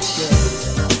 baby.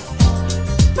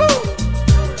 Woo.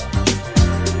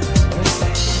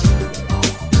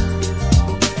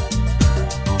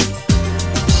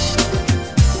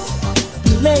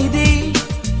 Lady,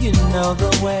 you know the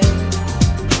way.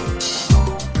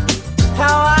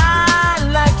 How I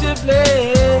like to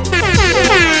play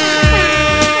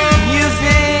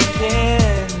music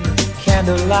and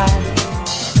candlelight.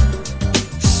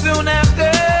 Soon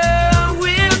after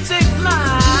we'll take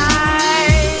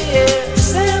flight, yeah.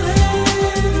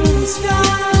 Sailing through the sky.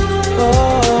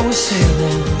 Oh, we're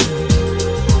sailing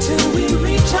till we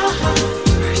reach our high.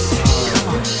 Come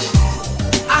on,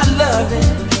 I love it.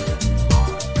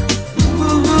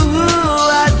 Ooh,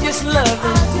 I just love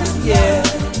it. Yeah.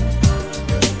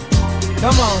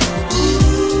 Come on.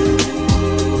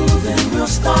 Then we'll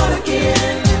start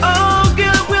again. Oh,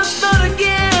 girl, we'll start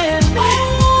again.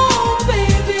 Oh,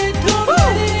 baby, don't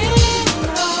let it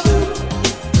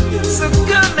end. So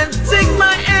come and take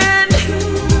my hand.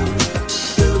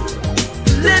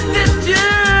 Let this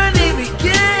journey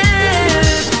begin.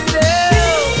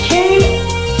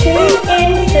 Tune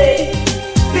into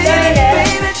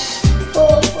Xioness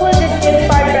for positive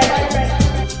vibration.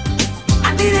 I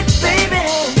need it, baby.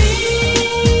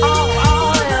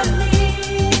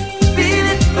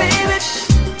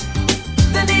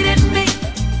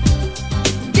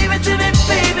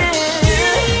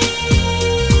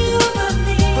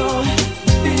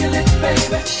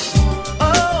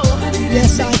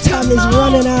 Yes, our time is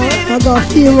running out. I got a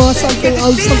few more something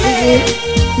on something new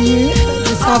for you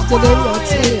this afternoon. I'll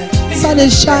tell you. Sun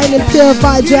is shining, pure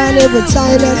vibes round here with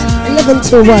Xioness, 11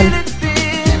 to 1.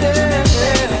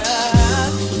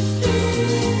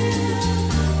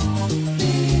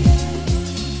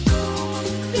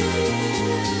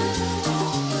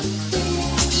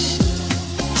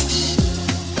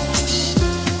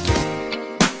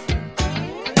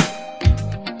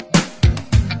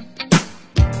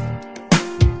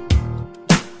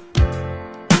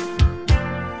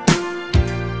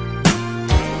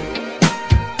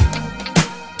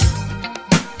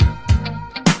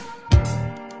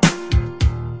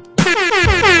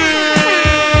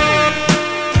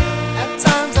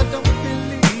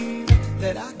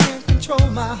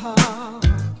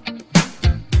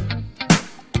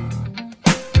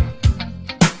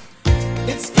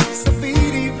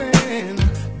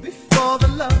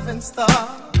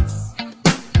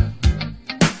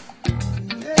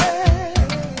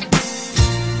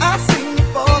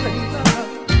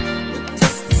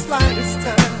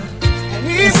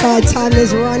 Northside time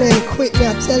is running quickly,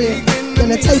 I tell you.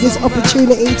 Gonna take this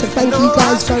opportunity to thank you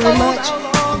guys very much.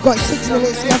 I've got 6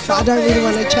 minutes left, but I don't really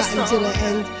want to chat until the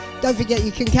end. Don't forget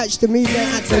you can catch the movement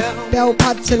at the Bell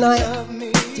Pub tonight,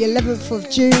 the 11th of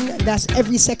June, and that's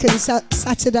every second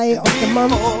Saturday of the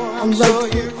month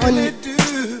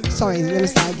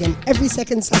every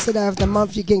second Saturday of the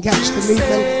month you can catch the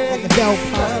movement at the Bell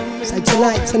Pub. So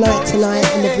tonight,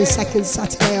 and every second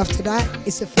Saturday after that,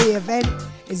 it's a free event.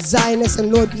 It's Xioness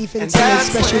and Lord Beefington and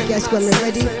special guests when we're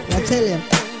ready. And I tell you,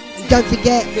 and don't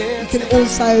forget, you can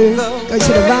also go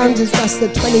to the Rounders, that's the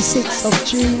 26th of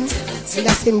June, and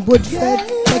that's in Woodford.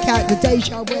 Check out the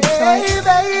Deja website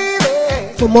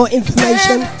for more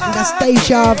information, and that's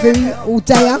Deja Vu all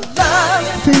day.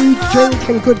 Food, drink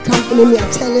and good company, me I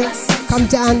tell you. Come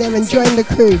down there and join the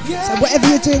crew. So whatever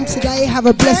you're doing today, have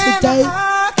a blessed day.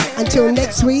 Until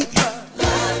next week,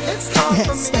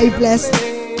 stay blessed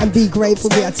and be grateful,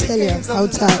 me I tell you.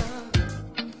 Hold tight.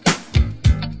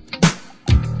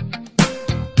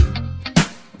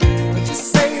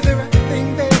 Just say the right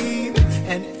thing, babe,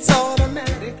 and it's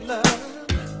automatic love.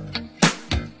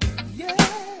 Yeah.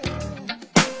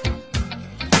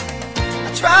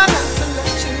 I try not to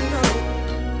let you know.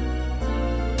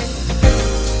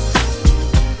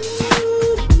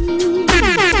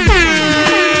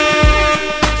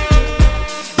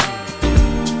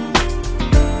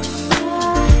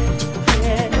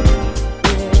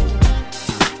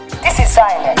 This is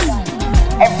Xioness.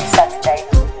 Every Saturday,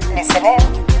 listen in.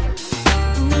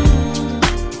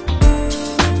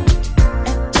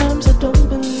 At times I don't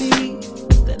believe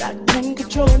that I can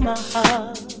control my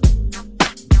heart.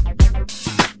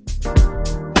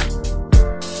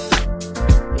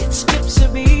 It skips a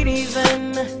beat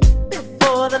even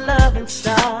before the loving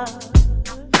starts.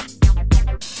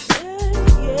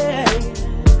 Yeah.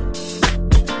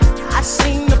 I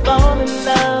seem to fall in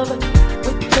love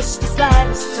with just the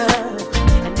slightest touch,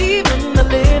 and even the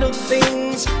little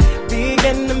things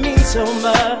begin to mean so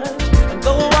much. And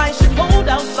though I should hold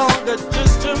out longer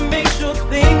just to make sure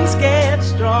things get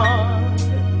strong,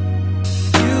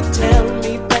 you tell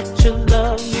me that you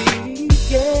love me,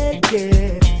 yeah,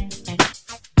 yeah.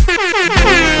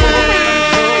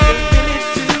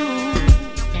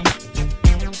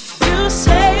 You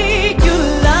say you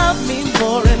love me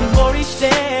more and more each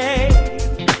day,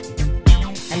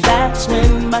 and that's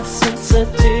when my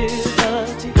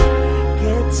sensitivity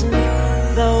gets in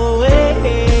the way.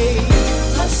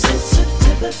 My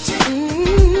sensitivity.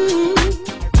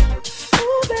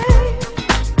 Ooh, babe.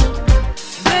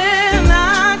 Then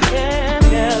I can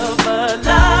never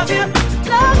love you.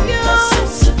 My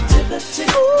sensitivity.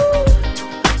 Ooh.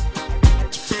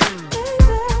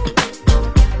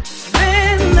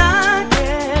 Then I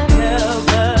can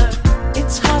never.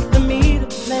 It's hard for me to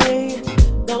play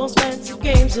those fancy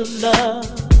games of love.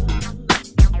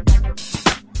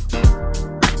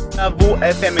 Vous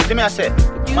FM, c'est me say,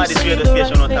 my this radio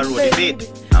station on the road, is it?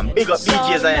 And big up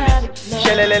DJ Xioness.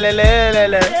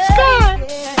 Shelelelelelele. Sky.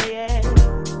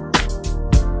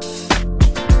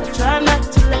 I try not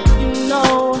to let you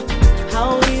know how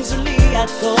easily I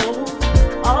go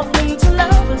off into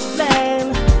lover's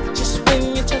land just when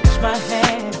you touch my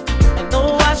hand. And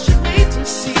though I should wait to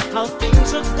see how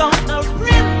things are gonna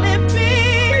really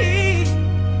be,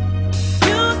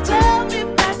 you tell me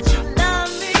that you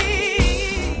love me.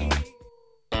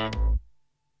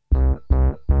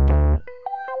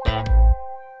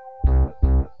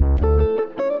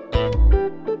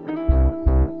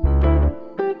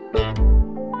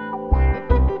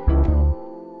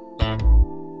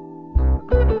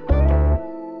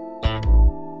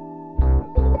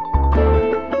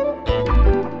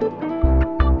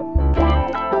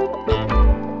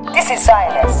 This is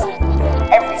Xioness.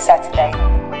 Every Saturday,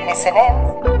 listen in.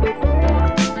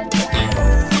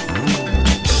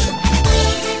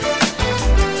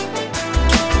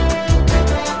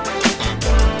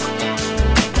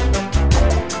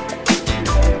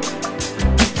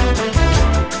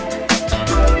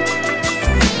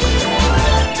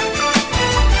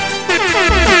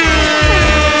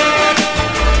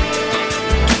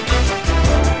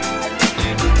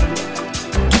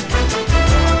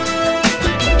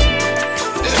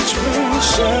 It's been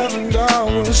 7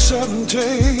 hours, 7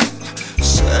 days,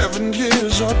 7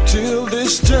 years up till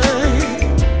this day.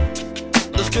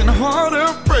 It's getting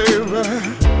harder, baby.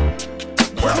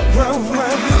 Well,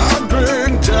 I've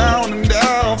been down and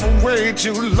down for way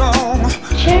too long.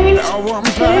 Now I'm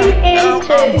back, now I'm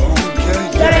home,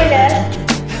 yeah.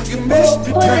 You must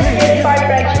be pain.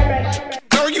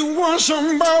 Know you want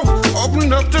some more?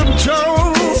 Open up them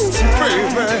doors,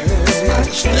 baby.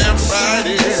 Stand right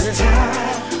here.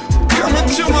 Come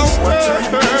into my world.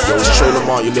 Yo, it's Trailer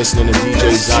Mark out, you're listening to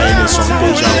DJ Xioness on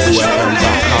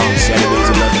DejaVuFM.com, Saturdays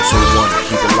 11 to 1.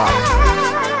 Keep it locked.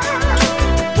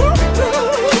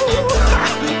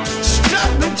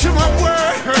 Step into my world.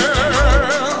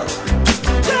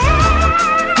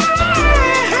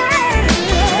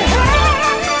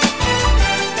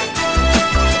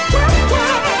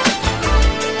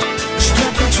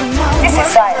 This is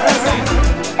Xioness.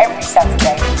 Every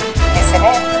Saturday. Listen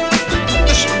in.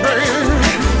 Listen, baby.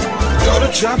 You're the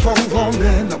type of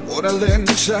woman I wanna let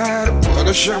inside. I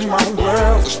wanna share my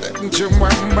world. Step into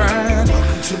my mind.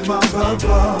 Welcome to my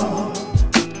bubble.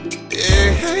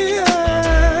 Yeah.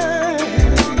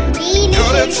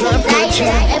 You're the type of chick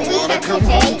I wanna come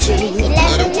home to.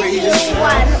 The way you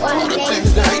shine, all the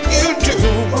things that you do.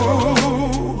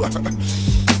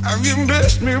 Have you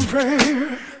missed me,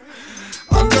 babe?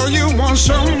 I know you want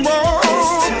some more,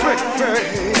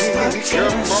 baby.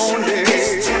 Come on, baby.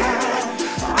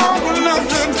 Open up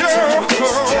the door.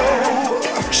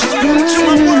 Step into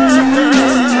my world.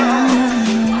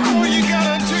 All you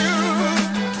gotta do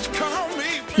is call me.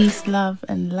 Peace, love,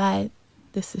 and light.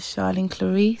 This is Charlene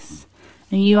Clarice,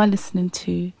 and you are listening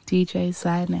to DJ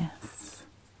Xioness.